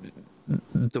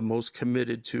 the most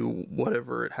committed to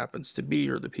whatever it happens to be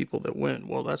are the people that win.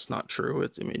 Well, that's not true.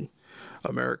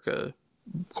 America,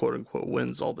 quote unquote,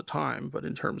 wins all the time, but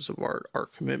in terms of our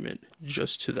commitment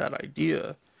just to that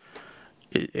idea,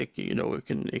 it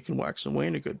can wax and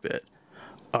wane a good bit.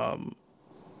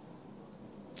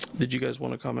 Did you guys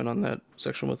want to comment on that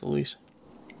section with Elise?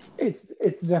 It's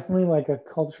definitely like a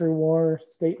culture war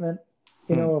statement,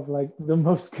 of like the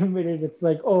most committed. It's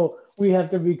like, oh, we have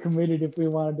to be committed if we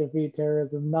want to defeat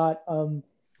terrorism, not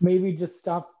maybe just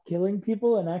stop killing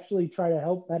people and actually try to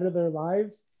help better their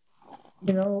lives.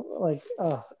 I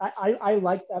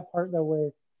like that part though, where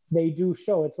they do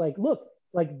show it's like, look,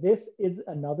 like this is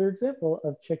another example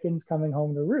of chickens coming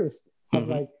home to roost. Of Mhm.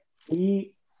 like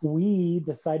we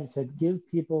decided to give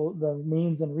people the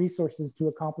means and resources to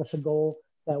accomplish a goal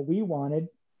that we wanted,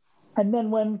 and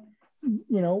then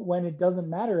when it doesn't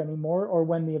matter anymore, or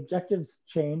when the objectives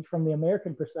change from the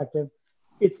American perspective,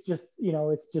 it's just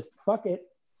fuck it,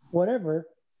 whatever.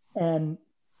 And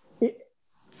it,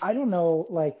 I don't know,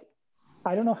 like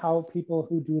I don't know how people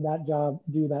who do that job,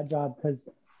 because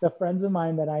the friends of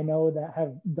mine that I know that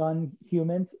have done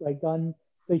humans, like done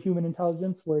the human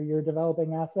intelligence where you're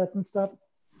developing assets and stuff,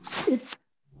 it's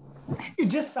it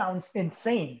just sounds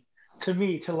insane to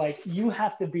me. To like, you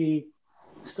have to be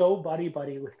so buddy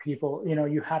buddy with people.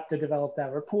 You have to develop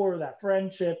that rapport, that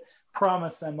friendship,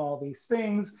 promise them all these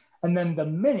things, and then the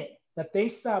minute that they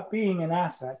stop being an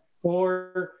asset,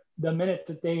 or the minute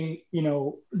that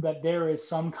that there is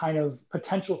some kind of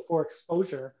potential for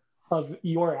exposure of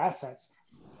your assets,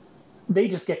 they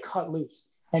just get cut loose,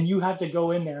 and you have to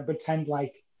go in there and pretend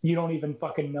like you don't even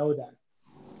fucking know them.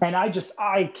 And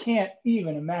I can't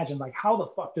even imagine, like, how the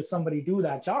fuck does somebody do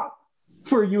that job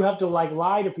where you have to like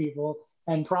lie to people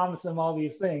and promise them all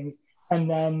these things, and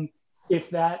then if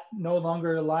that no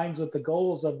longer aligns with the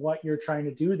goals of what you're trying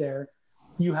to do there,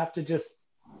 you have to just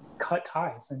cut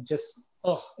ties. And just,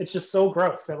 oh, it's just so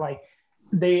gross that like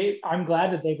I'm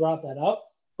glad that they brought that up.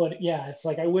 But yeah, it's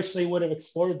like I wish they would have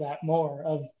explored that more,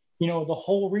 of the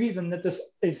whole reason that this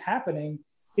is happening.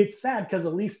 It's sad because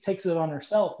Elise takes it on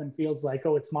herself and feels like,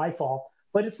 oh, it's my fault.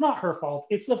 But it's not her fault.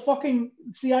 It's the fucking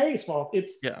CIA's fault.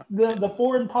 It's Yeah. the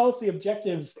foreign policy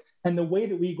objectives and the way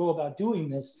that we go about doing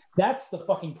this. That's the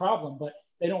fucking problem. But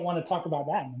they don't want to talk about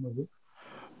that in the movie.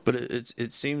 But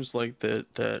it seems like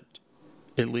that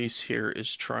Elise here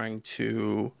is trying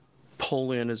to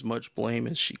pull in as much blame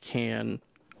as she can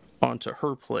onto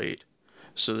her plate,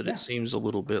 so that Yeah. it seems a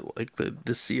little bit like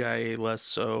the CIA less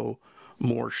so,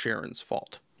 more Sharon's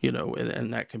fault,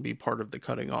 and that can be part of the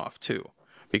cutting off too.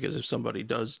 Because if somebody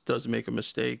does make a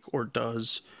mistake, or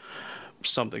does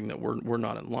something that we're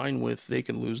not in line with, they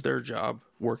can lose their job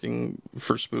working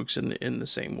for Spooks in the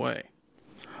same way.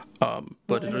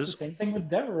 But it And it's the is, same thing with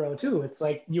Devereaux too. It's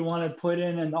like you want to put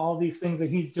in and all these things that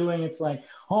he's doing. It's like,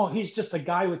 oh, he's just a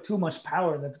guy with too much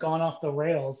power that's gone off the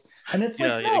rails. And it's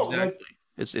yeah, like, no, like exactly.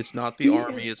 It's not the he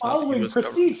army, is it's not the following U.S.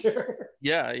 government. procedure.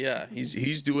 Yeah, yeah,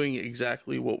 he's doing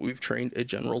exactly what we've trained a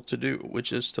general to do,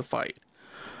 which is to fight.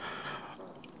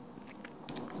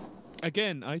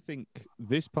 Again, I think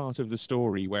this part of the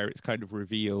story where it's kind of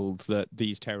revealed that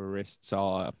these terrorists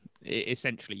are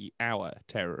essentially our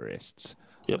terrorists,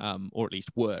 Yep. or at least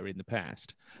were in the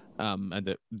past, and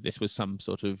that this was some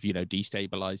sort of,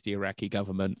 destabilize the Iraqi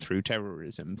government through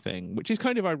terrorism thing, which is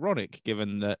kind of ironic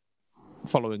given that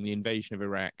following the invasion of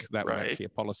Iraq, that was Right. actually a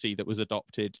policy that was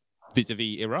adopted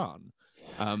vis-a-vis Iran,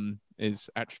 is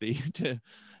actually to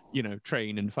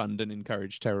train and fund and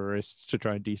encourage terrorists to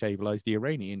try and destabilize the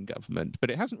Iranian government. But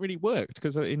it hasn't really worked,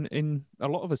 because in a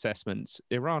lot of assessments,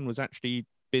 Iran was actually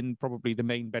been probably the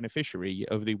main beneficiary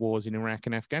of the wars in Iraq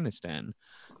and Afghanistan.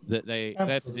 That their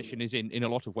Absolutely. position is in a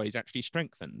lot of ways actually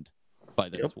strengthened by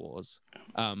those Yep. wars.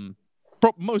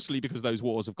 Mostly because those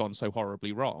wars have gone so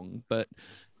horribly wrong. But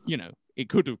it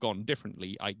could have gone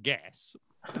differently, I guess,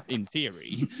 in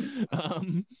theory.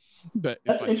 But it's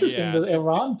That's like, interesting, yeah, the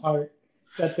Iran part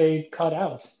that they cut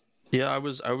out. Yeah, I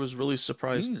was really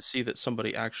surprised to see that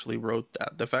somebody actually wrote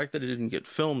that. The fact that it didn't get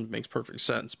filmed makes perfect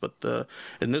sense, but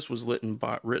this was written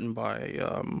by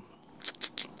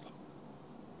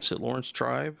is it Lawrence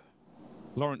Tribe?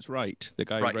 Lawrence Wright, the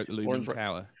guy who Right, wrote the Looming Lawrence Wright.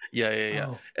 Tower. Yeah, yeah, yeah.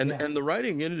 Oh, and yeah. and the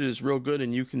writing in it is real good,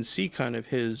 and you can see kind of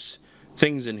his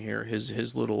things in here,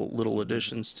 his little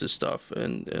additions to stuff,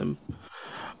 and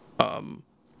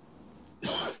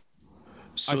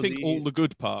so I think all the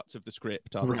good parts of the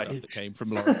script are the stuff that came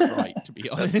from Lawrence Wright, to be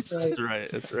honest. Right.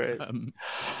 That's right.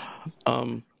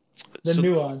 Um, The So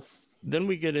nuance. then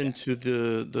we get into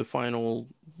the final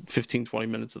 15-20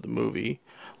 minutes of the movie.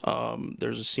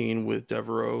 There's a scene with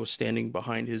Devereaux standing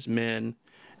behind his men,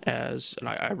 and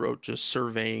I wrote just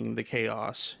surveying the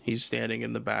chaos. He's standing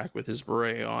in the back with his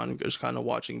beret on, just kind of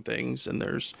watching things, and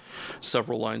there's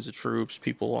several lines of troops,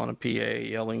 people on a PA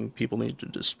yelling people need to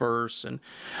disperse. And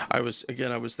I was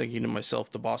thinking to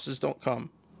myself, the bosses don't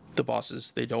come. The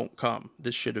bosses, they don't come.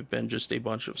 This should have been just a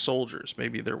bunch of soldiers.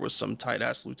 Maybe there was some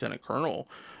tight-ass lieutenant colonel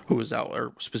who was out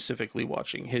there specifically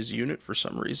watching his unit for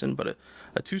some reason, but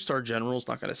a two-star general is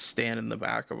not going to stand in the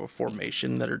back of a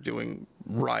formation that are doing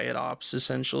riot ops,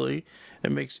 essentially.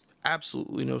 It makes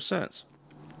absolutely no sense.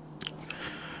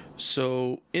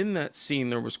 So in that scene,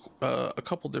 there was a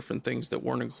couple different things that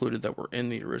weren't included that were in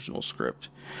the original script.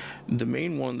 The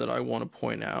main one that I want to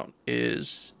point out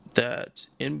is that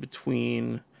in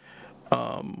between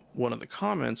one of the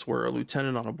comments where a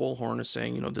lieutenant on a bullhorn is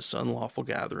saying, this unlawful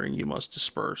gathering, you must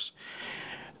disperse.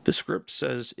 The script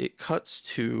says it cuts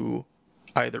to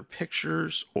either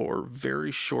pictures or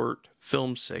very short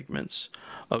film segments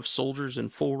of soldiers in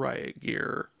full riot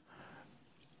gear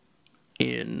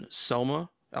in Selma,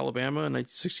 Alabama in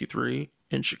 1963,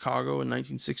 in Chicago in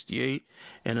 1968,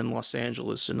 and in Los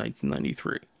Angeles in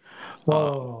 1993.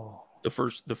 Whoa. The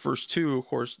first two, of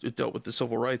course, it dealt with the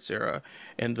civil rights era,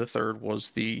 and the third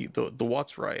was the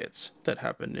Watts riots that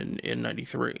happened in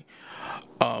 93.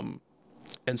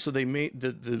 And so they made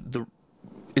the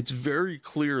it's very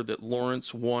clear that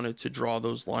Lawrence wanted to draw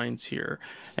those lines here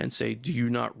and say, do you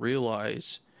not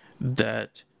realize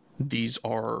that these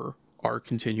are our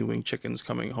continuing chickens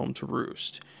coming home to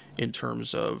roost in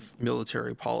terms of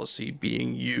military policy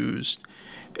being used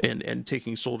and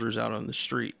taking soldiers out on the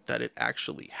street, that it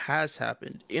actually has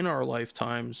happened in our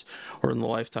lifetimes or in the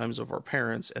lifetimes of our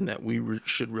parents, and that we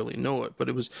should really know it. But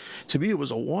to me, it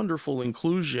was a wonderful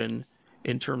inclusion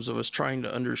in terms of us trying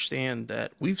to understand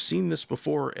that we've seen this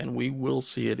before and we will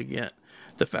see it again.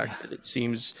 The fact that it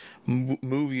seems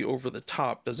movie over the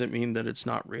top doesn't mean that it's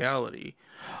not reality.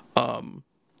 And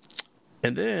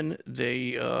then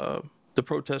the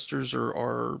protesters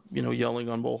are yelling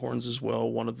on bullhorns as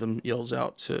well. One of them yells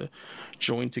out to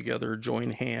join together,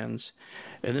 join hands.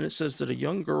 And then it says that a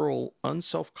young girl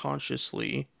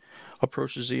unselfconsciously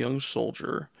approaches a young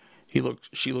soldier.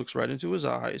 She looks right into his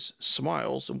eyes,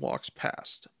 smiles, and walks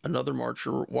past. Another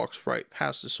marcher walks right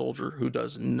past the soldier, who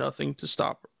does nothing to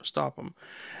stop him.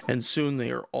 And soon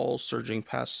they are all surging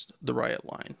past the riot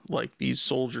line. Like, these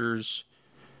soldiers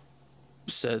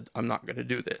said, I'm not going to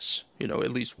do this.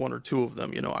 At least one or two of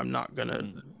them,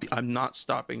 I'm not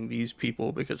stopping these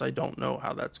people because I don't know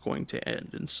how that's going to end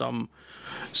in some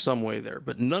way there.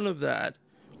 But none of that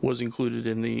was included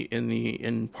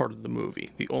in part of the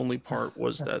movie. The only part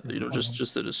was that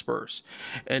just to disperse,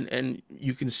 and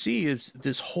you can see it's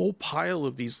this whole pile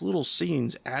of these little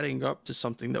scenes adding up to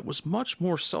something that was much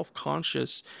more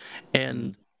self-conscious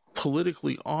and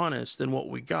politically honest than what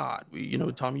we got.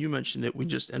 Tom, you mentioned it. We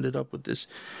just ended up with this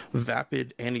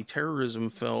vapid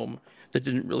anti-terrorism film that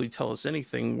didn't really tell us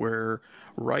anything, where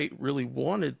Wright really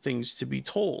wanted things to be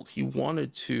told. He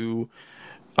wanted to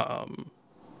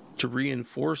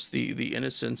reinforce the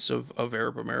innocence of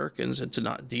Arab Americans and to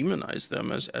not demonize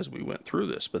them as we went through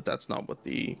this. But that's not what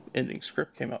the ending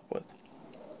script came up with.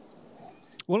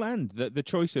 Well, and the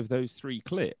choice of those three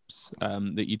clips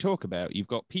that you talk about, you've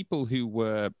got people who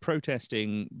were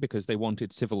protesting because they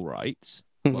wanted civil rights.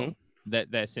 Mm-hmm. Well,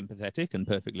 they're sympathetic and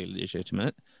perfectly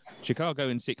legitimate. Chicago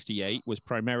in '68 was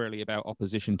primarily about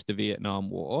opposition to the Vietnam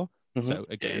War. Mm-hmm. So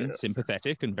again,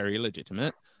 sympathetic and very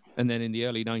legitimate. And then in the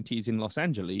early 90s in Los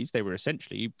Angeles, they were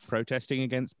essentially protesting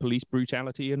against police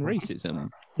brutality and racism.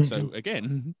 Mm-hmm. So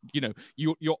again,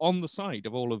 you're on the side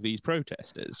of all of these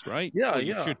protesters, right? Yeah, well,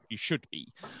 yeah. You should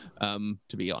be,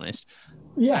 to be honest.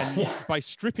 Yeah, and by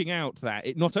stripping out that,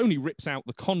 it not only rips out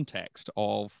the context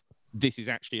of this is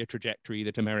actually a trajectory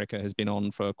that America has been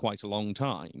on for quite a long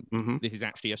time. Mm-hmm. This is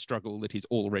actually a struggle that is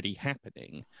already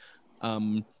happening.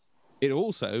 It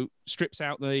also strips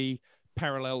out the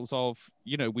parallels of,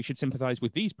 we should sympathize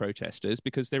with these protesters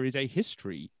because there is a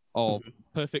history of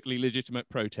perfectly legitimate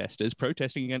protesters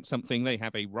protesting against something they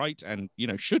have a right and,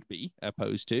 should be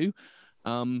opposed to,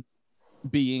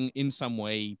 being in some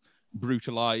way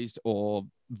brutalized or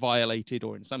violated,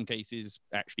 or in some cases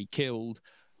actually killed.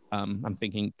 I'm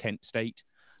thinking Kent State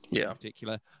in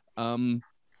particular,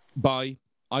 by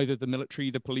either the military,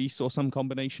 the police, or some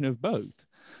combination of both.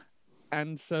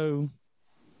 And so,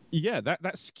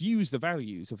 that skews the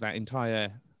values of that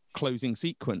entire closing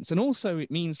sequence. And also it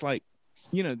means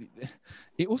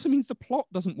it also means the plot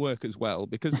doesn't work as well,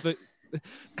 because the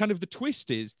kind of the twist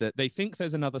is that they think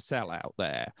there's another cell out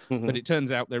there, but it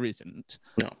turns out there isn't.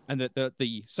 No. And that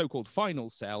the so-called final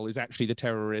cell is actually the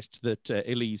terrorist that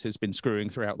Elise has been screwing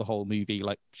throughout the whole movie,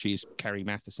 like she's Carrie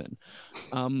Matheson.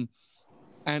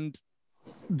 And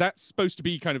that's supposed to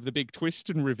be kind of the big twist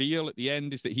and reveal at the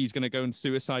end, is that he's going to go and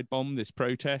suicide bomb this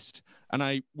protest. And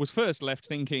I was first left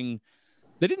thinking,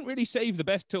 they didn't really save the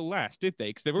best till last, did they?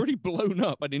 Because they've already blown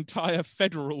up an entire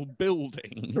federal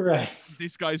building. Right.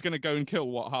 This guy's going to go and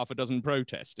kill, half a dozen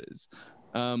protesters.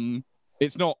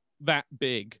 It's not that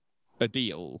big a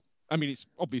deal. I mean, it's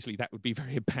obviously that would be a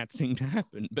very bad thing to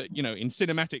happen. But, in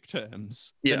cinematic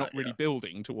terms, they're not really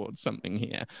building towards something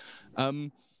here.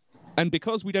 And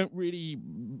because we don't really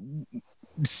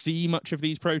see much of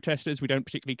these protesters, we don't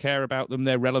particularly care about them,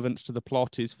 their relevance to the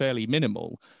plot is fairly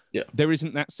minimal. Yeah. There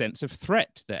isn't that sense of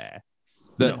threat there.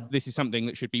 that No. this is something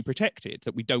that should be protected,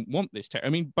 that we don't want this. I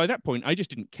mean, by that point, I just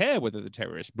didn't care whether the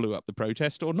terrorists blew up the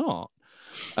protest or not.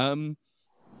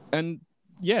 And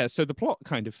yeah, so the plot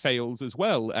kind of fails as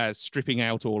well as stripping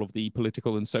out all of the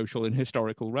political and social and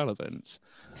historical relevance.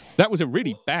 That was a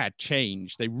really bad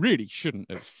change. They really shouldn't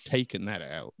have taken that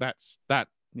out.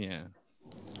 Yeah.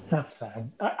 That's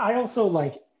sad. I also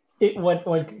like it.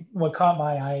 What caught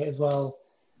my eye as well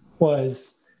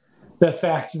was the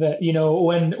fact that, you know,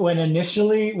 when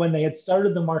initially when they had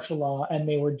started the martial law and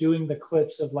they were doing the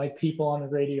clips of like people on the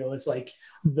radio, it's like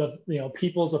the, you know,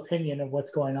 people's opinion of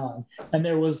what's going on, and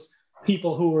there was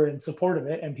people who were in support of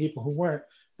it and people who weren't.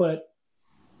 But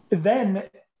then,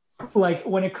 like,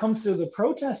 when it comes to the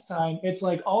protest time, it's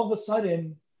like all of a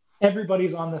sudden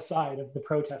everybody's on the side of the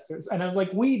protesters, and I was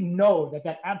like, we know that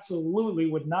that absolutely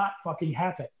would not fucking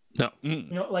happen. No. You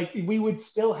know, like, we would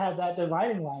still have that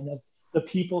dividing line of the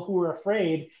people who are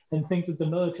afraid and think that the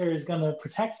military is going to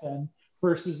protect them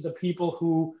versus the people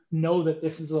who know that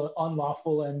this is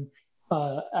unlawful and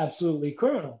absolutely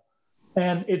criminal.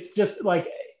 And it's just like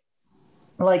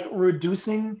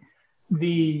reducing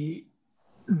the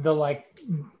like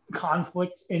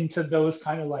conflict into those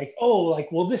kind of like, oh, like,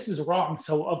 well, this is wrong,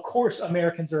 so of course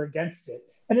Americans are against it.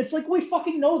 And it's like, we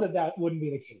fucking know that that wouldn't be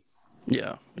the case.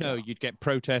 Yeah. No, you'd get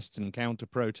protests and counter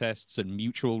protests and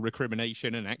mutual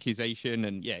recrimination and accusation,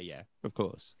 and yeah, of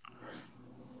course.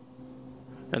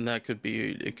 And that could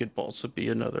be, it could also be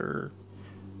another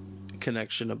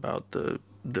connection about the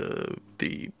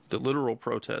literal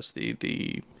protest,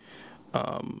 the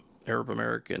Arab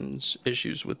Americans'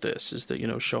 issues with this is that, you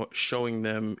know, showing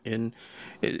them in,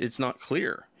 it's not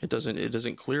clear. It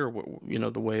isn't clear what, you know,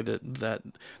 the way that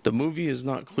the movie is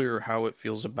not clear how it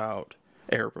feels about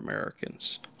Arab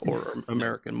Americans or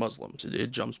American Muslims.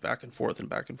 It jumps back and forth and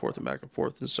back and forth and back and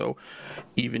forth, and so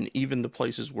even the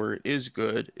places where it is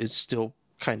good is still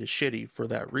kind of shitty for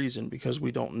that reason, because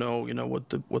we don't know, you know, what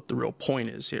the real point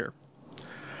is here.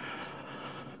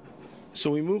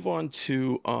 So we move on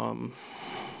to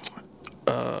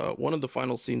one of the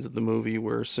final scenes of the movie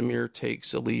where Samir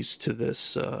takes Elise to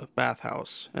this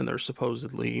bathhouse, and they're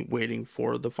supposedly waiting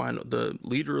for the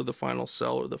leader of the final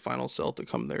cell or the final cell to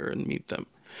come there and meet them.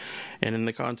 And in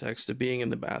the context of being in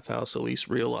the bathhouse, Elise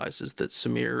realizes that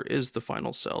Samir is the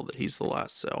final cell, that he's the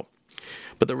last cell.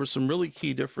 But there were some really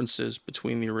key differences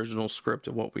between the original script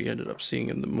and what we ended up seeing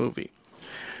in the movie.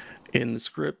 In the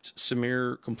script,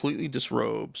 Samir completely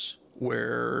disrobes,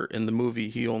 where in the movie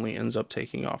he only ends up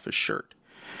taking off his shirt.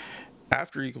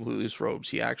 After he completely disrobes,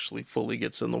 he actually fully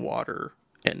gets in the water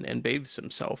and bathes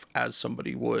himself as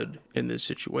somebody would in this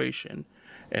situation.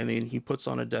 And then he puts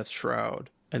on a death shroud,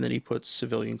 and then he puts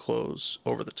civilian clothes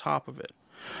over the top of it.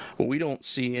 But we don't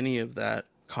see any of that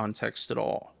context at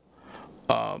all.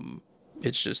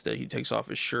 It's just that he takes off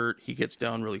his shirt, he gets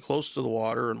down really close to the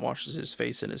water and washes his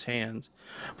face and his hands,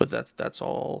 but that's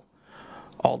all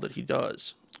that he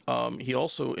does. He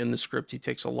also, in the script, he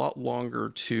takes a lot longer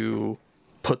to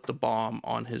put the bomb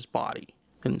on his body.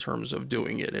 In terms of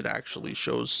doing it, it actually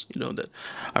shows, you know, that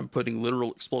I'm putting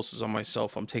literal explosives on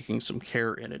myself. I'm taking some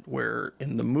care in it, where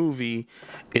in the movie,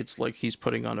 it's like he's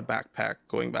putting on a backpack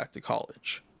going back to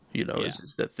college. You know, Yeah.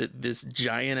 is that this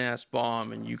giant ass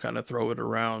bomb, and you kind of throw it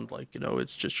around like, you know,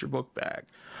 it's just your book bag.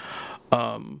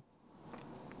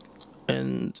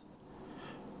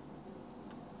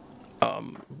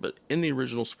 But in the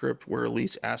original script, where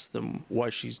Elise asks them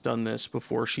why she's done this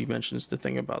before she mentions the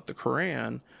thing about the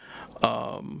Quran,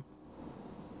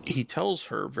 he tells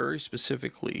her very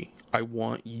specifically, I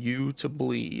want you to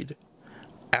bleed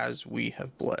as we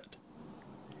have bled.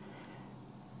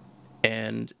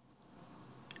 And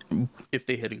if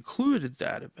they had included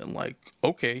that, it'd been like,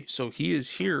 okay, so he is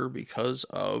here because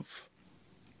of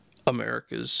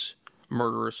America's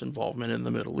murderous involvement in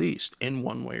the Middle East in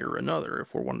one way or another,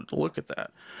 if we wanted to look at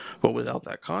that. But without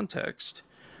that context,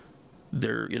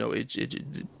 there, you know, it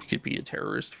could be a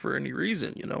terrorist for any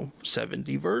reason, you know,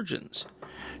 70 virgins,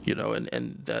 you know,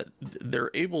 and that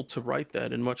they're able to write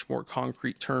that in much more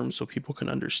concrete terms so people can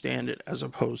understand it, as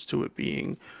opposed to it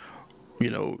being, you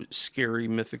know, scary,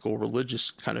 mythical,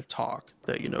 religious kind of talk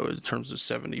that, you know, in terms of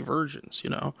 70 virgins, you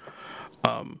know,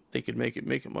 they could make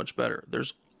it much better.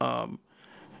 There's,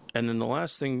 and then the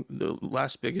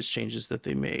last biggest changes that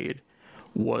they made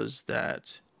was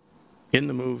that in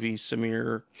the movie,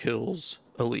 Samir kills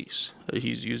Elise.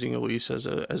 He's using Elise as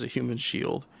a human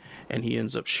shield, and he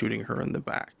ends up shooting her in the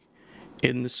back.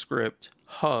 In the script,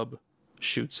 Hub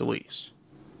shoots Elise.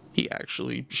 He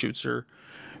actually shoots her.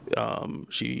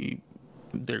 She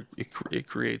it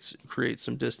creates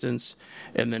some distance,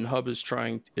 and then Hub is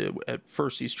trying at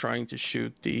first he's trying to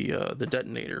shoot the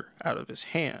detonator out of his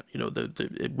hand.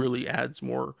 It really adds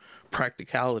more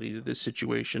practicality to this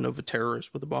situation of a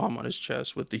terrorist with a bomb on his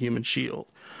chest with the human shield.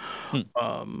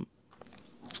 And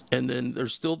then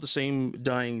there's still the same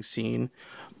dying scene,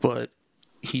 but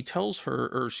he tells her,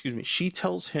 or excuse me, she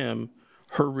tells him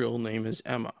her real name is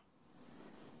Emma.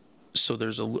 So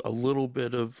there's a little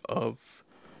bit of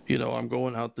I'm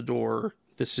going out the door.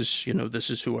 This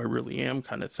is who I really am,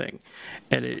 kind of thing,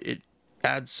 and it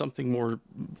adds something more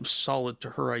solid to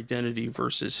her identity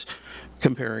versus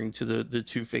comparing to the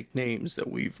two fake names that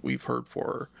we've heard for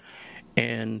her.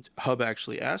 And Hub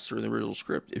actually asked her in the original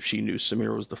script if she knew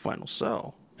Samira was the final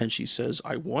cell, and she says,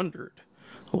 "I wondered."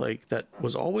 Like, that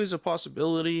was always a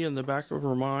possibility in the back of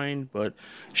her mind, but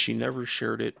she never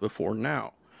shared it before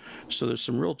now. So there's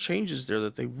some real changes there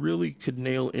that they really could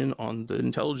nail in on the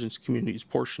intelligence community's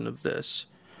portion of this,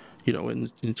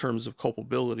 in terms of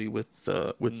culpability with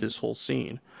this whole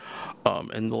scene.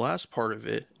 And the last part of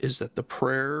it is that the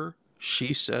prayer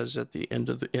she says at the end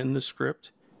in the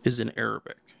script is in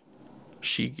Arabic.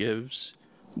 She gives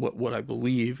what I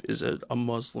believe is a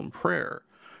Muslim prayer,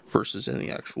 versus in the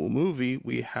actual movie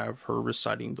we have her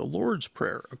reciting the Lord's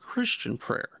Prayer, a Christian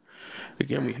prayer.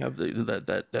 Again, we have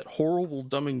that horrible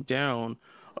dumbing down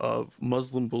of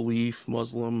Muslim belief,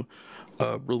 Muslim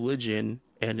religion,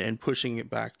 and pushing it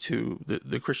back to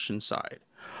the Christian side.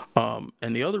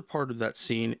 And the other part of that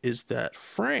scene is that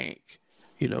Frank,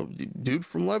 dude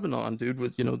from Lebanon, dude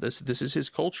with, this is his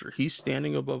culture. He's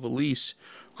standing above Elise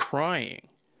crying,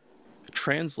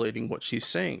 translating what she's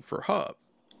saying for Hub,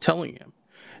 telling him.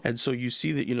 And so you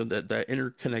see that, that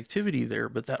interconnectivity there,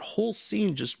 but that whole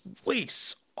scene just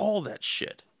wastes all that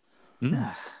shit.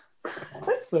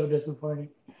 That's so disappointing.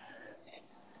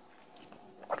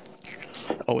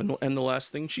 Oh, and the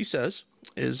last thing she says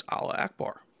is Allah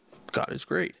Akbar. God is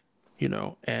great,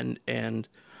 and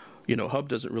Hub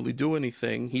doesn't really do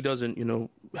anything. He doesn't,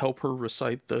 help her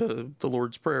recite the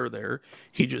Lord's Prayer there.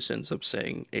 He just ends up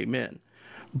saying Amen.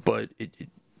 But it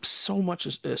so much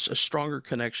a stronger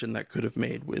connection that could have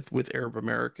made with Arab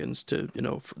Americans to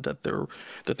that there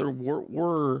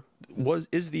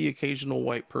is the occasional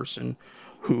white person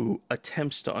who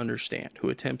attempts to understand, who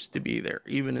attempts to be there,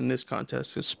 even in this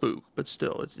context a spook, but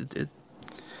still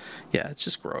it's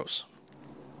just gross.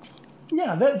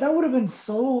 Yeah, that would have been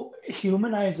so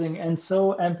humanizing and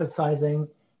so empathizing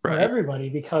for everybody,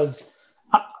 because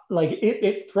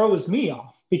it throws me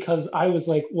off, because I was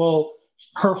like, well,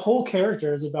 her whole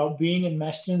character is about being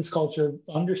enmeshed in this culture,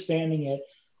 understanding it,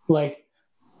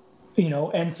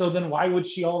 and so then why would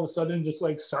she all of a sudden just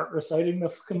start reciting the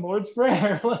fucking Lord's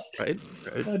Prayer? Right.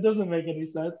 That doesn't make any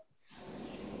sense.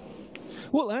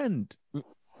 Well, and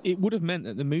it would have meant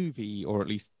that the movie, or at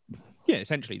least,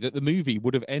 essentially, that the movie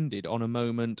would have ended on a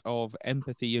moment of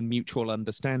empathy and mutual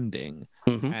understanding,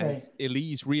 as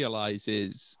Elise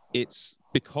realizes it's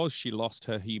because she lost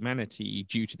her humanity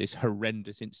due to this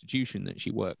horrendous institution that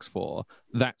she works for.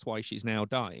 That's why she's now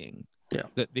dying. Yeah.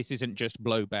 That this isn't just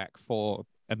blowback for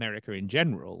America in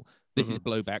general. This is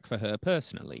blowback for her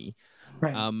personally.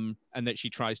 Right. And that she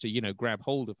tries to, grab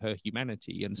hold of her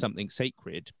humanity and something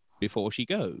sacred before she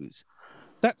goes.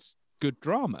 That's good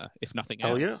drama, if nothing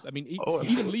else. Yeah. I mean,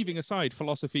 even leaving aside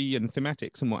philosophy and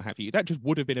thematics and what have you, that just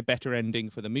would have been a better ending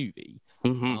for the movie.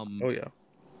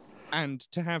 And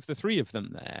to have the three of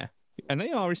them there, and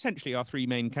they are essentially our three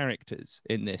main characters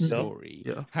in this story,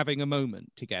 having a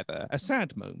moment together, a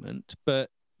sad moment, but,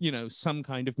 some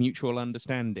kind of mutual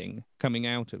understanding coming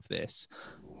out of this.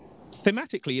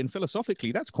 Thematically and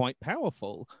philosophically, that's quite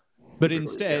powerful. But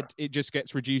instead, it just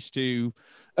gets reduced to,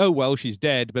 oh, well, she's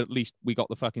dead, but at least we got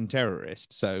the fucking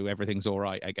terrorist, so everything's all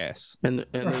right, I guess. And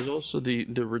there's also the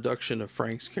reduction of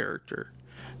Frank's character.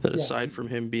 That aside from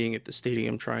him being at the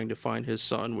stadium trying to find his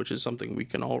son, which is something we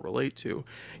can all relate to,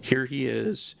 here he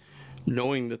is,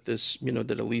 knowing that this,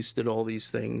 that Elise did all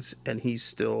these things, and he's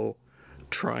still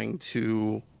trying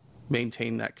to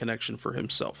maintain that connection for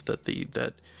himself. That's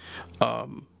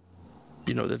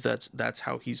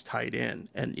how he's tied in.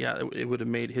 And it would have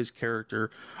made his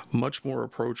character much more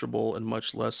approachable and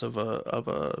much less of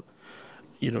a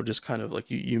just kind of like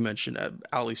you mentioned,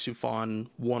 Ali Soufan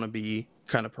wannabe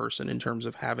kind of person, in terms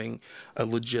of having a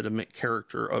legitimate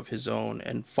character of his own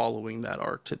and following that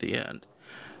arc to the end.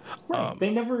 Right. They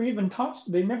never even touched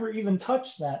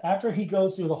that. After he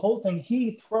goes through the whole thing,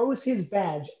 he throws his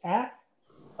badge at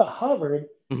Hubbard,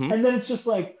 and then it's just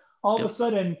like all of a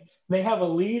sudden they have a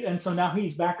lead, and so now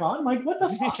he's back on. Like, what the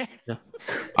fuck?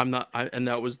 I'm not. And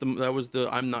that was the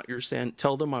I'm not your sand.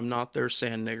 Tell them I'm not their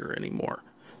sand nigger anymore.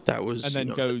 That was, and then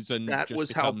goes and that just was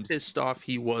becomes... how pissed off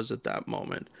he was at that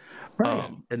moment.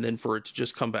 Right. And then for it to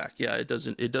just come back, yeah, it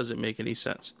doesn't make any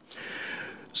sense.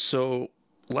 So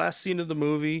last scene of the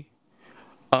movie,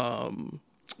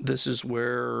 this is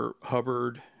where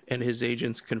Hubbard and his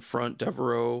agents confront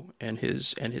Devereaux and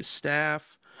his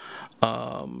staff.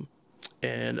 And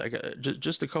I got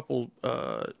just a couple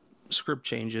script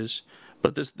changes,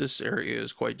 but this area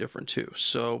is quite different too.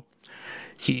 So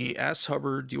he asks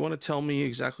Hubbard, "Do you want to tell me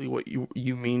exactly what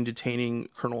you mean detaining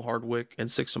Colonel Hardwick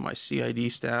and 6 of my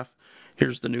CID staff?"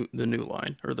 Here's the new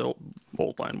line, or the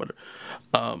old line, whatever.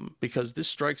 Because this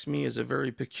strikes me as a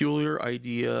very peculiar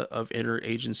idea of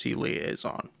interagency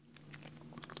liaison.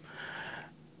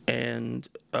 And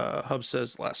Hub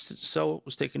says last cell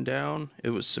was taken down. It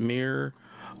was Samir.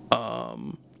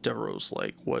 Devereaux's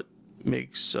like, what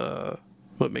makes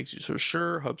you so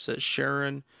sure? Hub says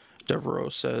Sharon. Devereaux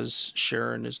says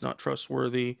Sharon is not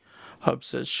trustworthy. Hub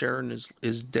says Sharon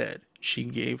is dead. She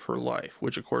gave her life,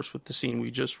 which of course with the scene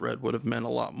we just read would have meant a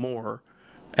lot more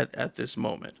at this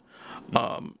moment.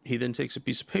 He then takes a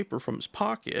piece of paper from his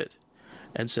pocket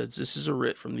and says, "This is a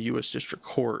writ from the U.S. District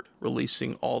Court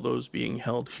releasing all those being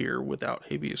held here without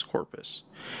habeas corpus."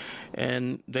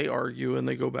 And they argue and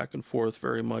they go back and forth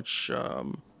very much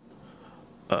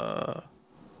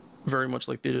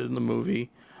like they did in the movie.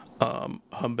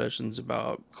 Hub mentions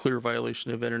about clear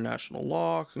violation of international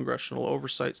law, congressional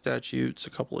oversight statutes, a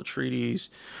couple of treaties,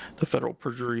 the federal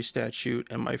perjury statute,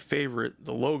 and my favorite,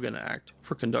 the Logan Act,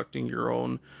 for conducting your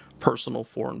own personal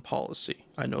foreign policy.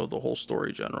 I know the whole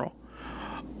story, General.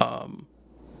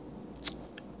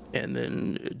 And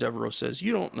then Devereaux says,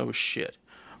 "You don't know shit.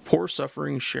 Poor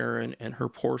suffering Sharon and her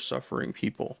poor suffering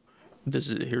people."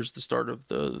 Here's the start of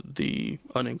the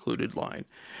unincluded line.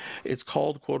 "It's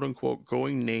called, quote unquote,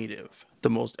 going native, the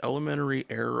most elementary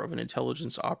error of an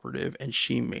intelligence operative, and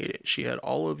she made it. She had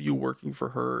all of you working for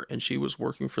her, and she was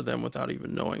working for them without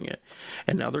even knowing it.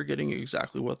 And now they're getting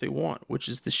exactly what they want, which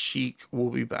is the Sheik will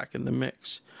be back in the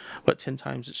mix. But 10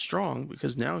 times as strong,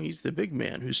 because now he's the big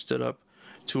man who stood up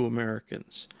to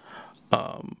Americans.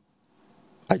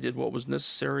 I did what was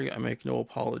necessary. I make no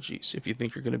apologies. If you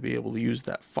think you're going to be able to use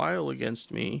that file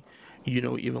against me, you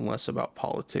know even less about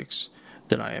politics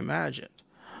than I imagined."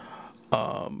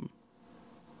 And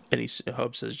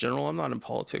Hub says, "General, I'm not in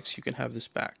politics. You can have this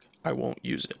back. I won't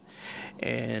use it."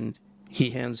 And he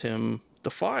hands him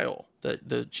the file that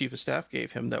the chief of staff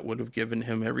gave him that would have given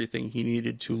him everything he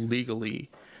needed to legally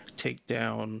take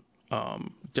down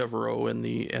Devereaux and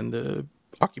the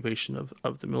occupation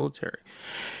of the military.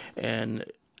 And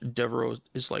Devereaux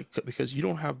is like, "Because you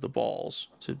don't have the balls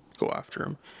to go after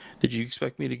him. Did you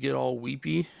expect me to get all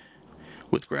weepy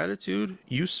with gratitude?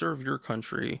 You serve your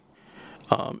country.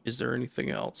 Is there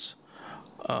anything else?"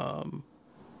 And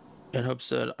Hub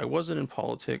said, "I wasn't in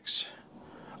politics.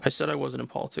 I said I wasn't in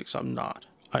politics. I'm not.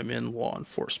 I'm in law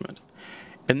enforcement."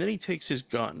 And then he takes his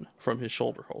gun from his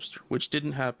shoulder holster, which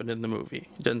didn't happen in the movie.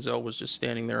 Denzel was just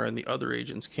standing there, and the other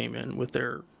agents came in with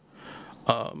their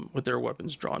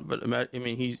weapons drawn. But I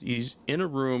mean, he's in a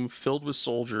room filled with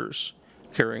soldiers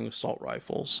carrying assault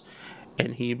rifles,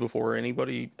 and he, before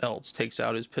anybody else, takes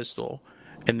out his pistol,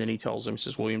 and then he tells him, he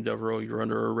says, "William Devereaux, you're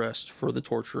under arrest for the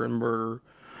torture and murder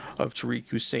of Tariq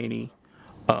Husseini.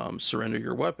 Surrender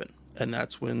your weapon." And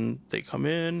that's when they come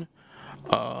in.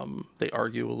 They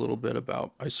argue a little bit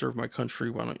about, "I serve my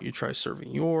country, why don't you try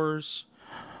serving yours?"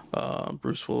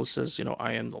 Bruce Willis says,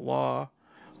 "I am the law."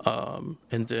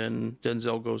 And then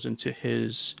Denzel goes into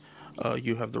his,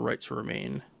 "You have the right to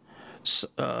remain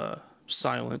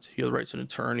silent. You have the right to an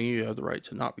attorney. You have the right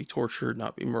to not be tortured,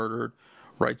 not be murdered.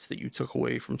 Rights that you took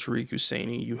away from Tariq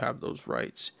Husseini, you have those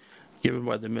rights, given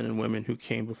by the men and women who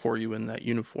came before you in that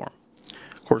uniform."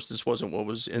 Of course, this wasn't what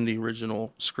was in the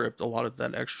original script. A lot of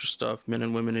that extra stuff, men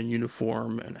and women in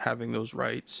uniform and having those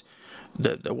rights,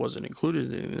 that wasn't included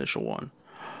in the initial one.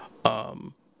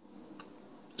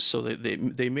 So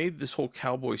they made this whole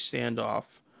cowboy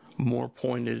standoff more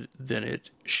pointed than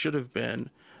it should have been,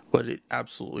 but it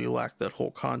absolutely lacked that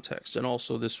whole context. And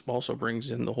also, this also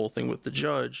brings in the whole thing with the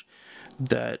judge,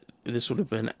 that this would have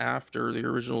been after the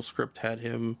original script had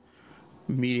him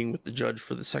meeting with the judge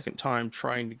for the second time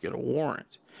trying to get a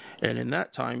warrant. And in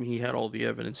that time, he had all the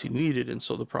evidence he needed, and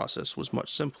so the process was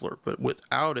much simpler. But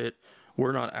without it,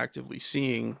 we're not actively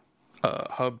seeing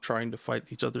Hub trying to fight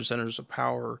these other centers of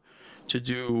power to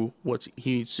do what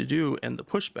he needs to do, and the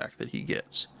pushback that he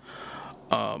gets.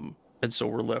 And so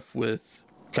we're left with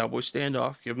cowboy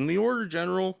standoff. Give him the order,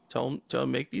 General. Tell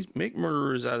him make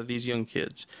murderers out of these young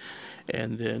kids.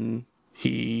 And then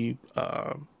he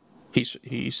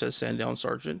says, "Stand down,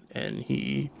 Sergeant," and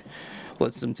he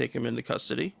lets them take him into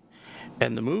custody.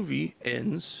 And the movie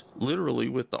ends literally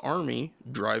with the army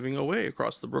driving away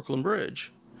across the Brooklyn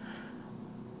Bridge.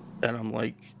 And I'm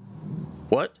like,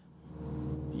 what?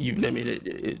 I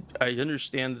mean, I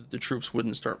understand that the troops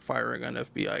wouldn't start firing on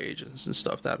FBI agents and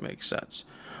stuff. That makes sense.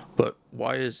 But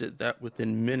why is it that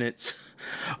within minutes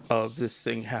of this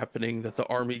thing happening, that the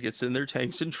army gets in their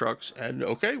tanks and trucks and,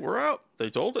 okay, we're out. They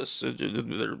told us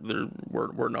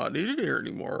we're not needed here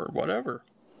anymore or whatever.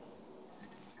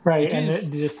 Right, It and is-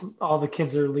 it just all the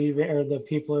kids are leaving, or the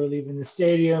people are leaving the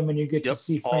stadium, and you get to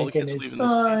see all the Frank and kids his leaving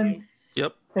the son, stadium.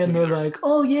 Yep. and they're They're- like,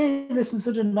 "Oh yeah, this is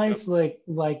such a nice like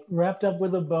wrapped up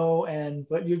with a bow," and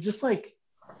but you're just like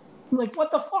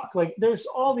what the fuck? Like, there's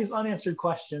all these unanswered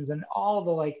questions, and all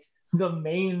the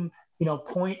main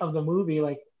point of the movie,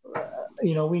 like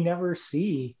we never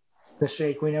see the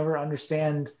Sheikh, we never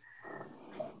understand.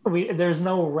 There's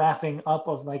no wrapping up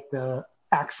of like the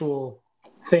actual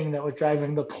thing that was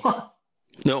driving the plot.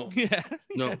 No,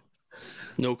 Yeah.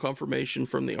 no confirmation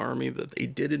from the army that they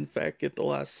did in fact get the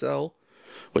last cell,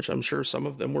 which I'm sure some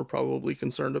of them were probably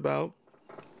concerned about.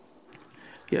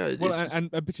 Yeah, Well,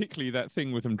 and particularly that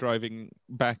thing with them driving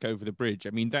back over the bridge.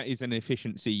 I mean, that is an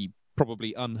efficiency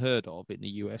probably unheard of in the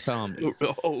U.S. Army.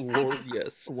 oh Lord,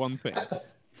 yes. For one thing.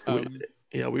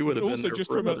 We would have been Also, there just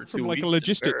for from another 2 like a weeks in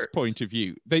logistics barracks. point of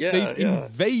view, they've Yeah.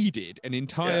 invaded an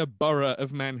entire Yeah. borough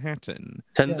of Manhattan.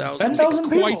 10,000. 10,000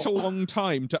 people. Quite a long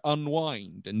time to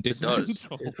unwind and It does.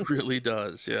 dismantle. It really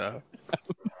does. Yeah.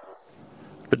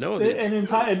 But no, An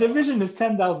entire division is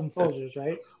 10,000 soldiers,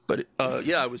 right? but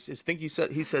yeah, I think he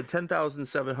said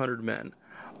 10,700 men.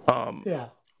 Yeah.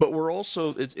 But we're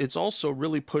also it's also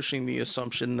really pushing the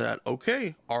assumption that,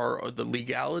 okay, the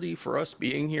legality for us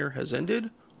being here has ended.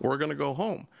 We're gonna go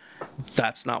home.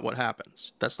 That's not what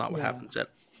happens. That's not what Yeah. happens at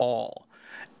all.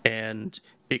 And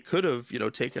it could have,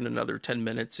 taken another 10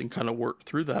 minutes and kind of worked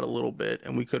through that a little bit,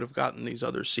 and we could have gotten these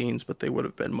other scenes, but they would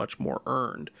have been much more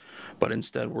earned. But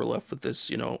instead, we're left with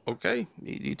this, okay,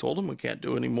 he told him we can't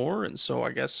do anymore, and so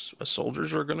I guess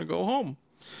soldiers are going to go home.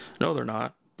 No, they're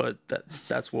not. But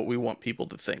that's what we want people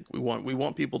to think. We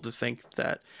want people to think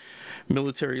that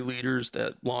military leaders,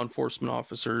 that law enforcement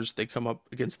officers, they come up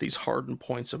against these hardened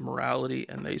points of morality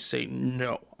and they say,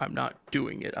 no, I'm not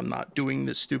doing it. I'm not doing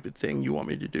this stupid thing you want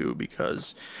me to do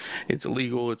because it's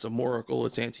illegal, it's immoral,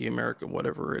 it's anti-American,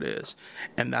 whatever it is.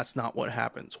 And that's not what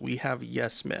happens. We have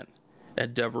yes men.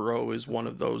 And Devereaux is one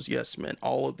of those yes men.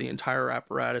 All of the entire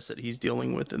apparatus that he's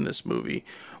dealing with in this movie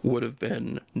would have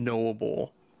been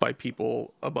knowable by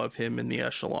people above him in the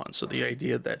echelon. So the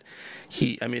idea that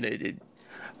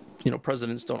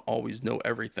presidents don't always know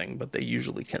everything, but they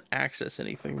usually can access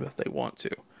anything that they want to.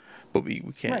 But we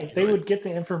can't. Right. They would get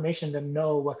the information to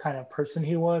know what kind of person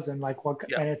he was and like what.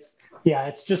 Yeah. And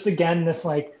it's just again this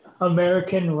like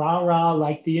American rah-rah,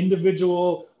 like the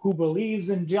individual who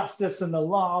believes in justice and the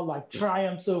law like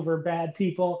triumphs over bad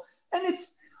people, and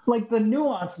it's like the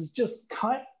nuance is just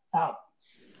cut out.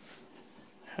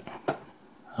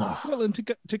 Well, and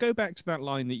to go back to that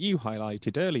line that you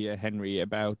highlighted earlier, Henry,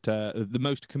 about the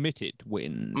most committed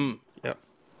wins. Yeah.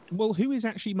 Well, who is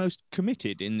actually most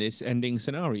committed in this ending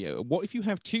scenario? What if you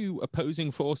have two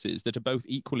opposing forces that are both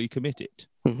equally committed?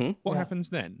 Mm-hmm. What Yeah. happens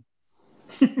then?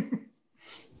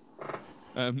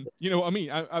 You know what I mean?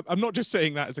 I'm not just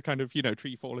saying that as a kind of,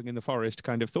 tree falling in the forest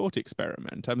kind of thought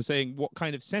experiment. I'm saying what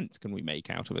kind of sense can we make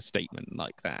out of a statement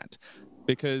like that?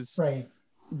 Because Right.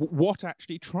 what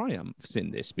actually triumphs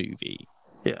in this movie?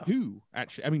 Yeah. Who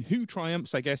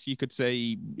triumphs? I guess you could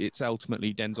say it's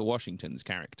ultimately Denzel Washington's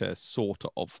character, sort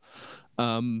of.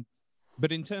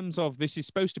 But in terms of, this is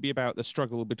supposed to be about the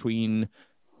struggle between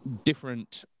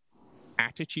different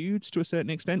attitudes to a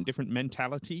certain extent, different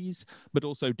mentalities, but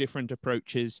also different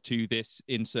approaches to this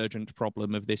insurgent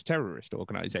problem of this terrorist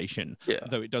organization. Yeah.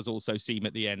 Though it does also seem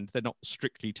at the end they're not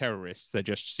strictly terrorists, they're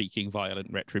just seeking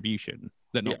violent retribution.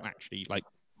 They're not actually like,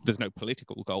 there's no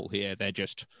political goal here. They're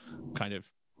just kind of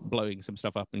blowing some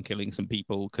stuff up and killing some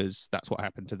people because that's what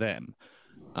happened to them.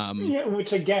 Yeah,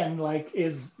 which again, like,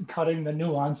 is cutting the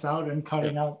nuance out and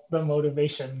cutting out the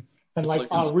motivation and It's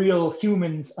like like a real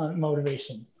human's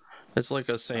motivation. It's like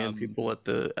us saying people at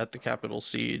the Capitol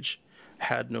siege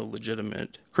had no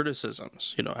legitimate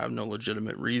criticisms, have no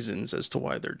legitimate reasons as to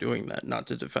why they're doing that. Not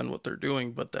to defend what they're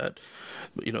doing, but that,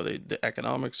 the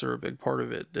economics are a big part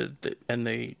of it. And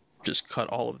they just cut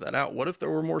all of that out. What if there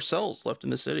were more cells left in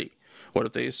the city? What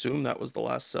if they assumed that was the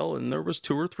last cell and there was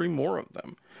 2 or 3 more of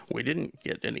them? We didn't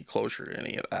get any closure to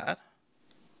any of that.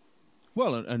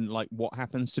 Well, and like what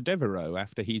happens to Devereaux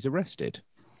after he's arrested?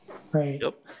 Right.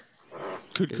 Yep.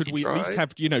 Could he we at least tried?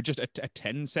 have, just a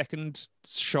 10-second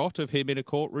shot of him in a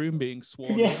courtroom being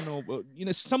sworn Yeah. in,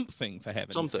 or something, for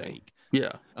heaven's Something. sake,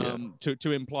 Yeah. Yeah.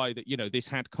 to imply that this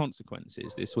had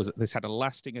consequences. This had a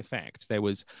lasting effect. There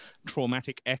was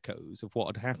traumatic echoes of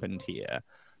what had happened here,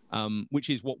 which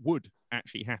is what would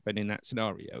actually happen in that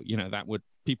scenario.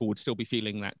 People would still be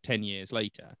feeling that 10 years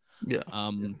later. Yeah.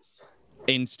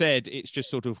 Instead, it's just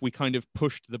sort of, we kind of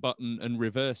pushed the button and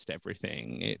reversed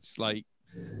everything. It's like,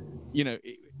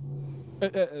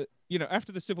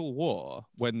 after the Civil War,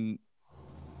 when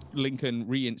Lincoln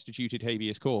reinstituted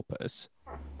habeas corpus,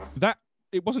 that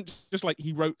it wasn't just like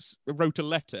he wrote a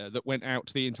letter that went out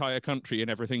to the entire country and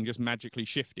everything just magically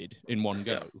shifted in one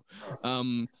go.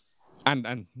 And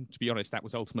to be honest, that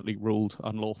was ultimately ruled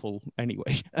unlawful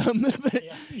anyway.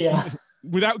 Yeah.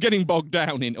 Without getting bogged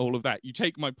down in all of that, you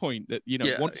take my point that,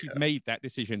 Yeah, once you've made that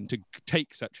decision to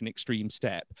take such an extreme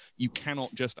step, you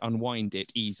cannot just unwind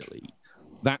it easily.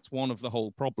 That's one of the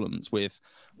whole problems with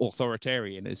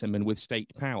authoritarianism and with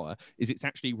state power, is it's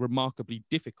actually remarkably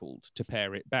difficult to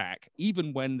pare it back,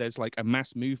 even when there's like a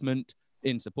mass movement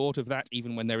in support of that,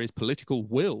 even when there is political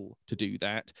will to do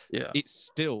that. Yeah. It's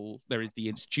still, there is the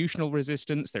institutional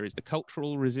resistance, there is the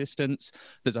cultural resistance,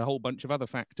 there's a whole bunch of other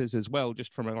factors as well,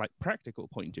 just from a practical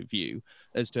point of view,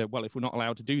 as to, well, if we're not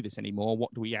allowed to do this anymore,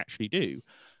 what do we actually do?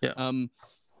 Yeah.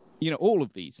 All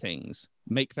of these things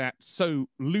make that so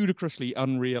ludicrously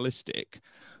unrealistic.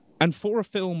 And for a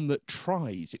film that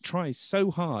tries so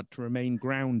hard to remain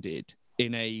grounded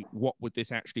in a, what would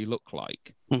this actually look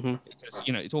like? Mm-hmm.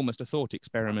 It's almost a thought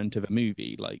experiment of a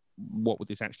movie. Like, what would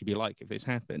this actually be like if this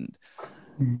happened?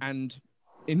 And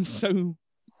in so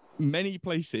many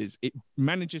places, it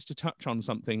manages to touch on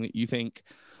something that you think,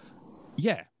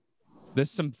 yeah, there's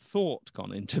some thought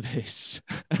gone into this.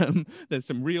 There's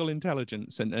some real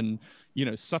intelligence and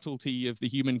subtlety of the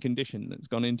human condition that's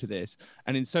gone into this.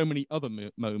 And in so many other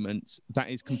moments, that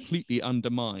is completely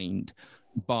undermined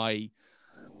by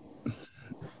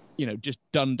just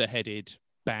dunderheaded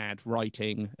bad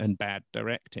writing and bad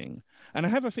directing. And I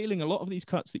have a feeling a lot of these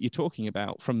cuts that you're talking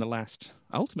about from the last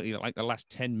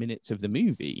 10 minutes of the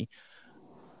movie,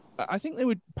 I think they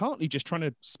were partly just trying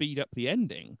to speed up the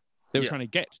ending. They were trying to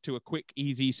get to a quick,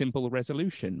 easy, simple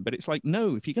resolution. But it's like,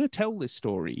 no, if you're going to tell this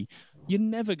story, you're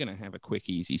never going to have a quick,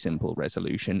 easy, simple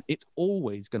resolution. It's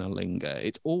always going to linger.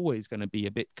 It's always going to be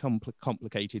a bit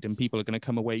complicated, and people are going to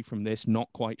come away from this not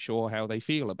quite sure how they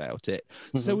feel about it.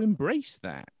 Mm-hmm. So embrace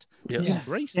that. Yes.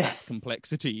 Embrace that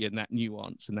complexity and that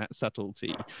nuance and that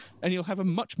subtlety. And you'll have a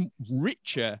much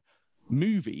richer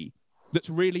movie that's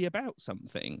really about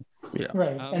something. Yeah.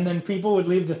 Right. And then people would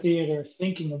leave the theater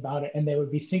thinking about it, and they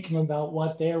would be thinking about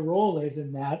what their role is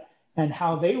in that and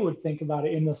how they would think about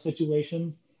it in those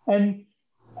situations. And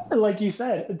like you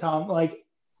said, Tom, like,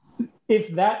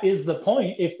 if that is the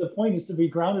point, if the point is to be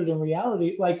grounded in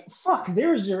reality, like, fuck,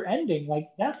 there's your ending. Like,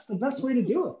 that's the best way to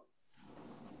do it.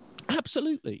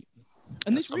 Absolutely.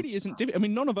 And this really isn't difficult. I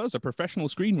mean, none of us are professional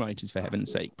screenwriters, for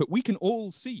heaven's sake, but we can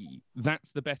all see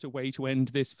that's the better way to end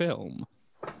this film,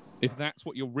 if that's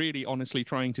what you're really honestly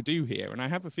trying to do here. And I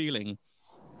have a feeling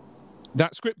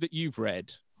that script that you've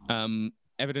read,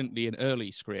 evidently an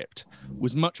early script,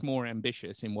 was much more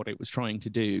ambitious in what it was trying to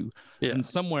do. Yeah. And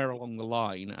somewhere along the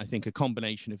line, I think a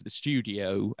combination of the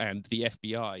studio and the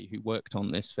FBI who worked on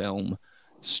this film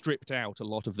stripped out a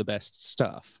lot of the best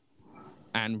stuff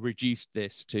and reduced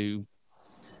this to...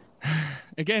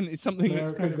 Again, it's something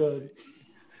that's kind of...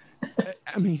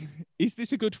 I mean, is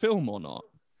this a good film or not?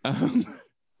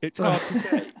 It's hard to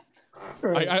say.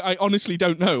 Right. I honestly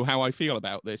don't know how I feel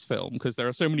about this film, because there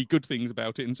are so many good things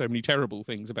about it and so many terrible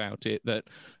things about it that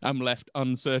I'm left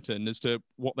uncertain as to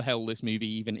what the hell this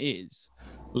movie even is,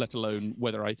 let alone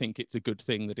whether I think it's a good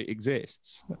thing that it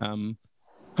exists.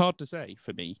 Hard to say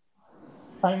for me.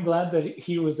 I'm glad that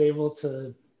he was able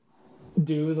to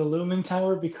do the Lumen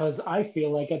Tower, because I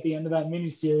feel like at the end of that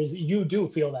miniseries, you do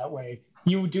feel that way.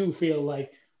 You do feel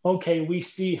like, okay, we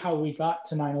see how we got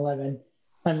to 9/11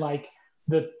 and like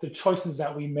the choices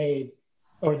that we made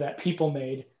or that people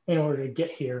made in order to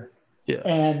get here. Yeah.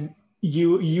 And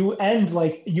you end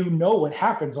like, you know what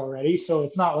happens already, so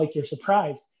it's not like you're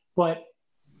surprised. But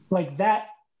like that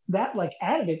like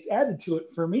added to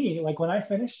it for me. Like when I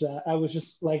finished that, I was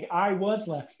just like, I was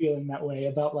left feeling that way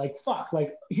about like, fuck,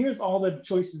 like here's all the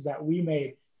choices that we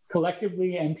made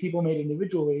collectively and people made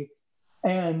individually.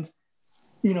 And,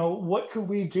 you know, what could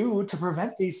we do to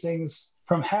prevent these things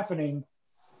from happening?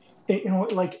 It, you know,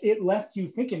 like it left you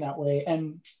thinking that way.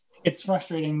 And it's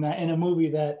frustrating that in a movie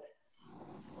that,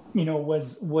 you know,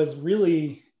 was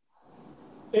really,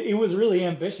 it was really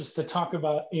ambitious to talk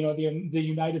about, you know, the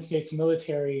United States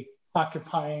military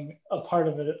occupying a part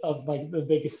of it, of like the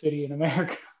biggest city in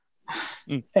America.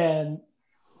 Mm. And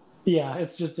yeah,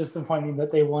 it's just disappointing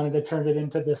that they wanted to turn it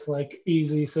into this like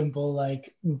easy, simple,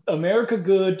 like America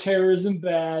good, terrorism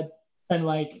bad, and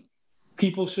like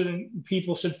people should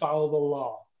follow the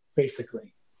law,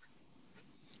 basically.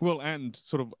 Well, and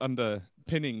sort of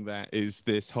underpinning that is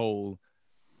this whole,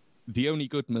 the only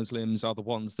good Muslims are the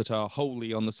ones that are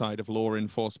wholly on the side of law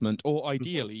enforcement, or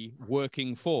ideally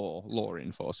working for law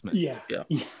enforcement. Yeah. Yeah.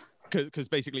 Yeah. Because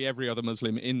basically every other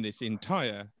Muslim in this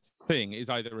entire thing is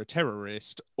either a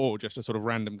terrorist or just a sort of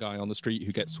random guy on the street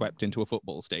who gets swept into a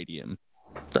football stadium.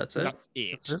 That's it. That's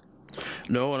it. That's it.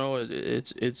 No,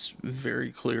 it's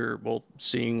very clear, both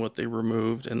seeing what they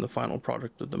removed and the final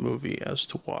product of the movie, as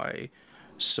to why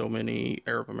so many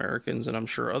Arab Americans, and I'm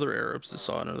sure other Arabs that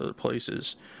saw it in other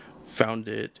places, found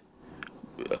it.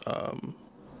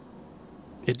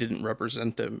 It didn't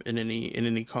represent them in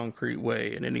any concrete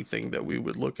way, in anything that we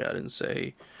would look at and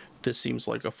say, this seems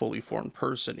like a fully formed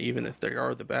person. Even if they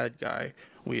are the bad guy,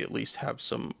 we at least have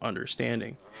some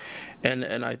understanding. And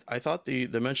I thought the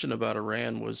mention about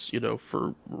Iran was,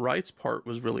 for Wright's part,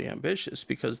 was really ambitious,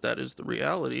 because that is the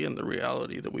reality, and the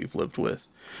reality that we've lived with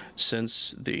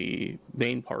since the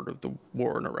main part of the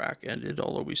war in Iraq ended,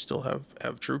 although we still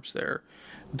have troops there,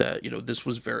 that, this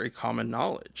was very common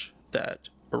knowledge, that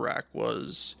Iraq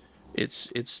was,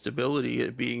 its stability,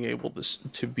 it being able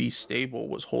to be stable,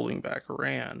 was holding back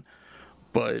Iran,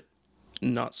 but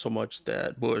not so much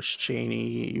that Bush,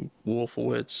 Cheney,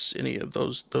 Wolfowitz, any of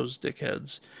those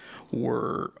dickheads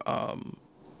were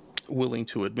willing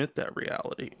to admit that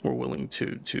reality, were willing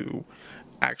to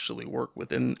actually work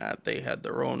within that. They had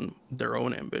their own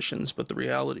ambitions, but the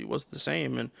reality was the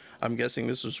same. And I'm guessing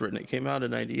this was written, it came out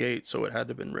in 98, so it had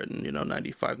to have been written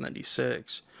 95,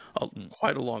 96,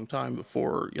 quite a long time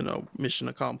before mission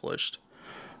accomplished.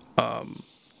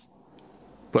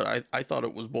 But I thought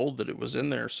it was bold that it was in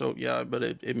there. So yeah, but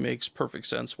it makes perfect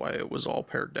sense why it was all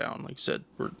pared down. Like I said,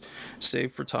 we're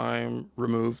save for time,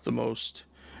 remove the most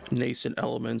nascent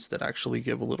elements that actually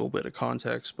give a little bit of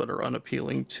context but are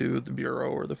unappealing to the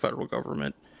Bureau or the federal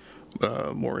government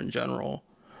more in general.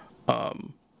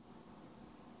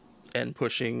 And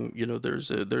pushing,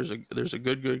 there's a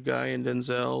good guy in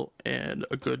Denzel and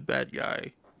a good bad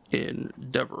guy in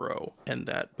Devereaux, and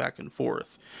that back and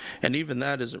forth. And even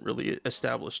that isn't really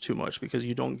established too much, because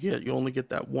you only get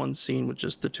that one scene with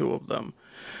just the two of them.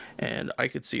 And I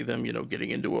could see them,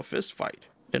 getting into a fist fight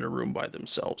in a room by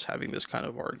themselves, having this kind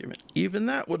of argument. Even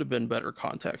that would have been better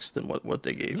context than what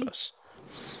they gave us.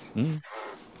 Mm.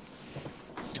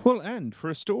 Well, and for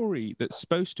a story that's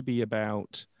supposed to be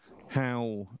about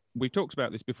how, we've talked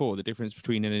about this before, the difference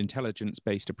between an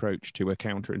intelligence-based approach to a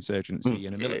counterinsurgency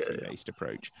and a military-based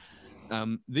approach.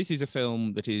 This is a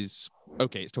film that is,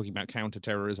 okay, it's talking about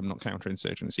counterterrorism, not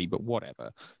counterinsurgency, but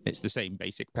whatever. It's the same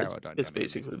basic power dynamic. It's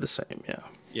basically the same, yeah.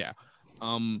 Yeah.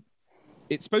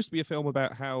 It's supposed to be a film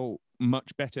about how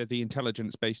much better the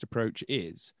intelligence-based approach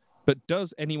is, but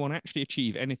does anyone actually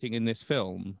achieve anything in this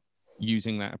film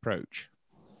using that approach?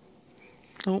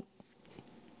 Nope.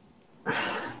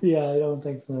 Yeah, I don't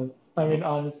think so. I mean,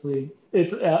 honestly,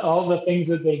 it's all the things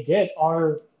that they get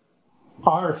are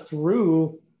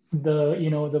through the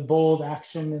the bold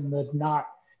action and the not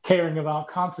caring about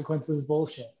consequences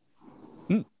bullshit.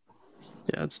 Yeah,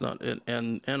 it's not,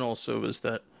 and also is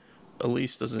that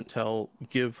Elise doesn't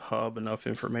give Hub enough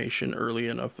information early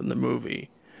enough in the movie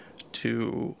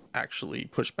to actually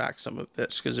push back some of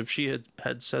this, because if she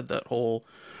had said that whole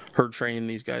her training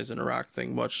these guys in Iraq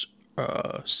thing much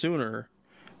sooner,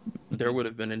 there would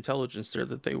have been intelligence there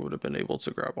that they would have been able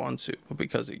to grab onto. But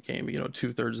because it came,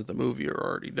 2/3 of the movie are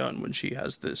already done when she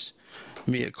has this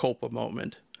mea culpa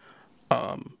moment,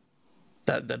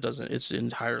 that doesn't, it's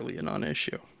entirely a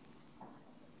non-issue.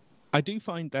 I do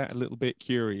find that a little bit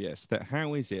curious, that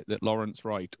how is it that Lawrence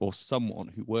Wright or someone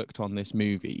who worked on this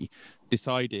movie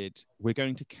decided we're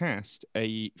going to cast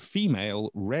a female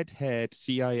red-haired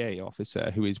CIA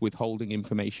officer who is withholding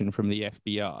information from the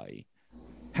FBI?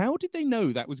 How did they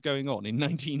know that was going on in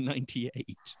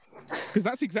 1998? Because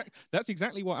that's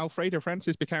exactly what Alfredo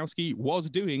Francis Bukowski was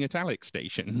doing at Alex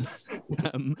Station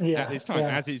at this time,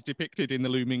 as is depicted in The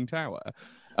Looming Tower.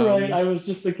 Right, I was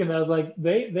just thinking, I was like,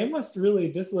 they must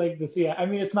really dislike the CIA. I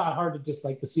mean, it's not hard to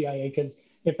dislike the CIA, because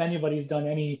if anybody's done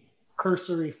any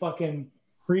cursory fucking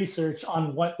research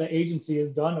on what the agency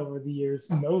has done over the years,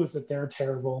 knows that they're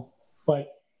terrible.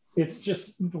 But it's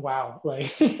just, wow,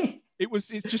 like... It's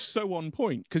just so on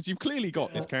point, because you've clearly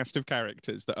got this cast of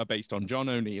characters that are based on John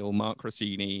O'Neill, Mark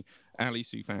Rossini, Ali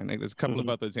Soufan. There's a couple of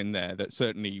others in there that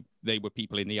certainly they were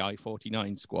people in the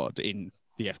I-49 squad in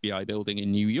the FBI building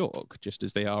in New York, just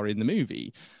as they are in the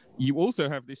movie. You also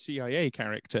have this CIA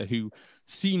character who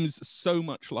seems so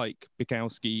much like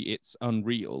Bukowski, it's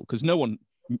unreal, because no one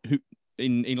who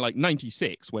in like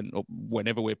 96,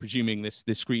 whenever we're presuming this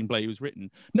screenplay was written,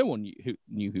 no one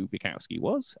knew who Bukowski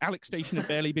was. Alex Station had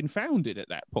barely been founded at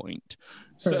that point.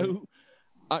 So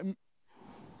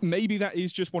maybe that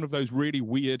is just one of those really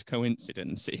weird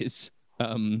coincidences,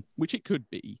 which it could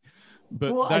be.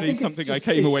 But that is something I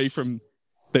came away from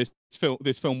this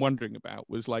film wondering about,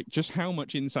 was like, just how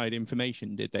much inside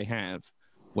information did they have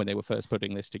when they were first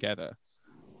putting this together?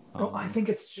 Well, I think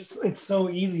it's so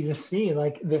easy to see,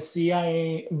 like the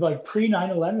CIA, like pre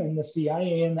 9/11, the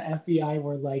CIA and the FBI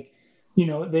were like, you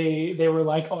know, they were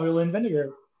like oil and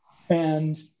vinegar,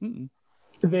 and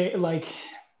they like,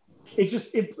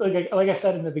 it like I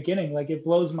said in the beginning, like it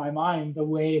blows my mind the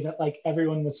way that like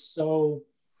everyone was so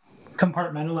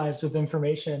compartmentalized with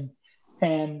information.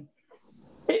 And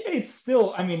it's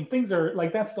still, I mean, things are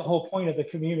like, that's the whole point of the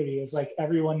community, is like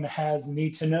everyone has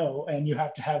need to know, and you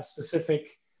have to have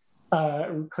specific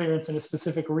clearance and a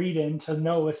specific read-in to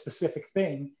know a specific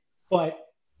thing. But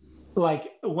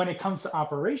like when it comes to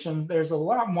operations, there's a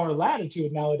lot more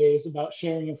latitude nowadays about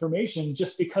sharing information,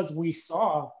 just because we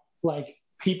saw, like,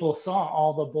 people saw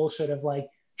all the bullshit of like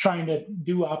trying to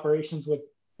do operations with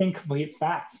incomplete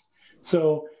facts.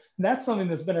 So that's something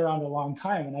that's been around a long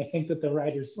time, and I think that the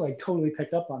writers like totally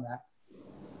picked up on that.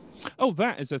 Oh,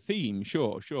 that is a theme.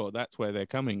 Sure. That's where they're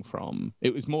coming from.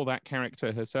 It was more that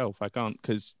character herself. I can't,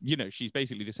 because, you know, she's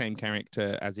basically the same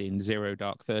character as in Zero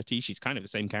Dark 30. She's kind of the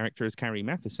same character as Carrie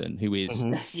Matheson, who is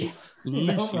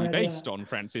loosely based on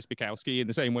Francis Bukowski in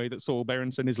the same way that Saul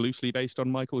Berenson is loosely based on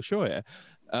Michael Scheuer.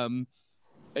 I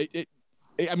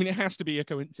mean, it has to be a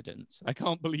coincidence. I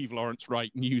can't believe Lawrence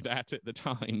Wright knew that at the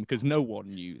time, because no one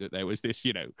knew that there was this,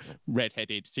 you know,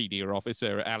 red-headed senior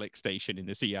officer at Alex Station in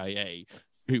the CIA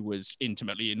who was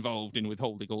intimately involved in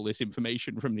withholding all this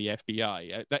information from the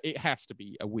FBI. It has to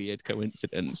be a weird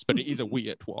coincidence, but it is a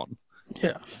weird one.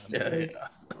 Yeah.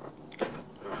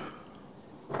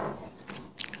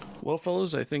 Well,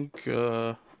 fellas, I think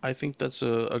that's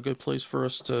a good place for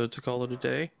us to call it a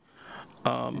day.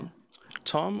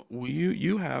 Tom,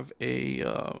 you have a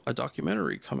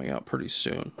documentary coming out pretty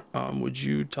soon. Would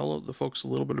you tell the folks a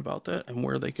little bit about that and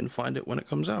where they can find it when it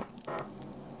comes out?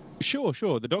 Sure.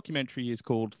 The documentary is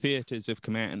called Theatres of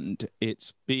Command.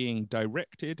 It's being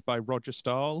directed by Roger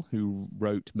Stahl, who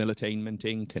wrote Militainment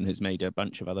Inc. and has made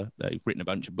written a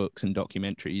bunch of books and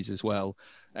documentaries as well,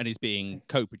 and is being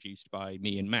co-produced by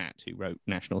me and Matt, who wrote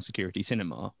National Security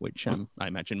Cinema, which I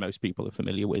imagine most people are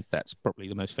familiar with. That's probably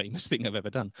the most famous thing I've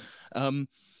ever done.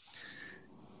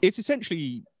 It's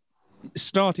essentially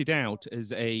started out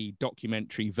as a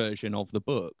documentary version of the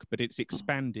book, but it's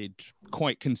expanded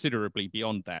quite considerably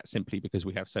beyond that, simply because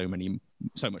we have so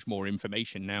much more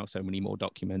information now, so many more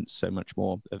documents, so much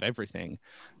more of everything.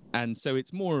 And so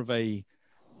it's more of a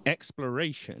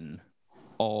exploration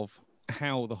of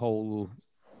how the whole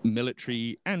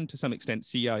military and to some extent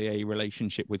CIA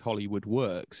relationship with Hollywood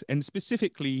works, and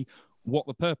specifically what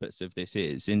the purpose of this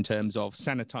is in terms of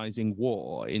sanitizing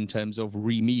war, in terms of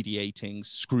remediating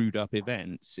screwed up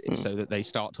events so that they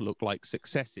start to look like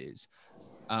successes.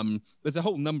 There's a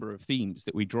whole number of themes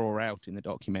that we draw out in the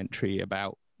documentary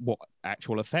about what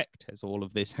actual effect has all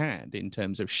of this had in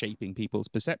terms of shaping people's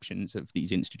perceptions of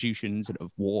these institutions and of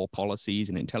war policies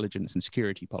and intelligence and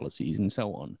security policies and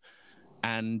so on.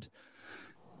 And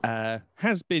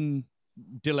has been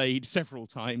delayed several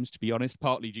times, to be honest,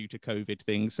 partly due to COVID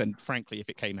things. And frankly, if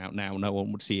it came out now, no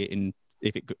one would see it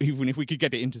even if we could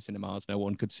get it into cinemas, no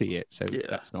one could see it. So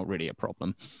that's not really a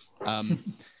problem.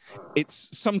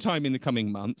 It's sometime in the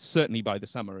coming months, certainly by the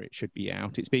summer it should be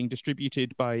out. It's being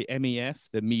distributed by MEF,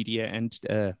 the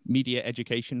Media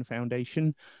Education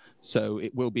Foundation. So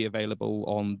it will be available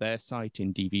on their site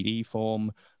in DVD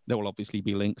form. There will obviously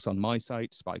be links on my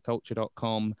site,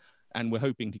 spyculture.com. And we're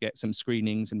hoping to get some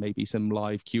screenings and maybe some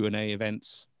live Q&A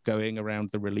events going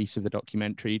around the release of the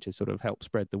documentary to sort of help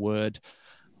spread the word.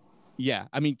 Yeah,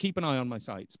 I mean, keep an eye on my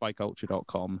site,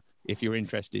 spyculture.com, if you're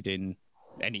interested in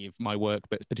any of my work,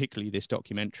 but particularly this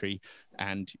documentary,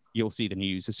 and you'll see the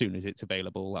news as soon as it's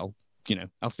available.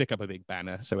 I'll stick up a big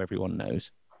banner so everyone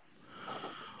knows.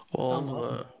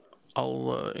 Well,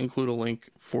 I'll include a link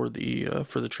for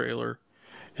the trailer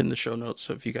in the show notes,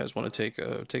 so if you guys want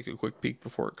to take a quick peek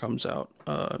before it comes out,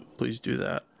 please do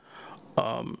that.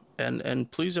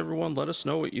 And please, everyone, let us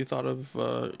know what you thought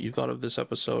of this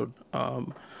episode.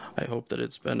 I hope that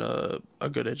it's been a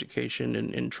good education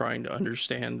in trying to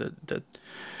understand that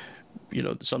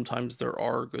sometimes there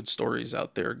are good stories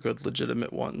out there, good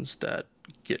legitimate ones that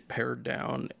get pared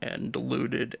down and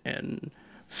diluted and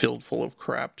filled full of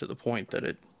crap to the point that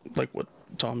it, like what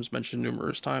Tom's mentioned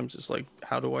numerous times, is like,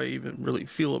 how do I even really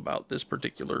feel about this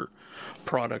particular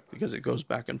product, because it goes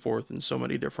back and forth in so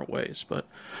many different ways. But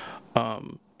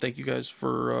thank you guys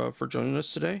for joining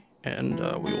us today, and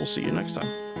we will see you next time.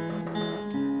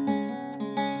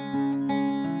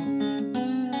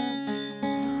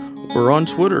 We're on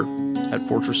Twitter at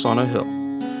Fortress on a Hill,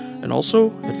 and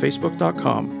also at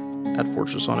Facebook.com at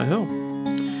Fortress on a Hill.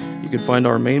 You can find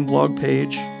our main blog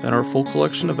page and our full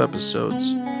collection of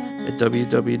episodes at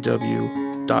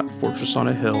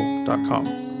www.fortressonahill.com.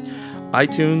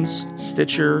 iTunes,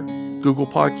 Stitcher, Google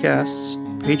Podcasts,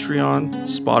 Patreon,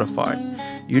 Spotify.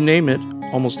 You name it,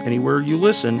 almost anywhere you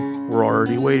listen, we're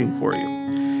already waiting for you.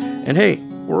 And hey,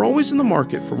 we're always in the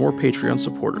market for more Patreon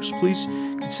supporters. Please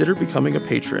consider becoming a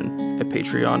patron at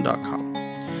patreon.com.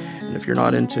 And if you're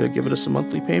not into giving us a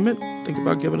monthly payment, think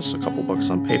about giving us a couple bucks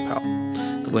on PayPal.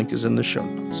 The link is in the show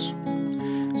notes.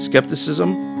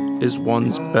 Skepticism is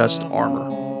one's best armor.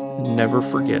 Never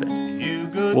forget it.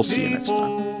 We'll see you next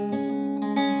time.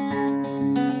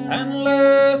 And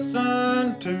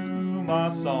listen to my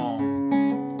song.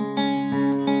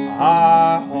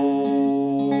 I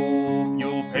hope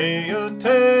you'll pay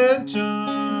attention.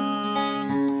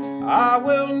 I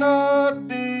will not